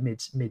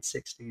 mid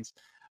 60s.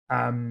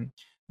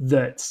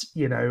 That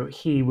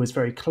he was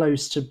very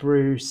close to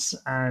Bruce,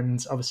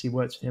 and obviously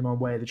worked with him on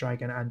Way of the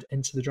Dragon and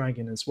Enter the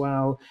Dragon as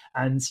well.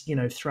 And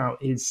throughout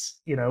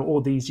his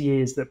all these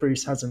years that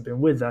Bruce hasn't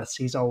been with us,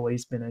 he's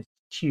always been a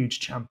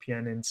huge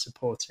champion in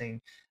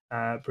supporting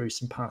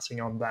Bruce and passing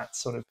on that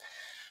sort of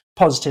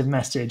positive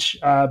message.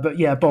 But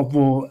yeah, Bob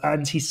Wall,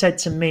 and he said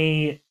to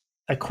me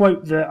a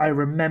quote that I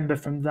remember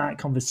from that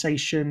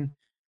conversation.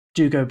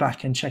 Do go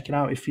back and check it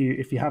out if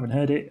you haven't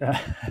heard it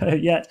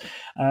yet.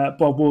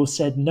 Bob Wall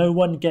said, "No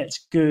one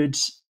gets good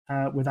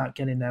without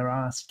getting their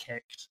ass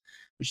kicked,"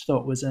 which I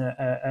thought was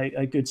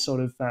a good sort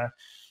of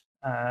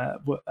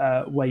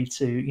way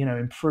to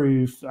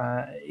improve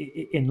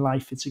in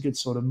life. It's a good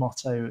sort of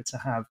motto to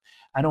have,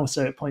 and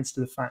also it points to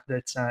the fact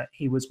that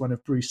he was one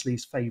of Bruce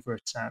Lee's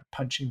favorite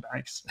punching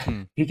bags.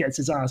 He gets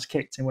his ass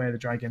kicked in Way of the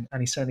Dragon,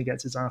 and he certainly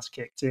gets his ass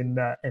kicked in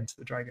Enter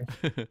the Dragon.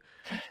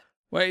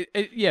 Well,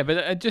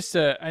 but just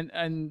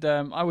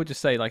I would just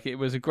say, like, it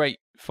was a great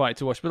fight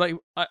to watch. But like,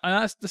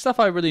 that's the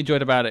stuff I really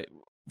enjoyed about it.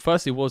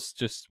 Firstly, was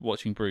just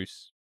watching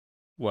Bruce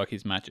work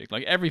his magic.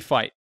 Like every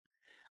fight,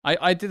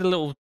 I did a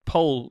little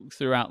poll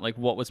throughout, like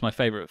what was my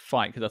favorite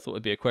fight, because I thought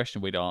it'd be a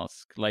question we'd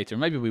ask later, and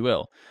maybe we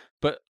will.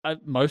 But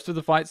most of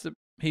the fights that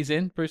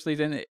Bruce Lee's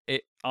in,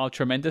 it are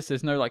tremendous.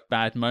 There's no like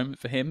bad moment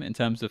for him in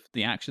terms of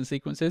the action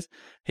sequences.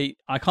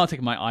 I can't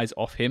take my eyes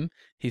off him.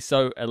 He's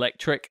so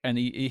electric, and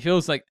he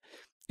feels like.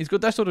 He's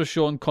got that sort of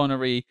Sean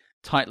Connery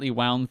tightly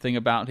wound thing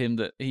about him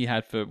that he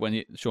had for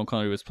when Sean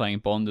Connery was playing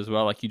Bond as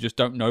well. Like, you just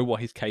don't know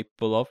what he's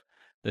capable of.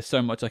 There's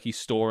so much like he's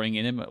storing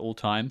in him at all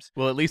times.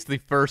 Well, at least the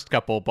first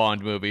couple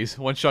Bond movies,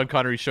 once Sean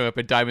Connery showing up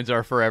in Diamonds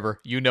Are Forever,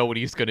 you know what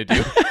he's going to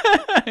do.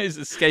 He's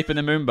escaping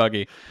the moon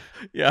buggy.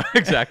 Yeah,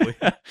 exactly.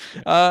 But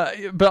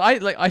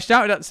I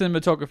shouted out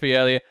cinematography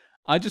earlier.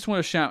 I just want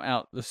to shout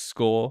out the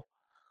score.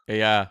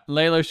 Yeah.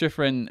 Lalo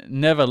Schifrin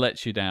never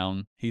lets you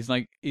down. He's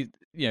like,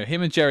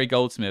 him and Jerry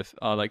Goldsmith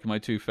are like my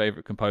two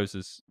favorite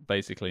composers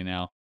basically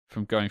now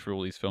from going through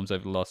all these films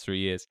over the last 3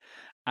 years.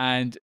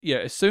 And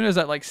as soon as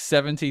that like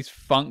 70s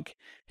funk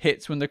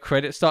hits when the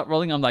credits start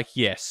rolling, I'm like,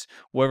 yes,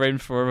 we're in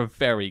for a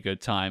very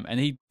good time. And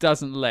he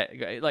doesn't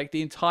like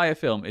the entire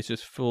film is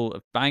just full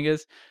of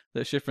bangers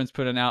that Schifrin's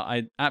putting out.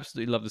 I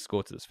absolutely love the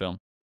score to this film.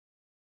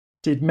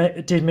 Did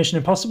Mission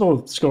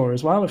Impossible score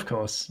as well, of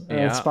course.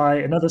 Yeah.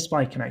 Another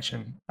Spy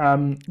Connection.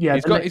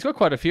 He's got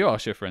quite a few,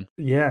 Schifrin.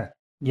 Yeah.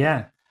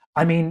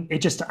 I mean,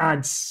 it just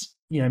adds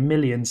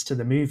millions to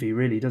the movie,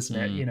 really, doesn't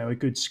it? Mm. A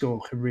good score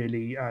can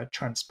really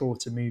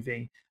transport a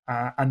movie,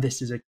 and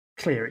this is a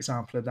clear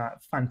example of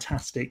that.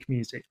 Fantastic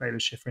music, Lalo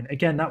Schifrin.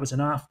 Again, that was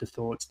an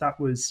afterthought. That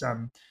was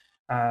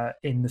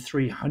in the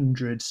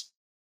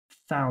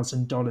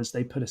 $300,000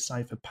 they put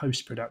aside for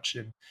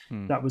post-production.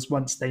 That was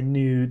once they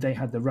knew they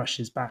had the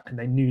rushes back and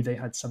they knew they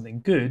had something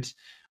good.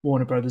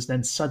 Warner Brothers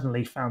then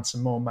suddenly found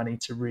some more money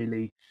to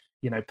really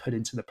put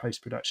into the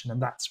post-production,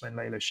 and that's when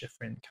Lalo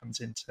Schifrin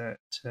comes in to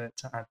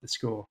add the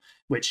score,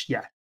 which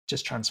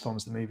just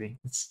transforms the movie.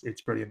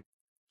 It's brilliant.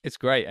 It's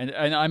great.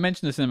 And I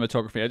mentioned the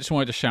cinematography. I just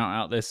wanted to shout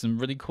out there's some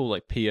really cool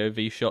like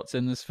POV shots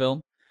in this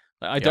film.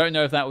 I don't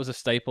know if that was a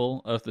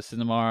staple of the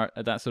cinema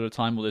at that sort of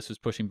time, or this was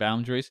pushing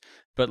boundaries.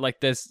 But like,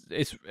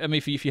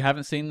 if you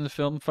haven't seen the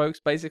film,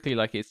 folks, basically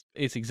like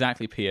it's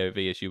exactly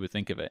POV as you would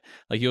think of it.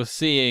 Like you're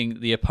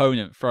seeing the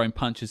opponent throwing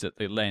punches at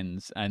the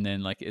lens, and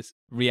then like it's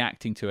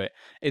reacting to it.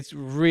 It's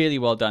really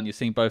well done. You're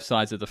seeing both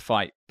sides of the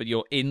fight, but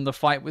you're in the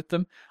fight with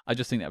them. I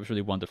just think that was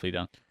really wonderfully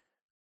done.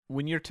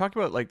 When you're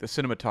talking about like the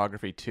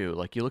cinematography too,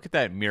 like you look at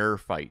that mirror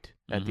fight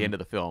at the end of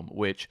the film,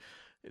 which,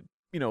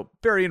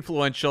 very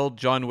influential.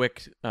 John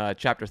Wick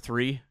Chapter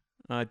 3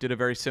 did a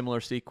very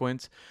similar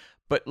sequence.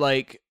 But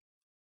like,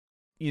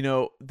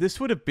 this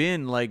would have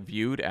been like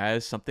viewed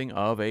as something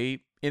of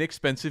a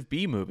inexpensive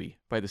B movie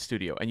by the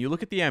studio. And you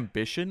look at the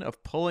ambition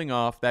of pulling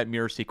off that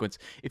mirror sequence.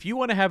 If you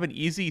want to have an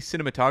easy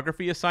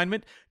cinematography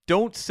assignment,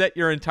 don't set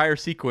your entire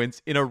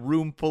sequence in a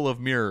room full of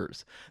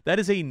mirrors. That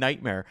is a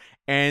nightmare.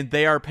 And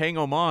they are paying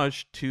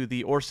homage to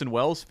the Orson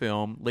Welles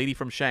film Lady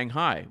from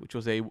Shanghai, which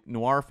was a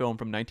noir film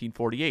from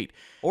 1948.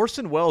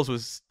 Orson Welles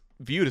was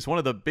viewed as one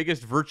of the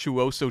biggest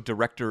virtuoso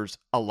directors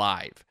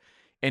alive.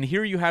 And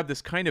here you have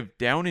this kind of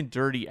down and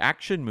dirty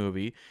action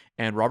movie,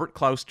 and Robert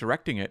Klaus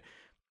directing it,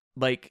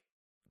 like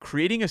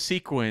creating a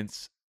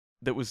sequence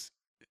that was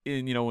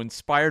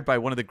inspired by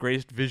one of the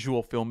greatest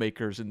visual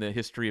filmmakers in the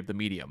history of the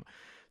medium.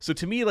 So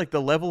to me, like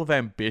the level of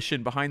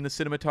ambition behind the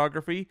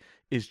cinematography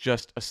is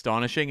just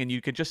astonishing. And you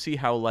can just see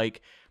how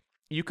like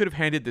you could have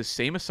handed this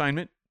same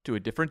assignment to a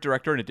different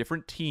director and a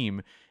different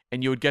team,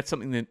 and you would get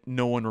something that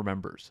no one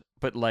remembers.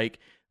 But like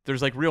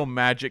there's like real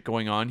magic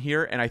going on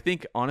here. And I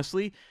think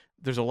honestly,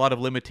 there's a lot of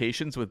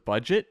limitations with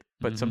budget,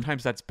 but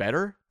sometimes that's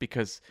better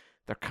because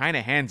they're kind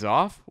of hands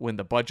off when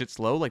the budget's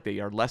low, like they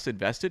are less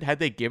invested. Had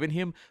they given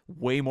him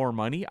way more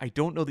money, I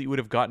don't know that you would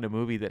have gotten a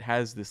movie that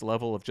has this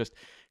level of just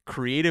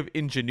creative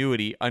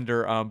ingenuity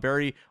under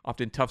very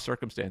often tough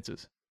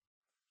circumstances.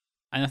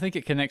 And I think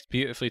it connects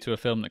beautifully to a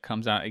film that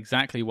comes out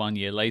exactly 1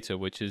 year later,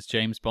 which is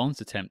James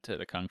Bond's attempt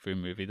at a kung fu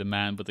movie, The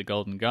Man with the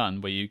Golden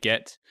Gun, where you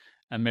get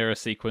a mirror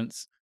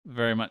sequence,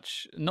 very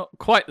much not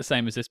quite the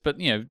same as this, but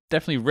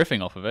definitely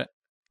riffing off of it.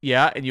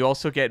 Yeah, and you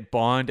also get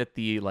Bond at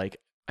the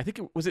I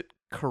think was it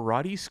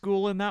karate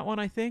school in that one,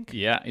 I think?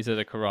 Yeah, he's at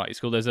a karate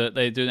school.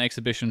 They do an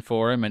exhibition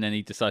for him, and then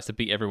he decides to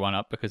beat everyone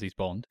up because he's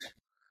Bond.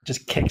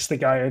 Just kicks the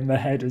guy in the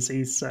head as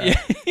he's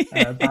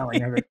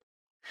bowing over.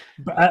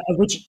 But,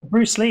 which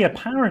Bruce Lee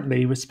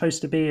apparently was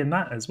supposed to be in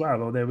that as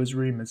well, or there was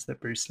rumors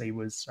that Bruce Lee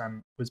was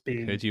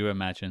being. Could you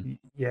imagine?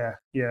 Yeah,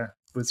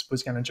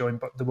 was going to join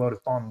the world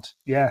of Bond.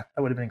 Yeah,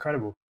 that would have been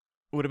incredible.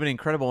 It would have been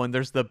incredible. And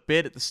there's the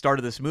bit at the start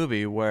of this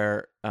movie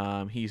where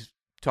he's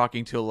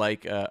talking to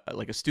like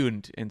a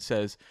student and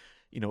says,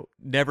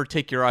 never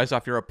take your eyes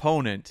off your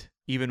opponent,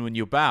 even when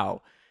you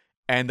bow.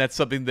 And that's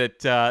something that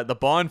the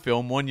Bond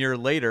film 1 year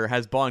later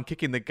has Bond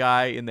kicking the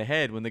guy in the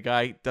head when the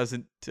guy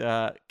doesn't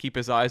keep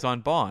his eyes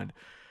on Bond.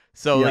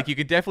 So like you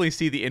can definitely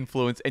see the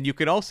influence, and you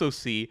can also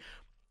see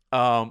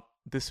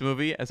this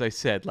movie, as I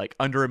said, like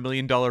under $1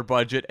 million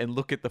budget, and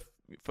look at the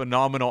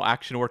phenomenal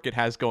action work it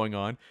has going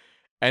on.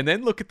 And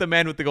then look at The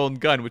Man with the Golden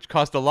Gun, which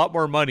cost a lot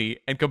more money,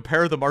 and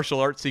compare the martial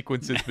arts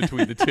sequences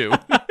between the two.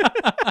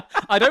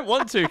 I don't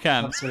want to,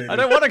 Cam. Absolutely. I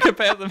don't want to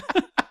compare them.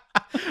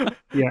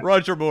 Yeah.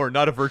 Roger Moore,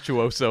 not a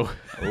virtuoso.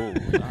 Oh,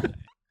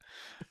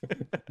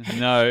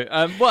 no.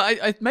 Well,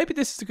 I maybe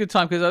this is a good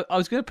time because I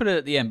was going to put it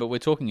at the end, but we're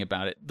talking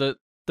about it.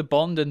 The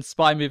Bond and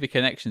spy movie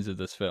connections of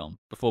this film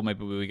before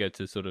maybe we go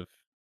to sort of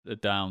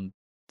down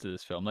to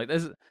this film. Like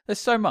there's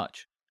so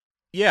much.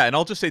 Yeah, and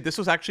I'll just say this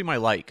was actually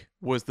my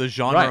was the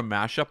genre Right.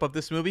 mashup of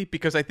this movie,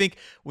 because I think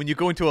when you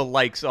go into a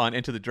likes on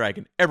Enter the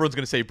Dragon, everyone's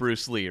going to say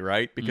Bruce Lee,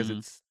 right? Because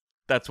Mhm.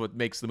 that's what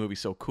makes the movie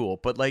so cool.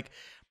 But like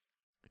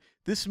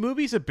this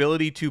movie's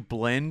ability to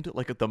blend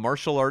like the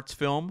martial arts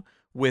film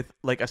with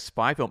like a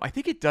spy film, I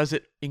think it does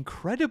it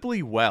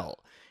incredibly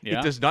well. It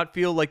Yeah. does not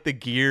feel like the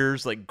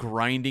gears like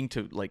grinding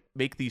to like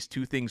make these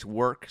two things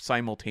work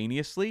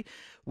simultaneously.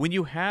 When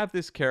you have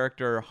this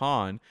character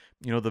Han,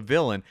 the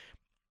villain,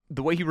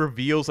 the way he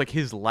reveals like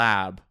his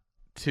lab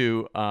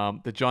to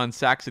the John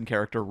Saxon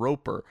character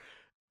Roper,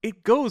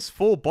 it goes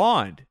full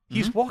Bond. Mhm.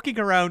 He's walking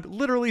around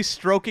literally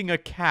stroking a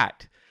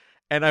cat.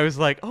 And I was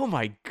like, oh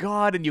my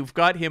God. And you've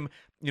got him,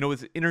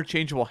 with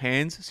interchangeable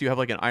hands. So you have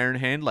like an iron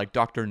hand, like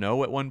Dr.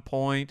 No at one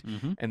point,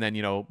 Mhm. and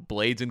then,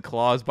 blades and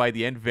claws by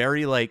the end.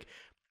 Very like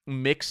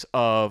mix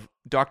of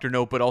Dr.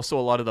 No, but also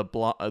a lot of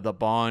the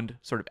Bond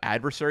sort of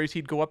adversaries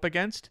he'd go up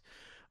against,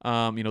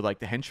 like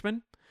the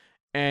henchmen.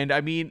 And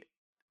I mean,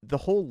 the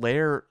whole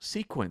lair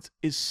sequence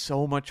is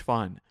so much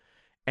fun.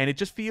 And it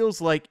just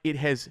feels like it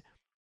has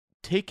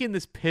taken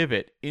this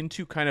pivot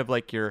into kind of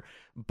like your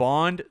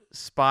Bond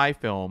spy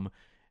film,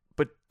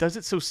 but does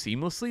it so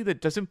seamlessly that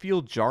it doesn't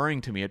feel jarring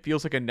to me. It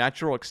feels like a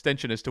natural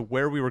extension as to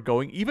where we were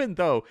going, even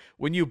though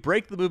when you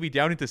break the movie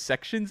down into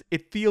sections,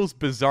 it feels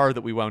bizarre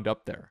that we wound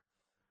up there.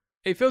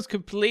 It feels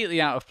completely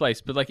out of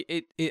place, but like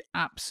it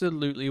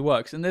absolutely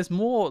works. And there's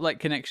more like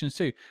connections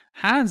too.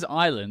 Han's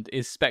Island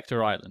is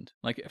Spectre Island.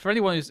 Like for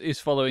anyone who's is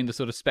following the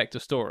sort of Spectre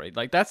story,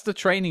 like that's the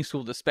training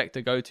school that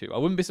Spectre go to. I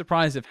wouldn't be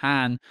surprised if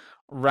Han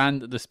ran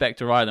the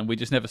Spectre Island. We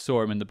just never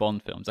saw him in the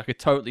Bond films. I could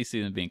totally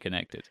see them being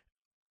connected.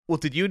 Well,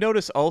 did you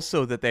notice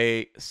also that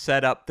they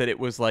set up that it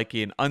was like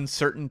in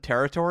uncertain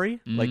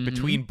territory, like Hmm.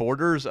 between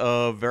borders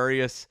of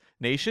various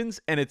nations?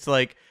 And it's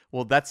like,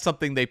 well, that's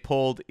something they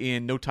pulled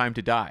in No Time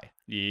to Die.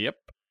 Yep.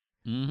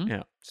 Hmm.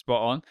 Yeah.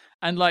 Spot on.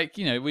 And like,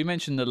 we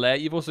mentioned the lair.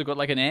 You've also got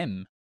like an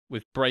M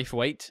with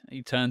Braithwaite.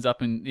 He turns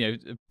up and, a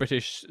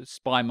British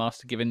spy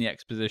master giving the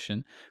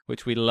exposition,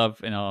 which we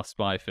love in our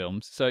spy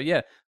films. So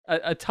yeah,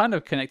 a ton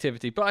of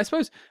connectivity. But I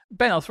suppose,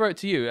 Ben, I'll throw it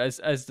to you as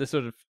the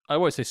sort of, I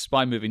always say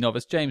spy movie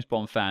novice, James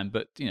Bond fan,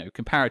 but,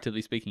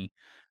 comparatively speaking,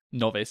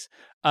 novice.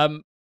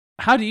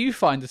 How do you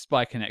find the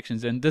spy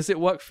connections, and does it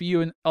work for you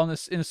in a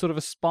sort of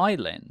a spy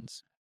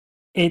lens?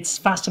 It's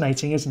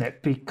fascinating, isn't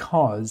it?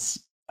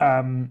 Because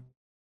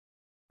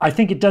I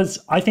think it does.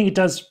 I think it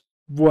does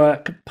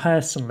work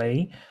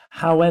personally.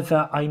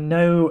 However, I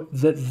know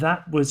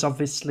that was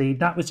obviously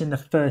that was in the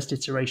first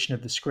iteration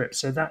of the script.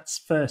 So that's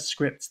first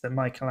script that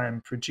Michael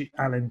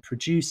Allen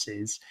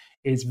produces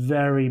is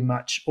very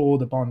much all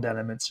the Bond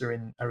elements are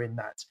in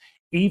that.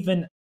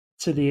 Even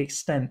to the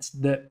extent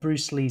that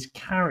Bruce Lee's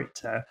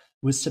character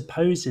was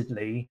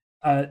supposedly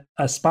a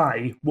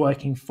spy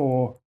working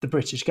for the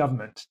British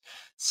government.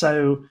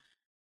 So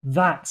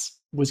that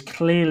was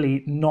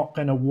clearly not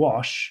going to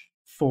wash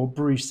for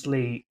Bruce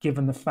Lee,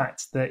 given the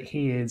fact that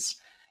he is,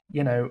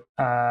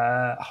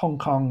 Hong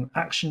Kong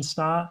action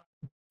star.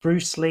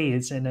 Bruce Lee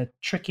is in a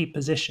tricky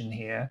position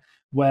here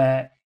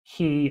where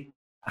he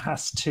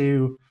has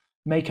to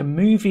make a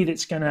movie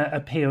that's going to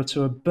appeal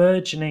to a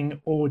burgeoning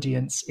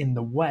audience in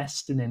the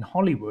West and in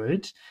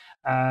Hollywood,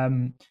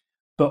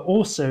 but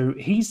also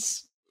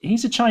he's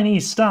a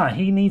Chinese star.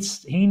 He needs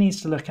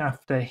to look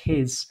after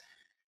his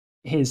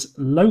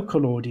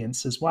local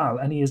audience as well.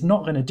 And he is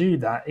not going to do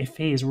that if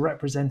he is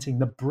representing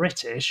the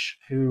British,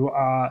 who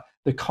are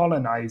the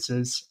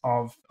colonizers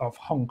of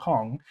Hong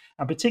Kong.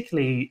 And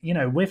particularly,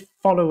 we're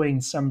following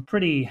some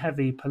pretty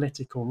heavy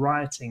political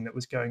rioting that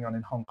was going on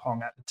in Hong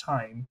Kong at the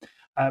time.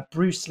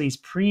 Bruce Lee's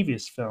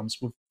previous films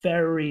were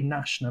very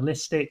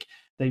nationalistic.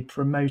 They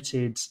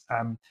promoted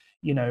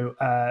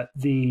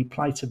the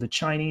plight of the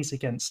Chinese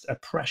against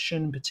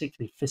oppression,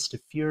 particularly Fist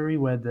of Fury,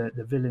 where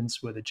the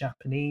villains were the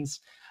Japanese.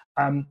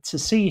 To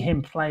see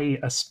him play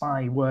a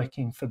spy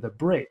working for the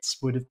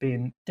Brits would have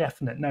been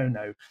definite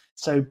no-no.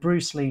 So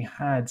Bruce Lee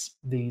had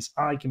these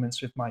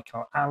arguments with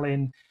Michael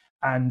Allen,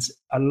 and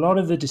a lot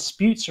of the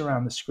disputes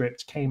around the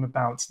script came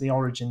about the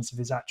origins of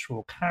his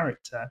actual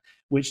character,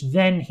 which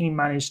then he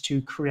managed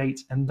to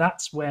create, and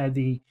that's where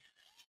the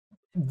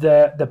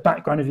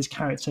background of his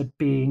character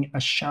being a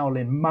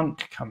Shaolin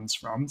monk comes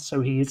from.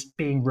 So he is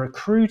being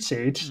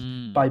recruited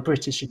Mm. by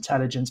British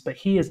intelligence, but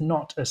he is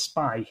not a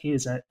spy. He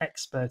is an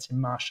expert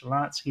in martial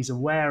arts. He's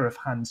aware of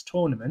Han's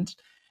tournament.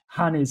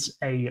 Han is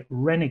a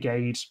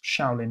renegade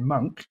Shaolin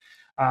monk.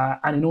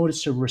 And in order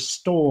to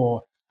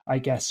restore, I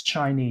guess,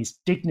 Chinese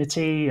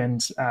dignity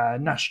and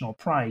national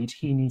pride,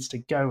 he needs to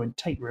go and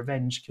take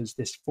revenge because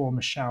this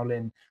former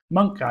Shaolin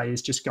monk guy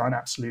has just gone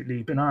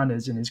absolutely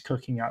bananas and is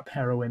cooking up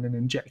heroin and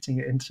injecting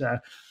it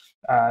into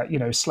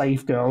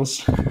slave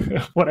girls,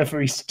 whatever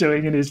he's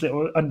doing in his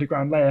little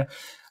underground lair.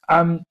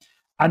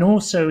 And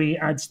also he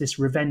adds this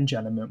revenge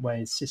element where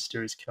his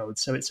sister is killed.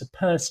 So it's a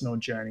personal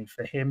journey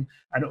for him.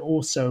 And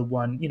also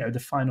one, the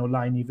final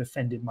line, you've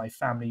offended my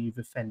family, you've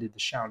offended the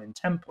Shaolin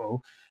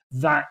Temple.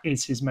 That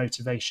is his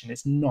motivation.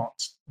 It's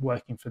not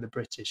working for the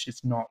British.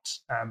 It's not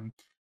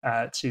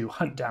to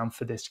hunt down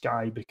for this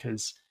guy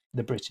because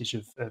the British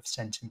have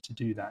sent him to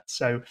do that.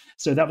 So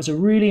that was a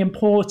really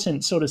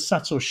important sort of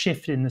subtle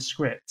shift in the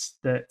script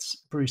that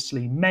Bruce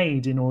Lee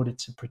made in order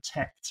to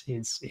protect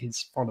his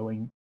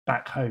following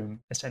back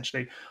home,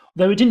 essentially.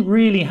 Though it didn't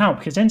really help,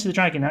 because Enter the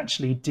Dragon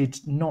actually did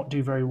not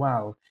do very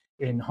well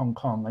in Hong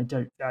Kong.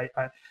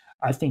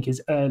 I think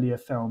his earlier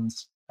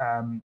films,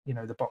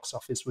 the box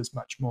office was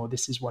much more.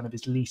 This is one of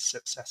his least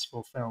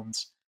successful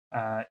films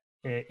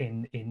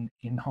in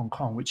Hong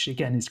Kong, which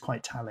again is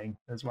quite telling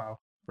as well.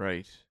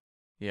 Right.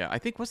 Yeah, I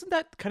think wasn't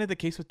that kind of the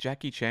case with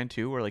Jackie Chan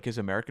too, where like his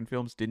American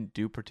films didn't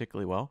do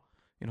particularly well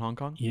in Hong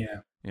Kong?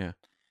 Yeah.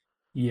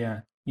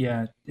 Yeah.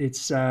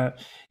 It's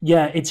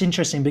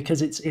interesting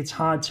because it's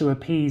hard to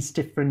appease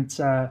different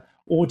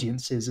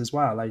audiences as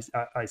well,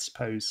 I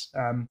suppose.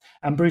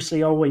 And Bruce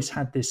Lee always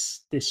had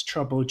this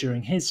trouble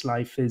during his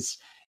life. Is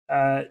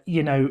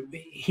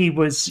he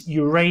was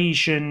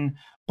Eurasian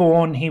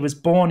born. He was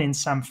born in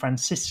San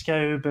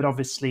Francisco, but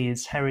obviously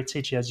his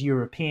heritage, he has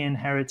European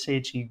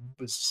heritage. He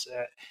was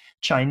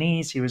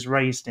Chinese. He was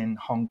raised in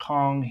Hong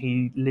Kong.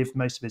 He lived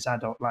most of his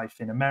adult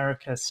life in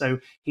America. So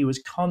he was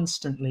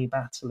constantly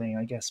battling,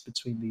 I guess,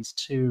 between these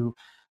two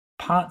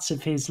parts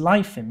of his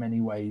life in many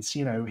ways.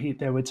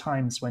 There were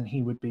times when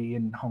he would be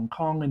in Hong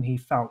Kong and he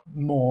felt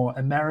more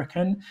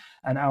American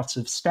and out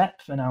of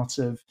step and out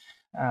of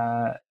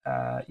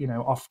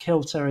off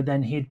kilter, and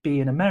then he'd be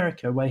in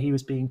America where he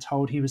was being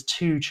told he was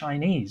too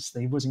Chinese,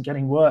 that he wasn't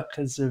getting work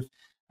because of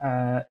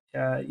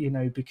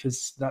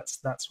because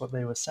that's what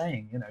they were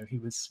saying. He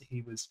was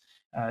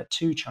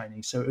too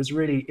Chinese. So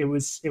it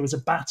was a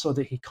battle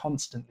that he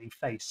constantly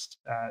faced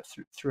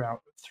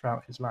throughout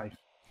his life.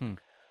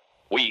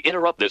 We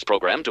interrupt this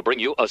program to bring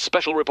you a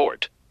special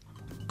report.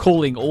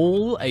 Calling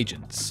all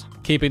agents.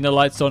 Keeping the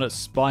lights on at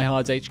Spy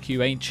Hard's HQ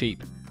ain't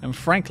cheap. And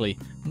frankly,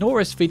 nor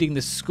is feeding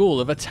the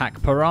school of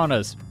attack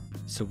piranhas.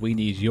 So we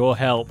need your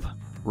help.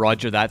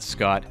 Roger that,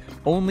 Scott.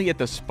 Only at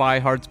the Spy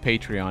Hard's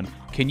Patreon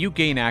can you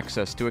gain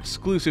access to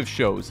exclusive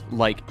shows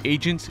like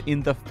Agents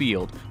in the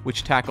Field,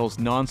 which tackles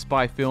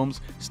non-spy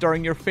films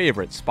starring your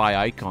favorite spy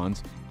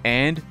icons,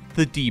 and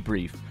The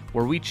Debrief,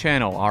 where we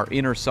channel our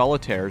inner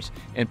solitaires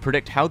and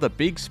predict how the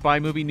big spy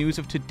movie news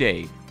of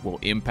today will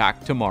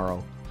impact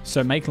tomorrow.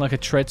 So make like a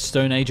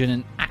Treadstone agent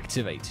and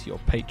activate your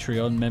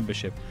Patreon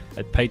membership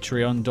at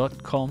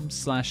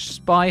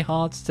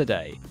patreon.com/spyhards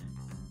today.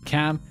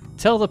 Cam,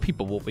 tell the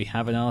people what we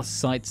have in our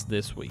sights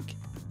this week.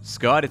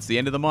 Scott, it's the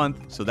end of the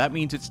month, so that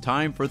means it's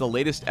time for the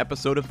latest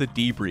episode of The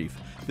Debrief.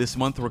 This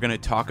month we're going to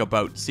talk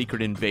about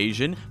Secret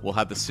Invasion. We'll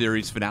have the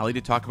series finale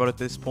to talk about at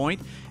this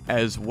point,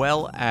 as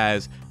well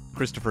as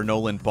Christopher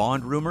Nolan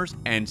Bond rumors,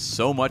 and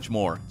so much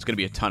more. It's going to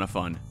be a ton of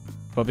fun.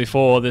 But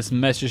before this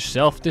message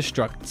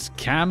self-destructs,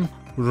 Cam,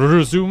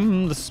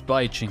 resume the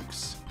spy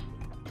chinks.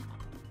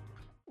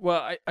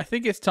 Well, I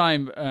think it's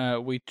time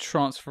we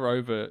transfer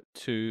over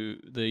to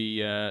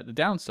the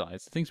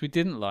downsides, the things we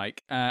didn't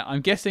like.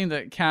 I'm guessing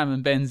that Cam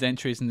and Ben's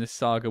entries in this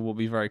saga will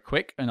be very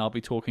quick, and I'll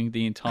be talking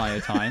the entire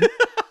time.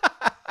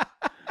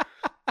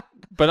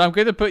 But I'm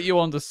going to put you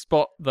on the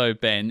spot, though,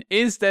 Ben.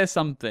 Is there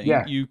something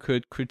you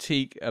could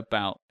critique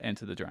about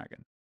Enter the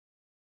Dragon?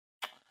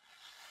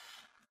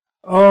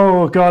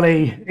 Oh,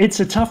 golly. It's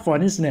a tough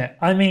one, isn't it?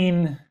 I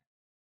mean,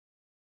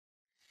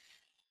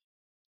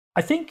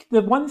 I think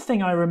the one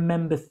thing I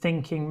remember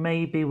thinking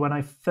maybe when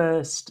I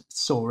first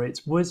saw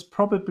it was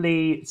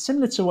probably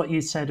similar to what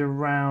you said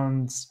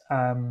around...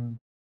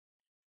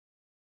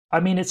 I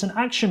mean, it's an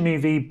action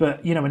movie,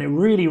 but, and it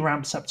really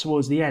ramps up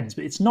towards the end,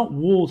 but it's not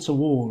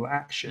wall-to-wall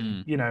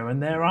action,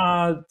 and there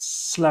are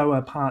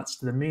slower parts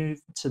to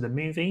the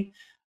movie.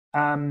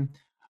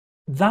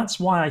 That's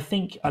why I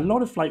think a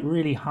lot of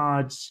really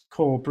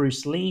hardcore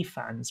Bruce Lee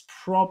fans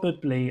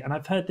probably, and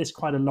I've heard this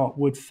quite a lot,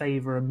 would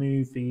favor a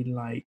movie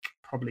like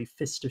probably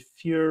Fist of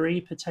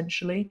Fury,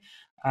 potentially.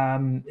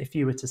 If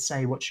you were to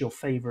say, what's your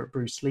favorite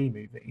Bruce Lee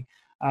movie?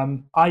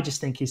 I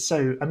just think he's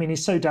so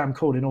damn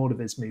cool in all of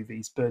his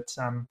movies. But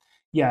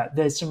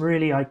there's some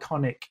really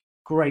iconic,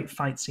 great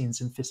fight scenes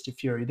in Fist of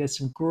Fury. There's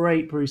some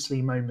great Bruce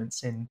Lee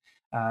moments in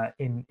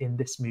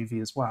this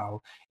movie as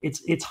well.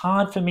 It's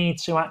hard for me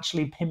to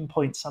actually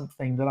pinpoint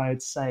something that I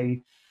would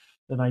say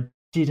that I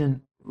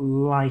didn't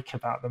like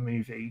about the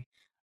movie.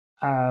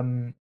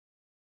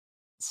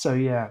 So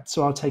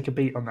I'll take a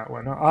beat on that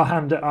one. I'll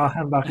hand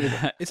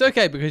back. It's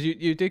okay, because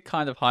you did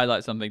kind of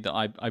highlight something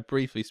that I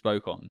briefly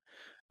spoke on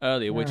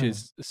earlier, which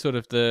is sort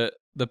of the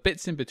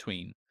bits in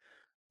between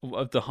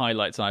of the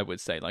highlights, I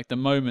would say, like the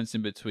moments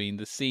in between,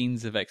 the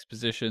scenes of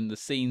exposition, the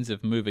scenes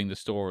of moving the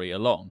story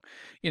along.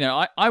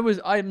 I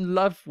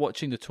love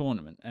watching the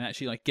tournament and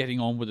actually getting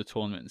on with the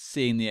tournament and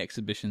seeing the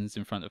exhibitions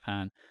in front of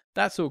Han.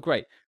 That's all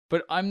great.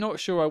 But I'm not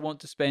sure I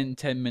want to spend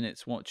 10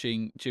 minutes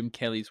watching Jim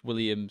Kelly's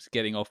Williams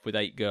getting off with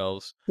 8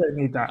 girls. Don't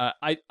need that.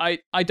 I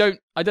don't.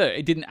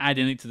 It didn't add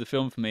anything to the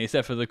film for me,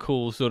 except for the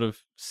cool sort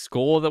of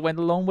score that went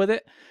along with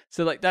it.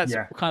 So that's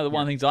kind of the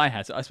one things I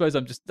had. So I suppose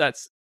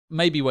that's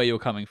maybe where you're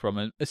coming from,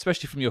 and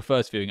especially from your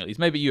first viewing at least.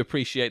 Maybe you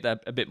appreciate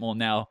that a bit more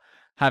now,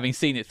 having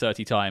seen it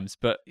 30 times.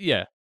 But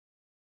yeah.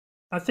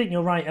 I think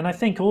you're right, and I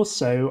think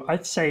also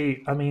I'd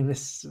say, I mean,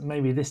 this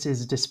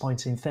is a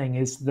disappointing thing,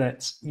 is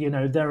that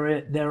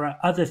there are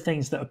other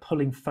things that are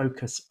pulling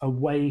focus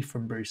away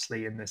from Bruce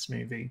Lee in this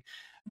movie.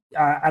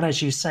 And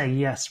as you say,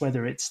 yes,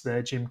 whether it's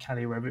the Jim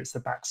Kelly, whether it's the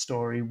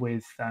backstory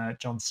with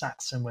John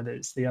Saxon, whether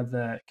it's the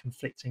other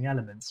conflicting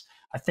elements,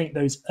 I think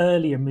those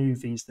earlier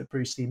movies that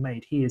Bruce Lee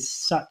made, he is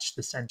such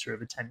the center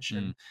of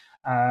attention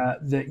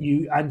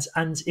that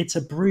and it's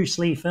a Bruce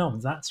Lee film.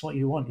 That's what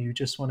you want. You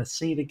just want to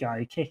see the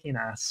guy kicking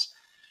ass,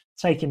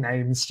 taking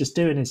names, just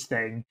doing his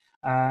thing.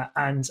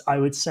 And I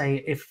would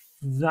say if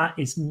that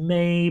is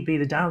maybe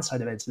the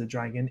downside of Enter the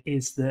Dragon,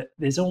 is that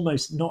there's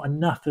almost not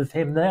enough of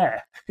him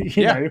there.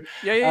 Yeah.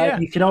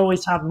 You can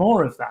always have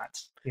more of that.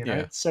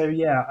 Yeah. So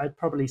I'd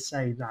probably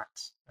say that.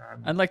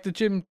 And like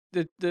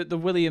the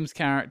Williams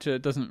character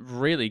doesn't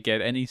really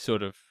get any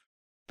sort of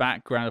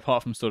background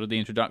apart from sort of the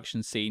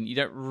introduction scene. You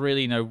don't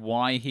really know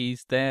why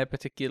he's there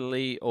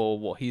particularly, or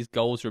what his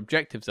goals or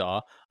objectives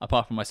are,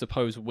 apart from, I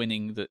suppose,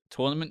 winning the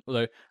tournament.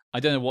 Although I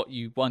don't know what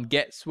one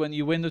gets when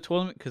you win the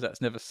tournament, because that's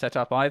never set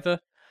up either.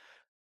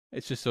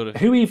 It's just sort of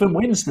who even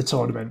wins the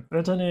tournament.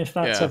 I don't know if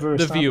that's ever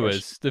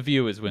established. The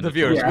viewers win. The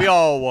viewers. Yeah. We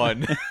all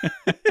won.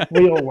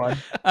 We all won.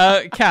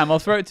 Cam, I'll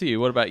throw it to you.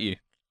 What about you?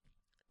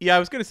 Yeah, I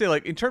was going to say,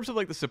 like, in terms of,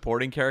 like, the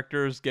supporting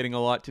characters getting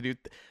a lot to do,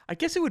 I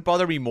guess it would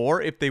bother me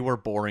more if they were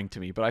boring to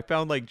me, but I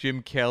found, like,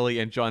 Jim Kelly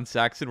and John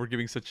Saxon were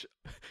giving such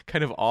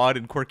kind of odd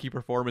and quirky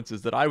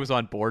performances that I was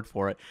on board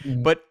for it.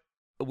 Mm. But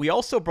we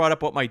also brought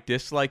up what my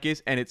dislike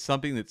is, and it's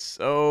something that's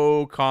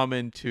so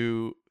common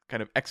to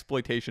kind of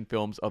exploitation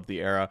films of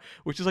the era,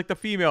 which is, like, the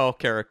female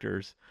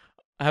characters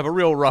have a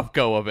real rough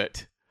go of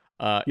it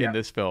in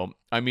this film.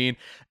 I mean,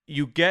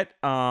 you get,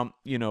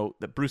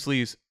 that Bruce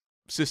Lee's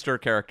sister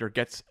character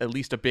gets at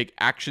least a big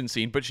action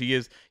scene, but she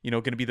is,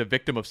 going to be the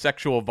victim of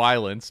sexual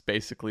violence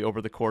basically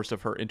over the course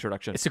of her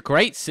introduction. It's a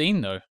great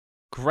scene though.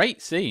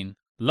 Great scene.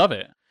 Love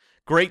it.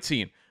 Great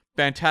scene.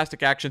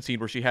 Fantastic action scene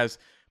where she has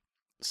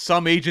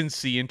some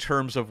agency in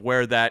terms of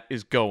where that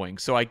is going.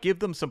 So I give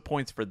them some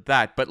points for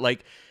that. But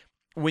like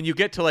when you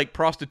get to like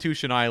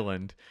Prostitution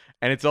Island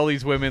and it's all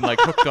these women like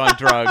hooked on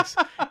drugs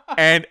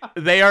and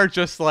they are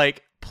just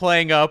like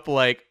playing up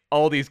like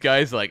all these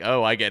guys like,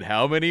 oh, I get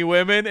how many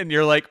women? And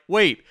you're like,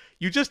 wait,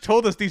 you just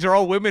told us these are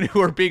all women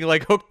who are being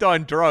like hooked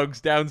on drugs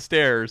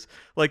downstairs.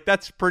 Like,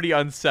 that's pretty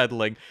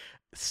unsettling.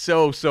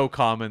 So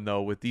common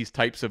though with these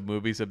types of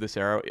movies of this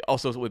era.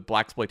 Also with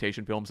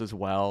blaxploitation films as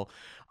well.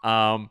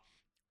 I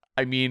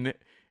mean,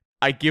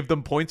 I give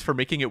them points for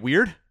making it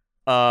weird.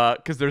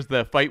 Because there's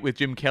the fight with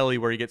Jim Kelly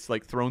where he gets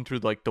like thrown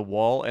through like the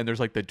wall and there's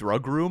like the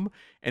drug room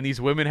and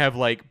these women have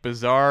like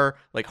bizarre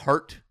like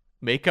heart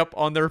makeup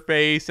on their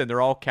face and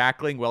they're all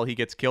cackling while he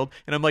gets killed,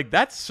 and I'm like,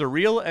 that's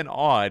surreal and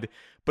odd.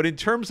 But in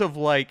terms of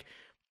like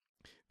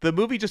the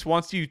movie just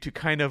wants you to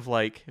kind of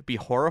like be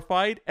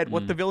horrified at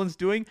what the villain's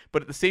doing,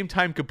 but at the same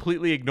time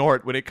completely ignore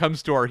it when it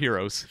comes to our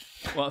heroes.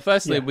 Well,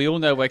 firstly, we all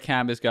know where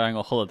Cam is going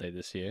on holiday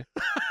this year.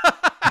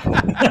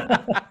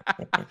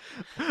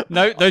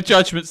 No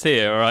judgments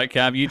here, all right,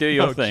 Cam, you do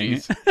your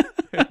thing.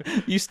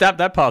 You stabbed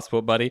that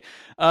passport, buddy.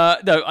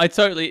 No, I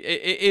totally.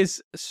 It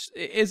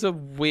is a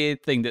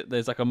weird thing that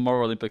there's like a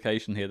moral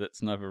implication here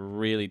that's never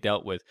really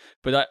dealt with.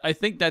 But I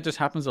think that just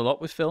happens a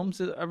lot with films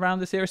around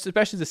this era,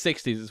 especially the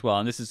 '60s as well.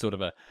 And this is sort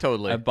of a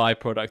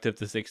byproduct of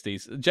the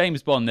 '60s.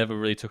 James Bond never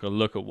really took a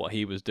look at what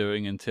he was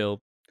doing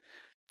until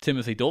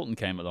Timothy Dalton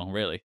came along,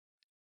 really.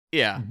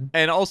 Yeah,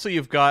 and also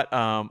you've got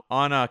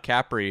Anna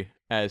Capri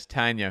as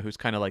Tanya, who's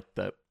kind of like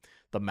the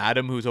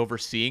madam who's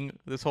overseeing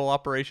this whole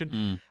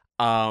operation.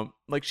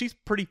 Like she's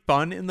pretty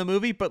fun in the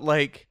movie, but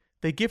like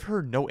they give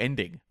her no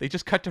ending. They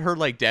just cut to her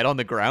like dead on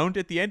the ground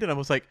at the end, and I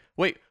was like,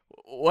 wait,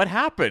 what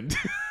happened?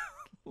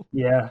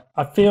 Yeah,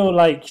 I feel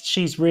like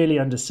she's really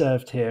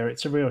underserved here.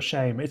 It's a real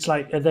shame. It's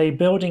like, are they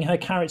building her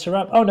character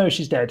up? Oh no,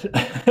 she's dead.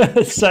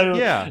 So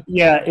yeah,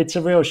 it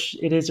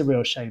is a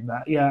real shame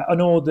that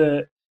and all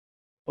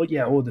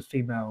the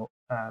female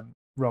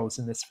roles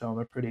in this film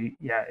are pretty.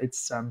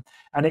 It's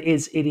and it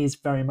is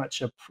very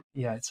much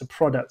it's a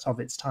product of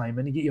its time,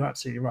 and you're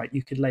absolutely right.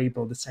 You could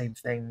label the same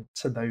thing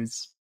to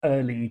those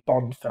early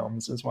Bond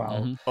films as well.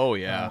 Mm-hmm. Oh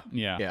yeah.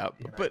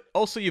 But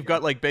also you've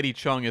got like Betty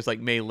Chung as like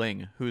Mei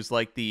Ling, who's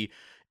like the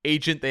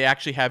agent they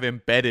actually have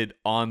embedded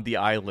on the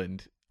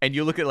island, and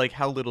you look at like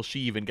how little she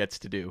even gets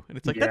to do, and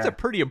it's like that's a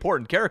pretty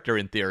important character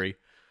in theory.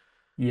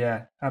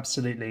 Yeah,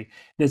 absolutely.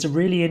 There's a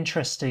really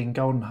interesting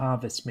Golden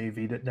Harvest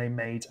movie that they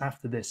made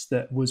after this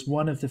that was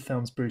one of the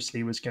films Bruce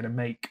Lee was going to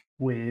make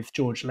with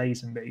George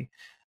Lazenby.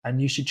 And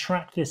you should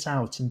track this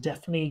out and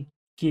definitely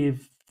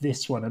give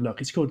this one a look.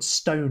 It's called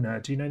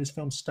Stoner. Do you know this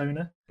film,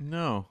 Stoner?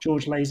 No.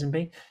 George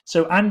Lazenby.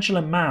 So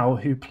Angela Mao,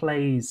 who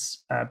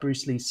plays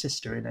Bruce Lee's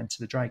sister in Enter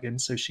the Dragon,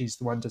 so she's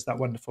the one who does that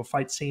wonderful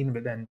fight scene,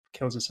 but then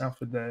kills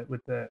herself with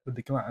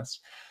the glass.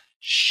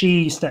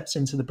 She steps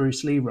into the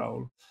Bruce Lee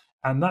role.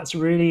 And that's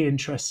really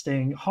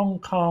interesting. Hong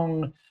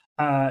Kong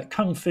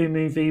kung fu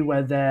movie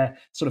where they're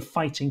sort of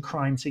fighting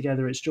crime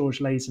together. It's George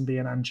Lazenby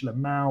and Angela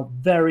Mao.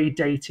 Very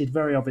dated,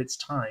 very of its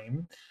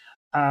time.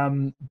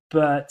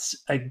 But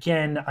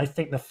again, I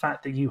think the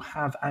fact that you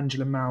have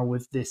Angela Mao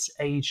with this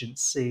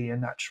agency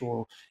and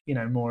actual,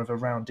 more of a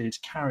rounded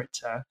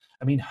character.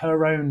 I mean,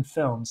 her own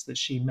films that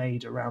she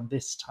made around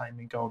this time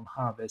in Golden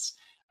Harvest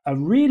are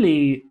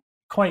really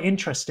quite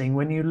interesting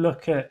when you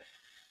look at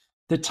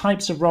the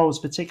types of roles,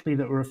 particularly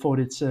that were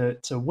afforded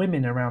to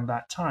women around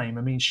that time.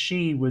 I mean,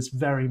 she was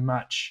very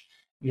much,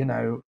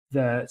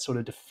 the sort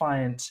of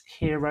defiant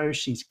hero.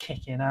 She's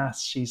kicking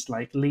ass. She's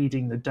like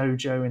leading the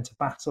dojo into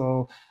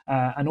battle,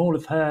 and all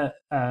of her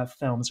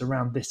films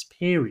around this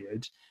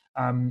period.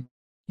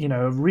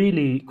 Are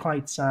really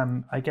quite,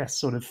 I guess,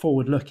 sort of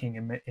forward-looking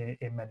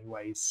in many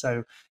ways.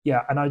 So,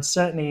 yeah, and I'd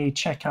certainly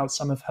check out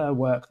some of her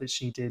work that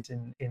she did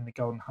in the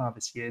Golden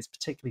Harvest years,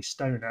 particularly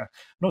Stoner.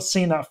 Not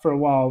seen that for a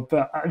while,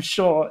 but I'm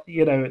sure,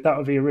 that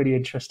would be a really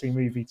interesting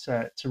movie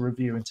to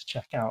review and to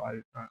check out,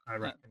 I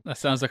reckon. That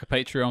sounds like a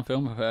Patreon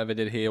film, if I ever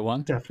did hear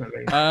one.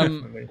 Definitely.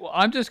 Well,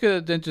 I'm just going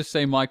to then just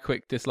say my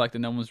quick dislike that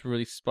no one's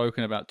really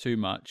spoken about too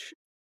much,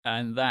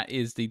 and that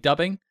is the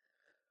dubbing.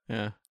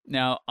 Yeah.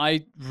 Now,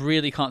 I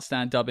really can't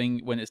stand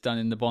dubbing when it's done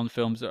in the Bond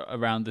films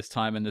around this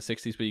time in the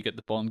 60s, where you get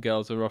the Bond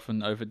girls are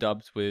often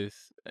overdubbed with,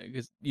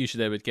 because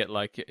usually they would get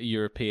like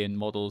European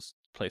models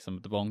play some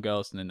of the Bond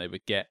girls, and then they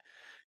would get,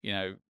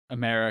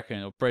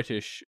 American or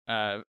British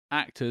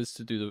actors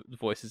to do the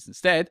voices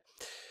instead.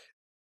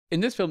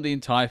 In this film, the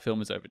entire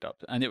film is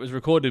overdubbed, and it was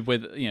recorded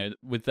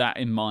with that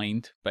in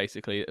mind,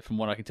 basically, from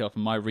what I can tell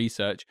from my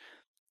research.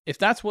 If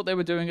that's what they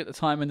were doing at the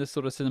time in this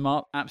sort of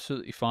cinema,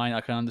 absolutely fine.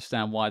 I can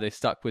understand why they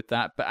stuck with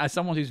that. But as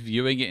someone who's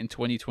viewing it in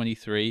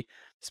 2023,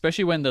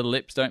 especially when the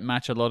lips don't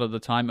match a lot of the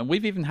time, and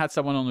we've even had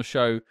someone on the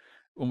show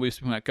when we were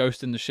speaking about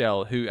Ghost in the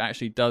Shell who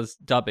actually does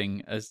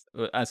dubbing as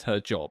her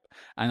job.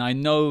 And I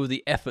know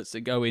the efforts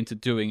that go into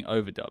doing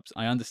overdubs.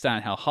 I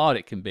understand how hard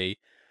it can be.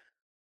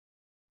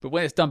 But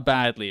when it's done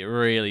badly, it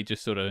really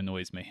just sort of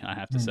annoys me, I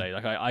have to say.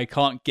 Like, I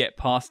can't get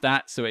past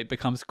that, so it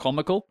becomes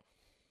comical.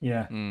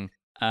 Yeah.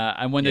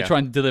 And when they're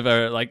trying to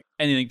deliver like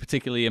anything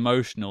particularly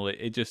emotional,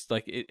 it just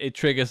like it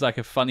triggers like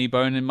a funny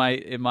bone in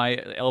my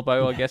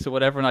elbow, I guess, or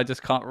whatever, and I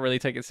just can't really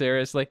take it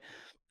seriously.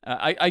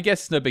 I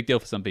guess it's no big deal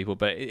for some people,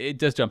 but it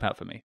does jump out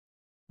for me.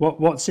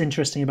 What's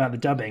interesting about the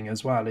dubbing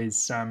as well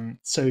is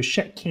so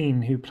Shek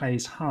Keen, who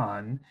plays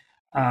Han,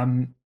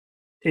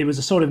 it was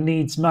a sort of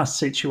needs must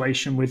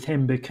situation with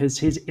him because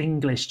his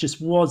English just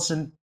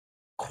wasn't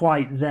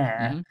quite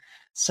there. Mm-hmm.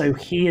 So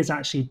he is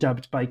actually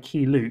dubbed by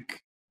Key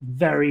Luke,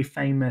 very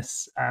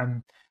famous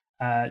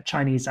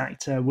Chinese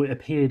actor,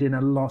 appeared in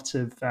a lot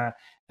of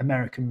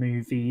American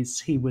movies.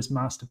 He was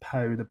Master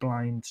Po, the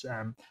blind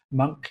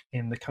monk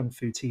in the Kung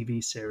Fu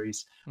TV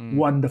series.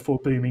 Wonderful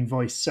booming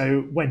voice.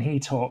 So when he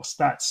talks,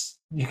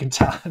 you can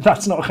tell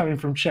that's not coming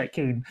from Shek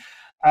Keen.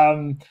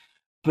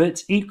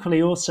 But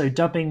equally, also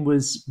dubbing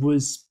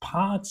was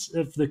part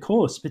of the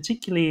course,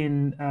 particularly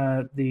in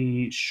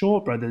the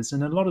Shaw Brothers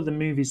and a lot of the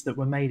movies that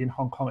were made in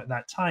Hong Kong at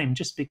that time.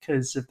 Just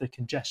because of the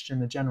congestion,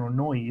 the general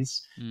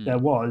noise there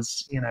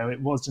was,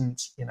 it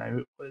wasn't,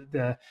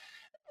 the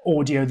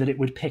audio that it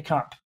would pick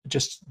up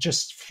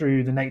just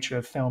through the nature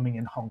of filming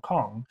in Hong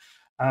Kong.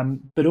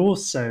 But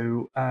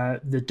also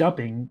the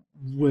dubbing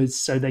was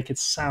so they could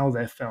sell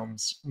their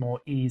films more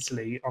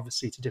easily,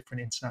 obviously, to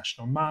different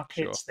international markets.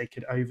 Sure. They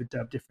could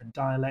overdub different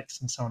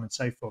dialects and so on and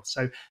so forth.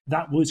 So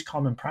that was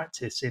common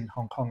practice in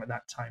Hong Kong at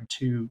that time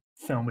to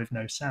film with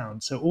no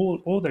sound. So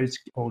all those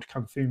old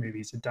Kung Fu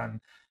movies are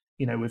done,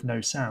 with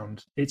no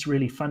sound. It's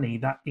really funny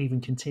that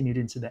even continued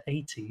into the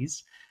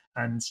 80s.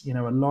 And,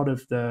 a lot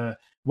of the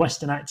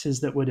Western actors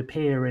that would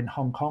appear in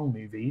Hong Kong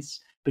movies,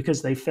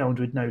 because they filmed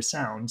with no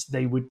sound,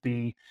 they would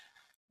be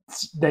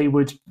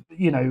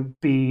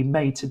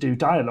made to do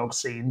dialogue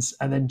scenes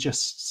and then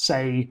just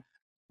say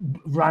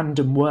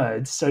random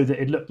words so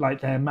that it looked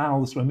like their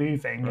mouths were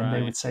moving. Right. And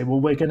they would say, well,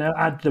 we're going to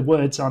add the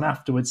words on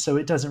afterwards, so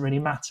it doesn't really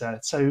matter.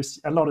 So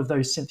a lot of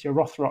those Cynthia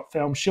Rothrock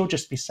films, she'll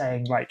just be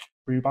saying like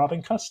rhubarb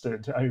and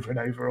custard over and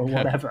over or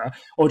whatever,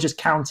 or just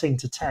counting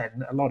to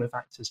 10. A lot of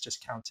actors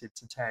just counted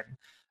to 10.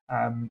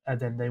 And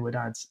then they would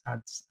add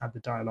the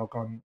dialogue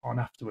on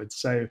afterwards.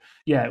 So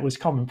yeah, it was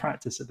common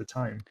practice at the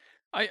time.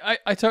 I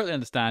totally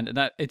understand, and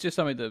that it's just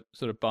something that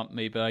sort of bumped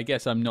me, but I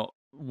guess I'm not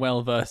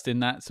well versed in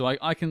that, so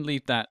I can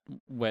leave that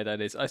where that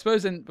is. I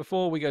suppose then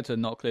before we go to the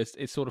knock list,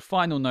 it's sort of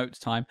final notes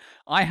time.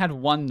 I had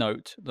one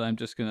note that I'm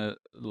just going to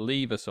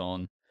leave us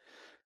on,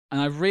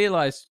 and I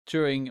realized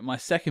during my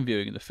second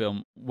viewing of the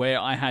film where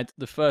I had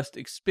the first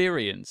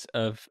experience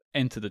of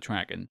Enter the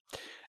Dragon.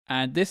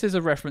 And this is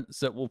a reference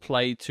that will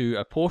play to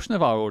a portion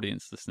of our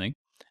audience listening,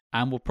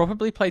 and will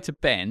probably play to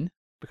Ben,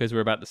 because we're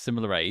about the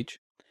similar age.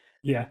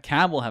 Yeah.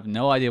 Cam will have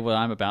no idea what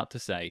I'm about to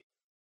say.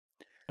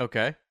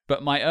 Okay.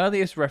 But my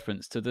earliest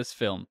reference to this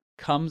film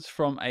comes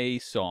from a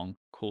song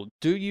called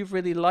Do You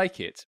Really Like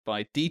It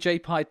by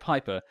DJ Pied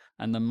Piper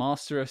and the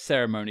Master of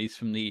Ceremonies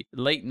from the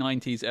late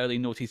 90s, early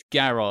noughties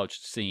garage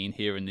scene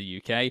here in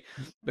the UK,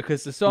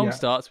 because the song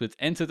starts with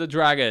Enter the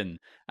Dragon,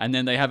 and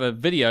then they have a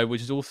video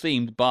which is all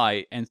themed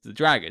by Enter the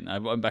Dragon. I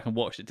went back and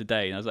watched it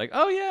today, and I was like,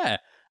 oh yeah,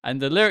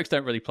 and the lyrics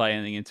don't really play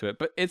anything into it,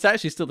 but it's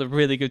actually still a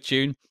really good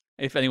tune.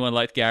 If anyone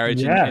liked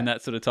garage Yeah. in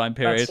that sort of time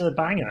period, That's a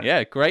banger.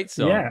 yeah, great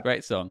song, Yeah.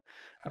 great song.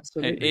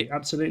 Absolutely,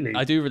 absolutely.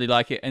 I do really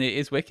like it, and it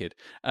is wicked.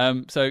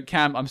 So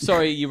Cam, I'm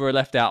sorry you were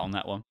left out on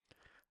that one.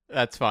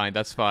 That's fine.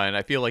 That's fine.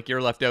 I feel like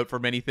you're left out for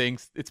many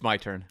things. It's my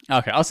turn.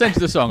 Okay, I'll send you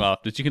the song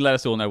afterwards. You can let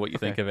us all know what you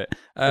think of it.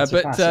 It's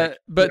a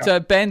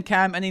classic. Ben,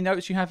 Cam, any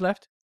notes you have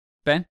left?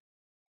 Ben?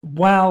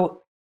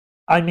 Well,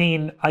 I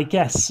mean, I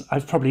guess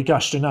I've probably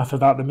gushed enough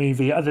about the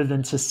movie, other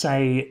than to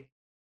say,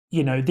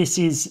 you know, the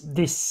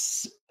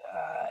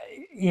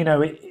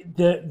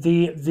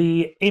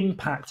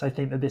impact I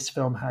think that this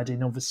film had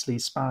in obviously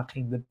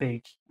sparking the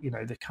big,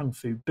 the kung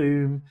fu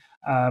boom,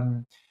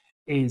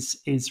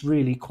 is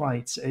really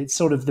quite. It's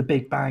sort of the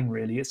Big Bang,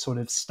 really. It sort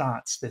of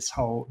starts this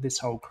whole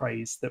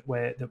craze that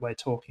we're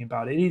talking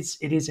about. It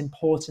is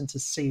important to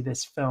see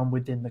this film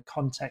within the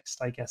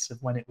context, I guess, of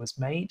when it was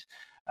made.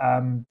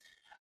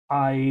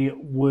 I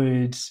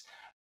would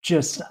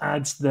just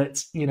add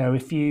that,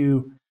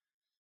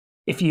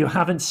 if you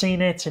haven't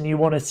seen it and you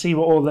want to see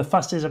what all the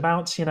fuss is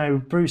about,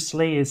 Bruce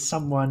Lee is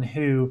someone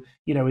who,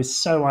 is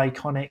so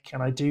iconic.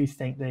 And I do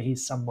think that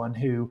he's someone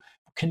who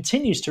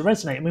continues to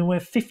resonate. I mean, we're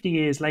 50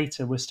 years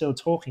later, we're still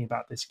talking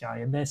about this guy,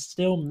 and they're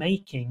still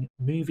making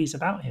movies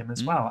about him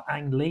as well.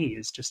 Ang Lee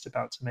is just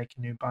about to make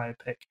a new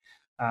biopic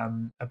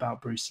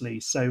about Bruce Lee.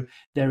 So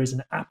there is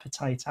an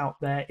appetite out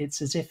there.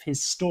 It's as if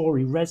his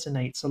story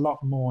resonates a lot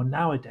more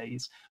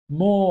nowadays,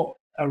 more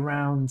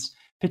around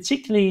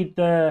particularly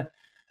the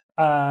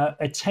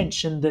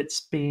attention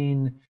that's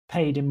been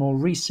paid in more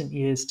recent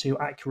years to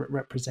accurate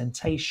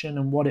representation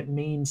and what it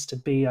means to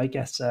be, I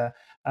guess, a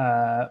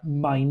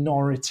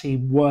minority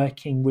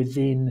working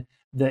within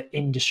the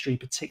industry,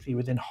 particularly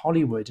within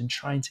Hollywood, and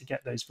trying to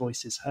get those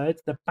voices heard.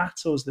 The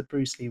battles that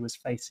Bruce Lee was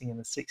facing in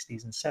the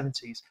 60s and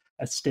 70s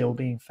are still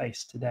being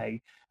faced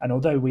today. And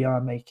although we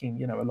are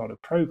making, a lot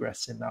of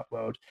progress in that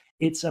world,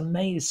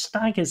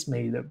 staggers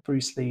me that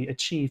Bruce Lee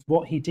achieved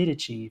what he did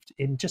achieve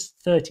in just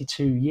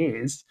 32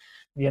 years.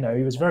 He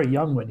was very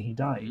young when he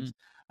died.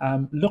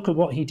 Look at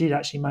what he did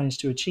actually manage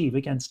to achieve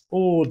against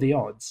all the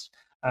odds.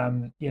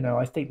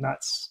 I think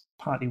that's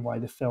partly why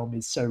the film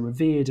is so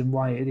revered and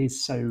why it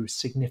is so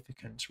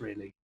significant,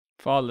 really.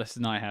 Far less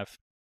than I have.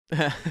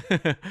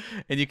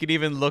 And you can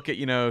even look at,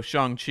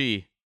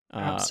 Shang-Chi.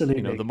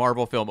 Absolutely. The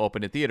Marvel film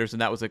opened in theaters,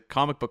 and that was a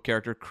comic book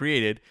character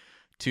created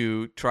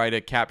to try to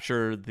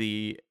capture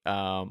the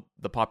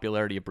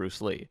popularity of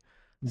Bruce Lee.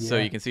 So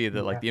you can see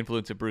that the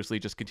influence of Bruce Lee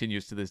just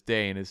continues to this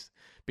day and is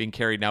being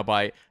carried now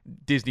by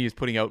Disney is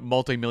putting out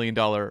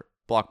multi-million-dollar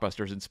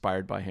blockbusters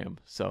inspired by him.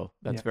 So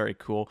that's very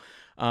cool.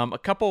 A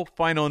couple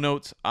final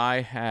notes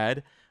I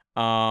had.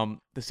 The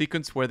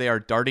sequence where they are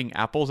darting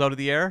apples out of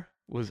the air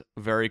was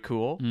very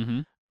cool.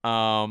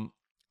 Mm-hmm.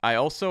 I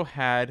also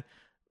had,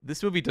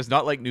 this movie does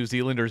not like New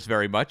Zealanders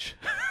very much.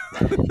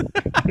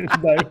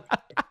 No.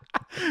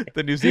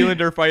 The New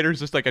Zealander fighter's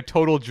just like a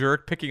total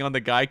jerk, picking on the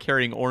guy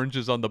carrying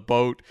oranges on the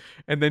boat,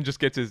 and then just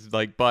gets his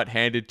butt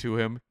handed to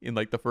him in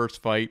the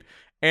first fight.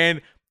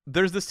 And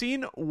there's the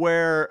scene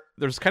where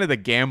there's kind of the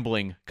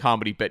gambling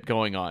comedy bit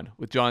going on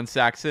with John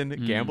Saxon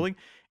gambling,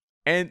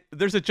 and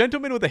there's a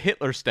gentleman with a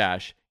Hitler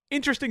stash.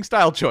 Interesting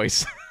style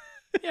choice.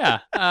 Yeah,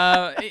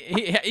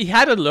 he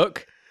had a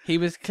look. He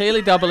was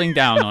clearly doubling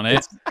down on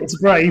it. It's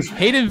brave.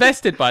 He'd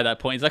invested by that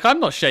point. He's like, I'm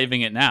not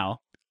shaving it now.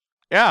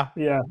 Yeah.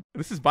 Yeah.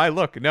 This is my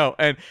look. No.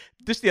 And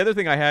just the other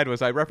thing I had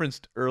was I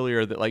referenced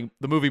earlier that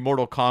the movie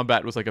Mortal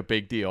Kombat was a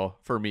big deal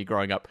for me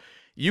growing up.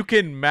 You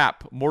can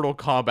map Mortal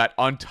Kombat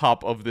on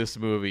top of this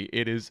movie.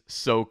 It is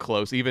so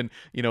close. Even,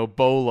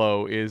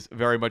 Bolo is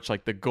very much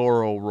like the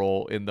Goro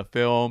role in the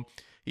film.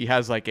 He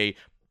has in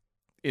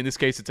this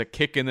case, it's a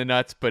kick in the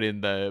nuts, but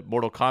in the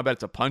Mortal Kombat,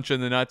 it's a punch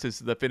in the nuts is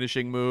the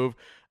finishing move.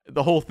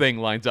 The whole thing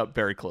lines up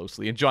very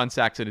closely. And John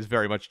Saxon is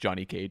very much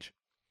Johnny Cage.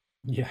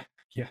 Yeah.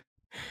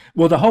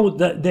 Well,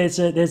 there's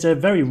a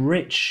very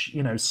rich,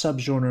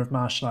 subgenre of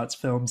martial arts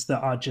films that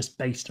are just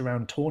based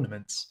around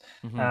tournaments.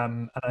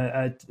 Mm-hmm.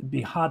 I'd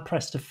be hard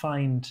pressed to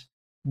find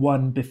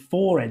one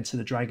before Enter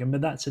the Dragon,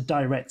 but that's a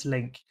direct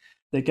link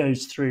that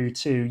goes through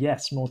to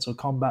Mortal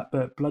Kombat,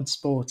 but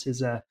Bloodsport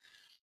is a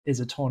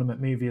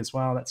tournament movie as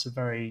well. That's a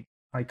very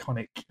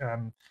iconic,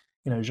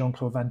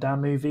 Jean-Claude Van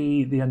Damme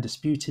movie. The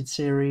Undisputed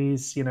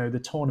series,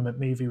 the tournament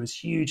movie was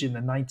huge in the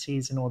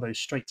 90s, and all those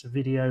straight to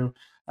video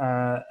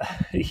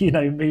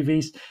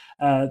movies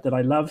that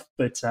I love,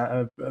 but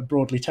are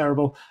broadly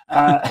terrible.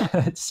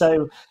 This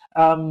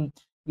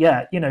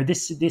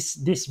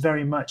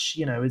very much,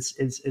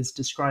 is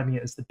describing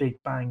it as the Big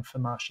Bang for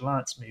martial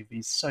arts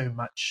movies. So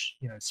much,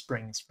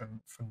 springs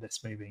from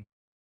this movie.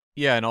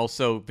 Yeah, and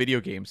also video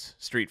games,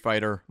 Street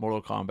Fighter,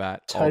 Mortal Kombat,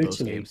 all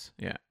those games.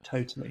 Yeah,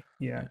 totally.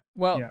 Yeah.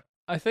 Well, yeah.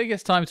 I think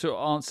it's time to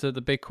answer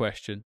the big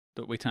question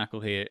that we tackle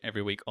here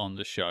every week on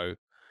the show.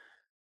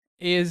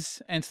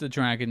 Is Enter the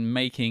Dragon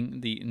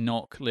making the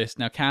knock list?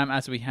 Now, Cam,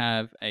 as we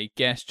have a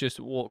guest, just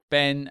walk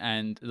Ben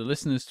and the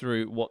listeners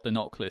through what the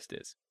knock list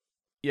is.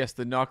 Yes,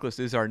 the knock list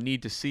is our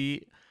need to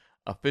see.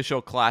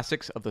 official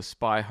classics of the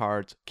Spy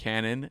Hard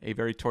canon, a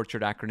very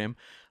tortured acronym.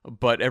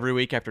 But every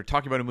week after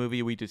talking about a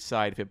movie, we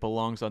decide if it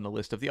belongs on the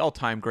list of the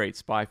all-time great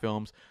spy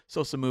films.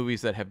 So some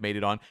movies that have made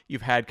it on.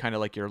 You've had kind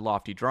of like your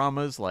lofty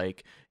dramas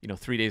like,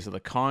 3 Days of the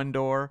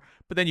Condor.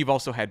 But then you've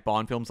also had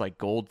Bond films like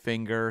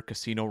Goldfinger,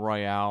 Casino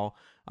Royale,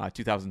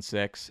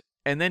 2006.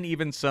 And then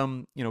even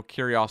some,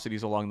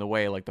 curiosities along the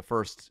way, like the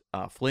first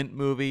Flint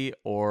movie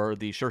or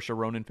the Saoirse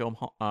Ronan film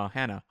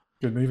Hannah.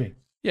 Good movie.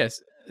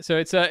 Yes, so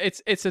it's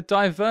a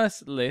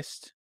diverse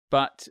list,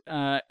 but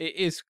it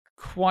is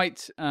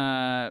quite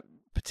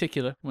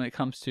particular when it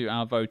comes to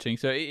our voting.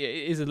 So it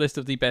is a list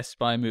of the best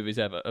spy movies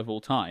ever of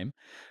all time.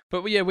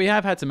 But yeah, we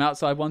have had some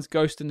outside ones.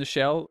 Ghost in the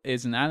Shell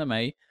is an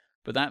anime,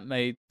 but that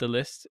made the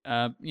list.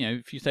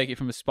 If you take it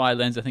from a spy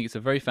lens, I think it's a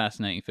very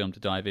fascinating film to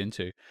dive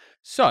into.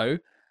 So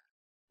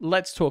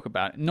let's talk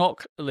about it.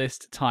 Knock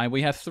list time.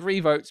 We have 3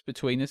 votes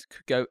between us.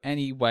 Could go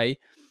any way.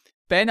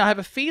 Ben, I have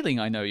a feeling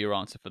I know your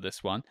answer for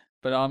this one,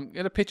 but I'm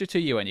going to pitch it to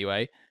you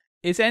anyway.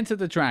 Is Enter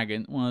the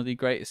Dragon one of the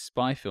greatest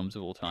spy films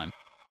of all time?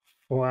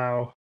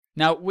 Wow.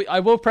 Now,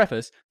 I will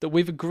preface that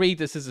we've agreed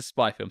this is a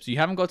spy film, so you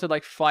haven't got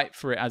to fight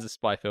for it as a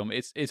spy film.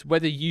 It's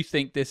whether you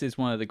think this is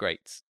one of the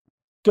greats.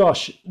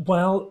 Gosh,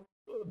 well,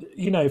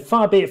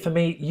 far be it for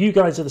me. You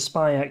guys are the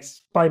spy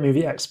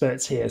movie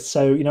experts here,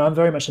 so I'm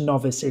very much a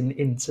novice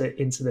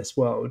into this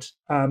world.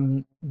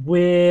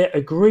 We're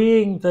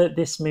agreeing that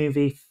this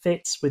movie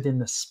fits within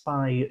the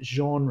spy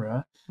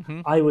genre.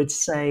 Mm-hmm. I would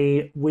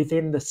say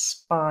within the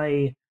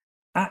spy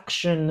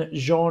action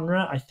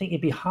genre, I think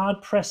you'd be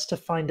hard pressed to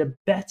find a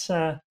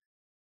better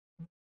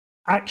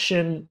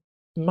action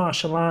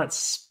martial arts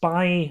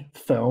spy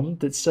film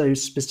that so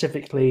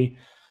specifically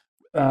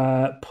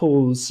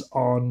pulls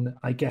on,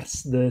 I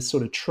guess, the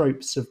sort of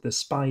tropes of the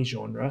spy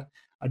genre.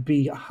 I'd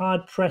be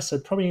hard pressed.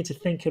 I'd probably need to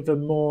think of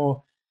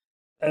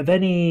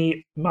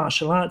any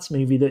martial arts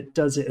movie that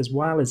does it as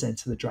well as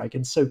Enter the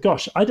Dragon. So,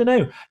 gosh, I don't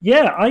know.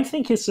 Yeah, I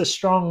think it's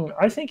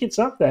I think it's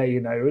up there.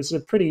 It's a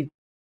pretty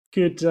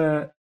good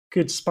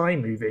spy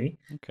movie.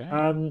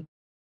 Okay.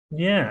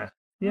 Yeah.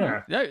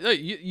 No,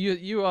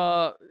 you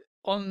are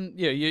on.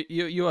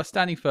 You are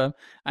standing firm,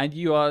 and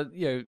you are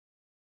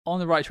on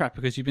the right track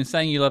because you've been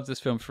saying you love this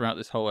film throughout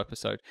this whole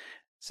episode.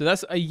 So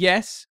that's a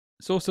yes.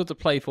 It's also to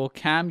play for.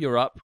 Cam, you're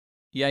up.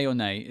 Yay or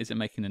nay? Is it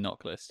making the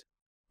knock list?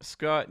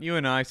 Scott, you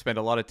and I spent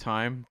a lot of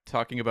time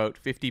talking about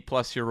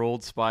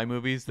 50-plus-year-old spy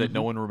movies that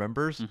no one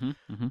remembers.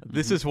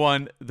 This is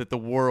one that the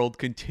world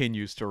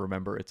continues to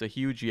remember. It's a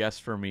huge yes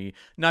for me,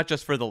 not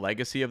just for the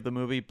legacy of the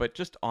movie, but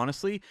just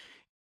honestly,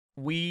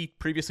 we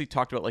previously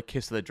talked about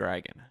Kiss of the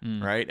Dragon,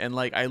 right? And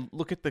I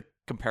look at the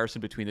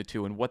comparison between the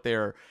two and what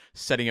they're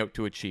setting out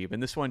to achieve,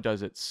 and this one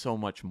does it so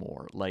much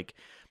more.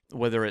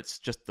 Whether it's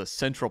just the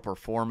central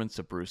performance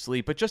of Bruce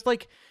Lee, but just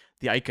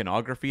the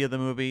iconography of the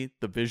movie,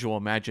 the visual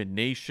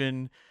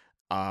imagination.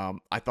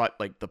 I thought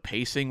the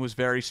pacing was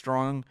very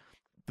strong.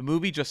 The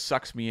movie just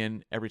sucks me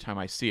in every time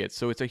I see it.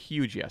 So it's a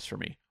huge yes for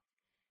me.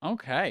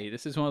 Okay,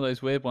 this is one of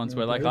those weird ones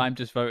where I'm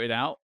just voted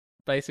out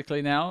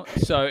basically now.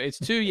 So it's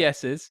 2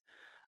 yeses.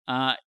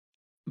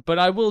 But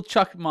I will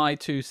chuck my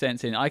 2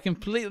 cents in. I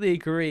completely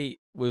agree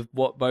with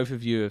what both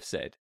of you have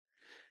said.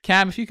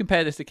 Cam, if you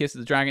compare this to Kiss of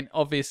the Dragon,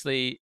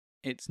 obviously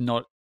it's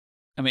not.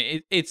 I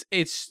mean, it's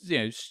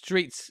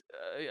Streets,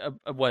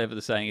 whatever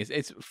the saying is.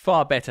 It's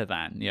far better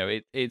than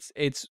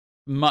it's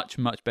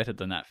much better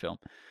than that film.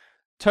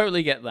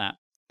 Totally get that.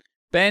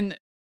 Ben,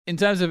 in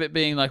terms of it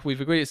being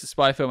we've agreed it's a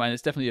spy film and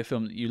it's definitely a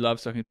film that you love,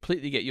 so I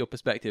completely get your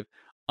perspective.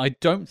 I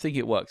don't think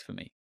it worked for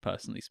me,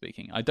 personally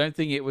speaking. I don't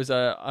think it was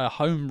a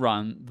home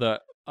run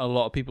that a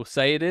lot of people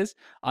say it is.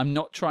 I'm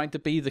not trying to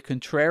be the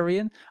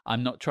contrarian.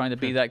 I'm not trying to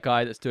be that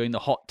guy that's doing the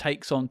hot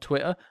takes on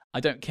Twitter. I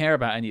don't care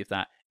about any of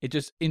that. It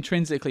just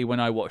intrinsically, when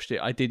I watched it,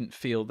 I didn't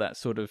feel that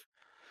sort of.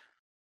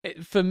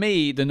 For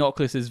me, the knock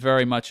list is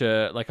very much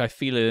I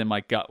feel it in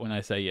my gut when I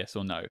say yes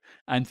or no.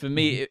 And for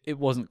me, it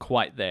wasn't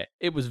quite there.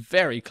 It was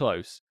very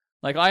close.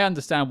 I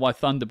understand why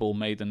Thunderball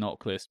made the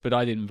knock list, but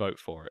I didn't vote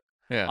for it.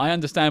 Yeah. I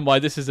understand why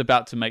this is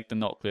about to make the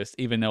knock list,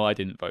 even though I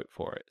didn't vote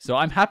for it. So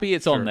I'm happy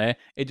it's on there.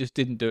 It just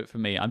didn't do it for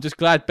me. I'm just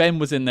glad Ben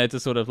was in there to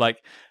sort of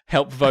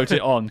help vote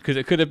it on, because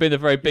it could have been a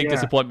very big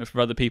disappointment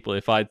for other people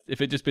if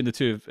it just been the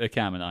two of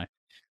Cam and I.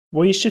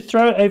 Well, you should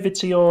throw it over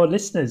to your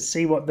listeners,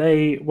 see what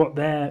their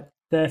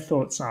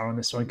thoughts are on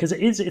this one, because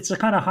it's a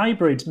kind of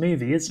hybrid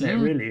movie, isn't it?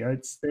 Really,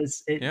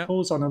 it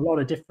pulls on a lot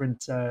of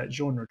different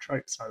genre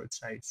tropes, I would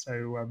say.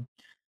 So,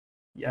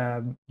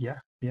 yeah.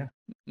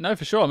 No,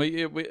 for sure. I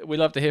mean, we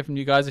love to hear from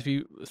you guys. If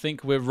you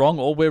think we're wrong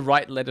or we're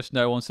right, let us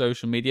know on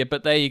social media.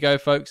 But there you go,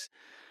 folks.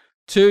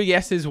 2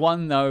 yeses,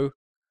 1 no.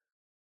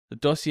 The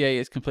dossier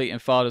is complete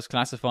and filed as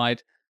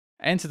classified.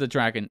 Enter the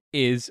Dragon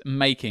is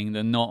making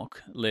the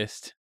knock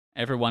list.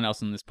 Everyone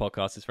else on this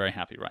podcast is very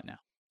happy right now.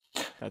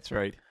 That's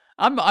right.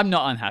 I'm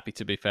not unhappy,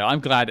 to be fair.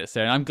 I'm glad it's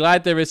there. And I'm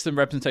glad there is some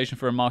representation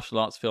for a martial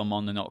arts film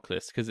on the knock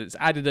list, because it's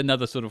added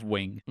another sort of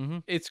wing.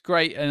 It's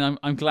great, and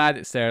I'm glad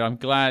it's there. I'm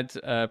glad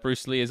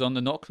Bruce Lee is on the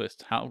knock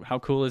list.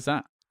 How cool is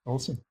that?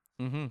 Awesome.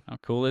 Mm-hmm. How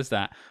cool is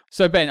that?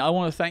 So, Ben, I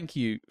want to thank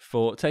you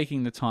for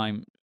taking the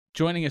time,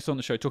 joining us on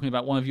the show, talking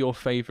about one of your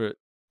favorite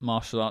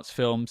martial arts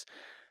films.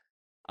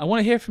 I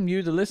want to hear from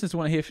you. The listeners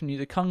want to hear from you.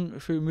 The Kung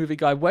Fu Movie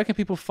Guide. Where can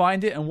people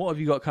find it, and what have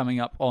you got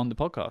coming up on the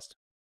podcast?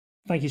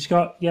 Thank you,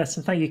 Scott. Yes,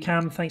 and thank you,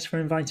 Cam. Thanks for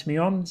inviting me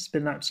on. It's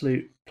been an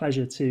absolute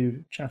pleasure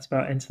to chat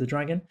about Enter the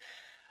Dragon.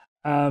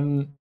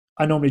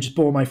 I normally just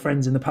bore my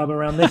friends in the pub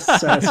around this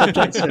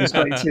subject, so it's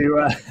great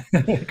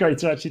to great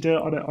to actually do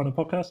it on a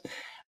podcast.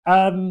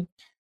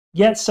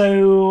 Yeah,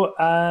 so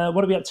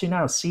what are we up to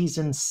now?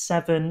 Season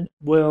 7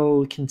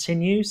 will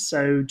continue.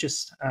 So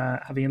just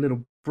having a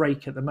little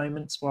break at the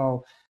moment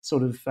while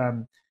sort of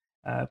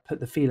put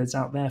the feelers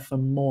out there for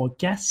more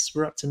guests.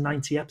 We're up to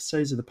 90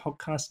 episodes of the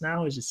podcast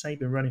now. As you say,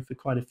 been running for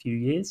quite a few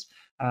years.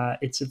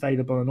 It's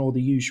available in all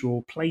the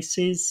usual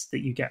places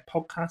that you get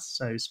podcasts,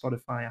 so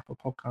Spotify, Apple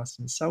Podcasts,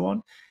 and so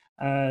on.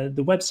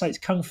 The website's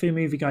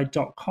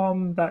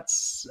kungfumovieguide.com.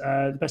 That's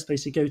the best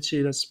place to go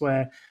to. That's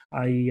where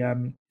I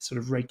sort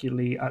of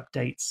regularly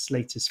update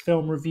latest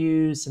film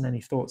reviews and any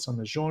thoughts on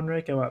the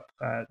genre go up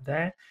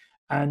there.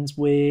 And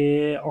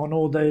we're on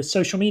all the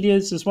social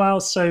medias as well.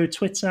 So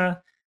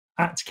Twitter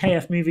at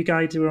KF Movie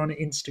Guide. We're on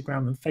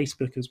Instagram and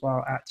Facebook as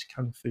well at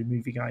Kung Fu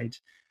Movie Guide.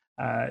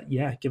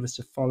 Yeah, give us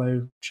a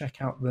follow.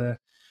 Check out the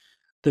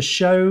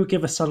show.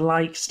 Give us a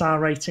like, star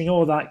rating,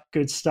 all that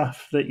good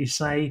stuff that you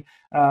say.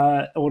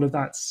 All of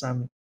that's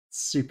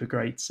super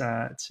great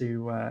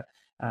to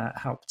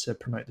help to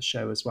promote the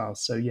show as well.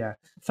 So yeah,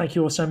 thank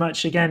you all so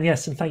much again.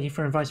 Yes, and thank you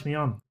for inviting me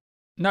on.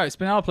 No, it's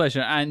been our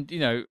pleasure. And,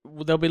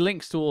 there'll be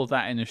links to all of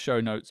that in the show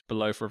notes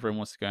below for everyone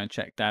wants to go and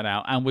check that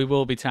out. And we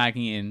will be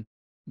tagging in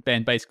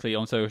Ben basically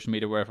on social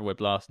media wherever we're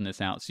blasting this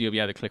out. So you'll be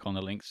able to click on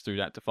the links through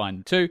that to find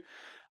the two.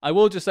 I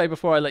will just say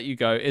before I let you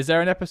go, is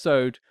there an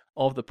episode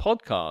of the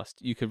podcast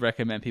you could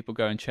recommend people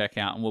go and check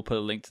out? And we'll put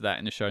a link to that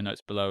in the show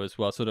notes below as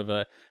well. Sort of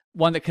a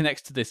one that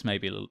connects to this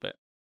maybe a little bit.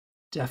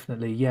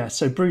 Definitely, yeah.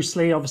 So Bruce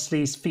Lee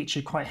obviously is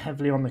featured quite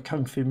heavily on the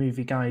Kung Fu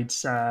Movie Guide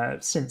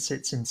since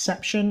its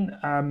inception.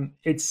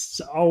 It's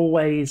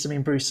always,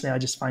 Bruce Lee I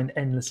just find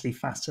endlessly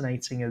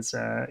fascinating as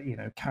a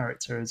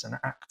character, as an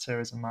actor,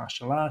 as a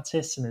martial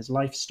artist, and his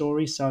life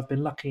story. So I've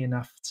been lucky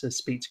enough to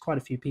speak to quite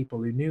a few people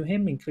who knew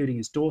him, including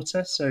his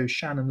daughter. So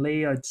Shannon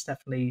Lee, I'd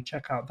definitely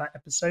check out that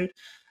episode.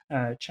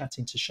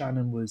 Chatting to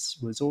Shannon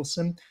was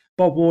awesome.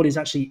 Bob Ward is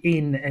actually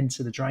in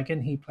Enter the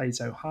Dragon. He plays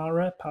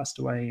O'Hara, passed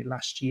away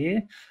last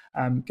year.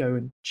 Go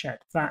and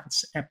check that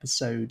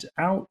episode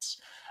out.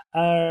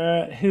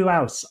 Who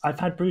else? I've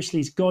had Bruce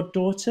Lee's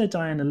goddaughter,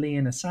 Diana Lee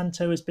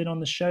Inosanto, has been on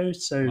the show.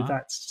 So wow.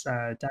 That's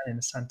Diana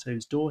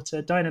Inosanto's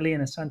daughter. Diana Lee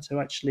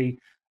Inosanto actually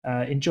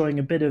enjoying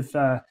a bit of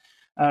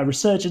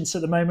resurgence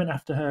at the moment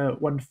after her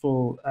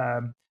wonderful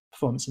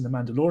performance in The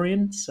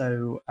Mandalorian.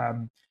 So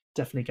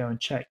definitely go and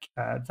check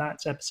that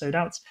episode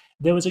out.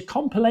 There was a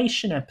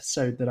compilation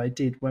episode that I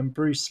did when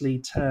Bruce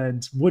Lee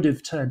would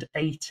have turned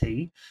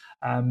 80.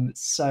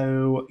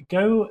 So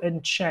go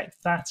and check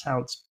that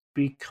out,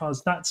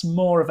 because that's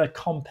more of a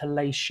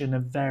compilation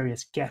of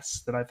various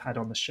guests that I've had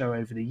on the show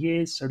over the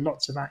years. So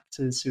lots of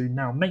actors who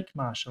now make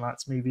martial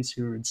arts movies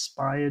who are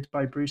inspired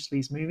by Bruce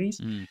Lee's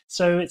movies.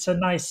 So it's a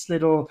nice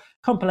little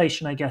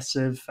compilation, I guess,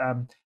 of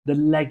the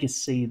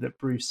legacy that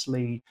Bruce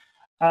Lee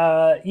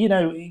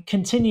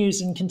continues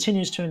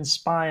to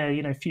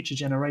inspire, future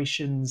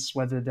generations,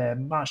 whether they're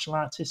martial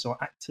artists or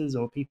actors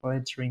or people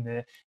entering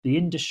the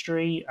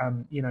industry.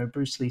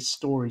 Bruce Lee's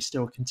story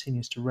still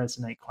continues to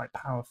resonate quite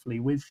powerfully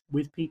with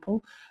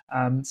people.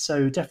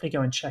 So definitely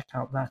go and check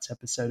out that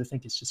episode. I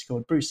think it's just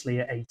called Bruce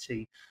Lee at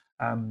 80.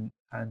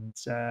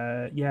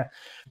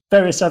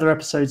 Various other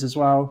episodes as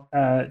well.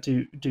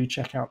 Do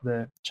check out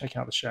the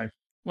show.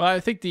 Well,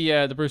 I think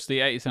the Bruce Lee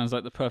 80 sounds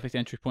like the perfect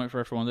entry point for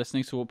everyone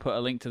listening, so we'll put a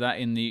link to that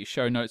in the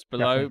show notes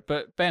below. Definitely.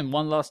 But Ben,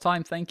 one last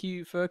time, thank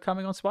you for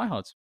coming on Spy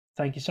Hards.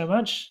 Thank you so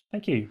much.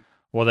 Thank you.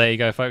 Well, there you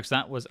go, folks.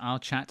 That was our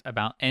chat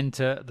about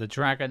Enter the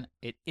Dragon.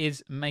 It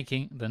is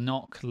making the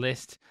knock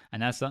list,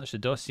 and as such, the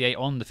dossier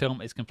on the film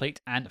is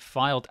complete and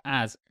filed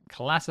as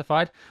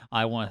classified.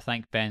 I want to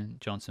thank Ben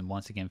Johnson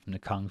once again from the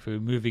Kung Fu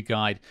Movie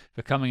Guide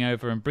for coming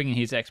over and bringing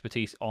his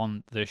expertise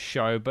on the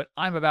show. But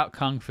I'm about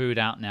Kung Fu'd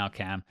out now,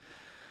 Cam.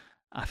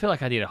 I feel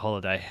like I need a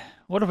holiday.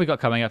 What have we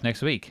got coming up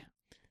next week?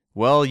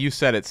 Well, you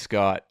said it,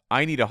 Scott.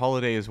 I need a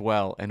holiday as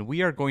well, and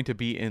we are going to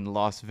be in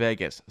Las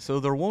Vegas, so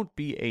there won't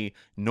be a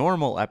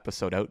normal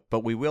episode out,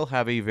 but we will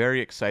have a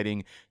very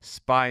exciting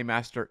Spy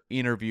Master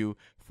interview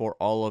for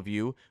all of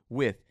you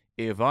with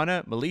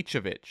Ivana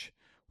Milicevic,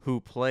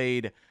 who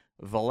played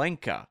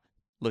Valenka,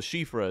 Le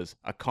Chiffre's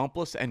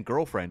accomplice and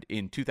girlfriend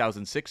in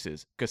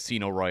 2006's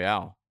Casino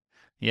Royale.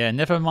 Yeah,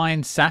 never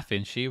mind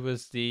Safin. She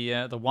was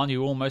the one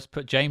who almost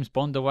put James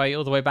Bond away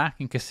all the way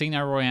back in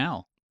Casino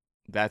Royale.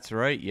 That's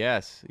right.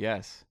 Yes.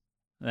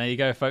 There you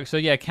go, folks. So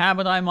yeah, Cam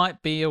and I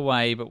might be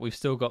away, but we've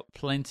still got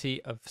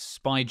plenty of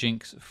spy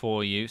jinx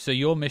for you. So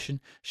your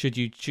mission, should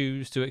you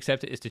choose to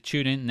accept it, is to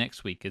tune in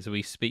next week as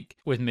we speak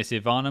with Miss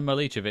Ivana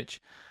Milicevic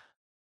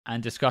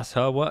and discuss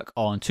her work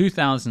on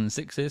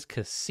 2006's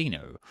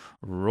Casino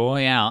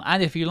Royale.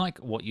 And if you like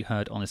what you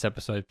heard on this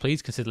episode,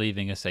 please consider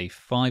leaving us a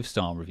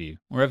 5-star review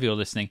wherever you're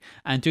listening,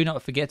 and do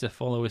not forget to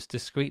follow us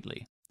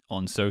discreetly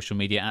on social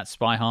media at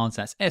Spyhards.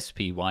 That's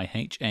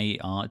SPYHARDS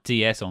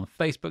on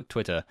Facebook,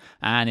 Twitter,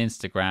 and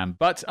Instagram.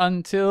 But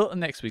until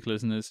next week,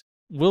 listeners,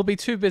 we'll be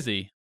too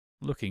busy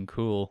looking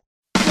cool.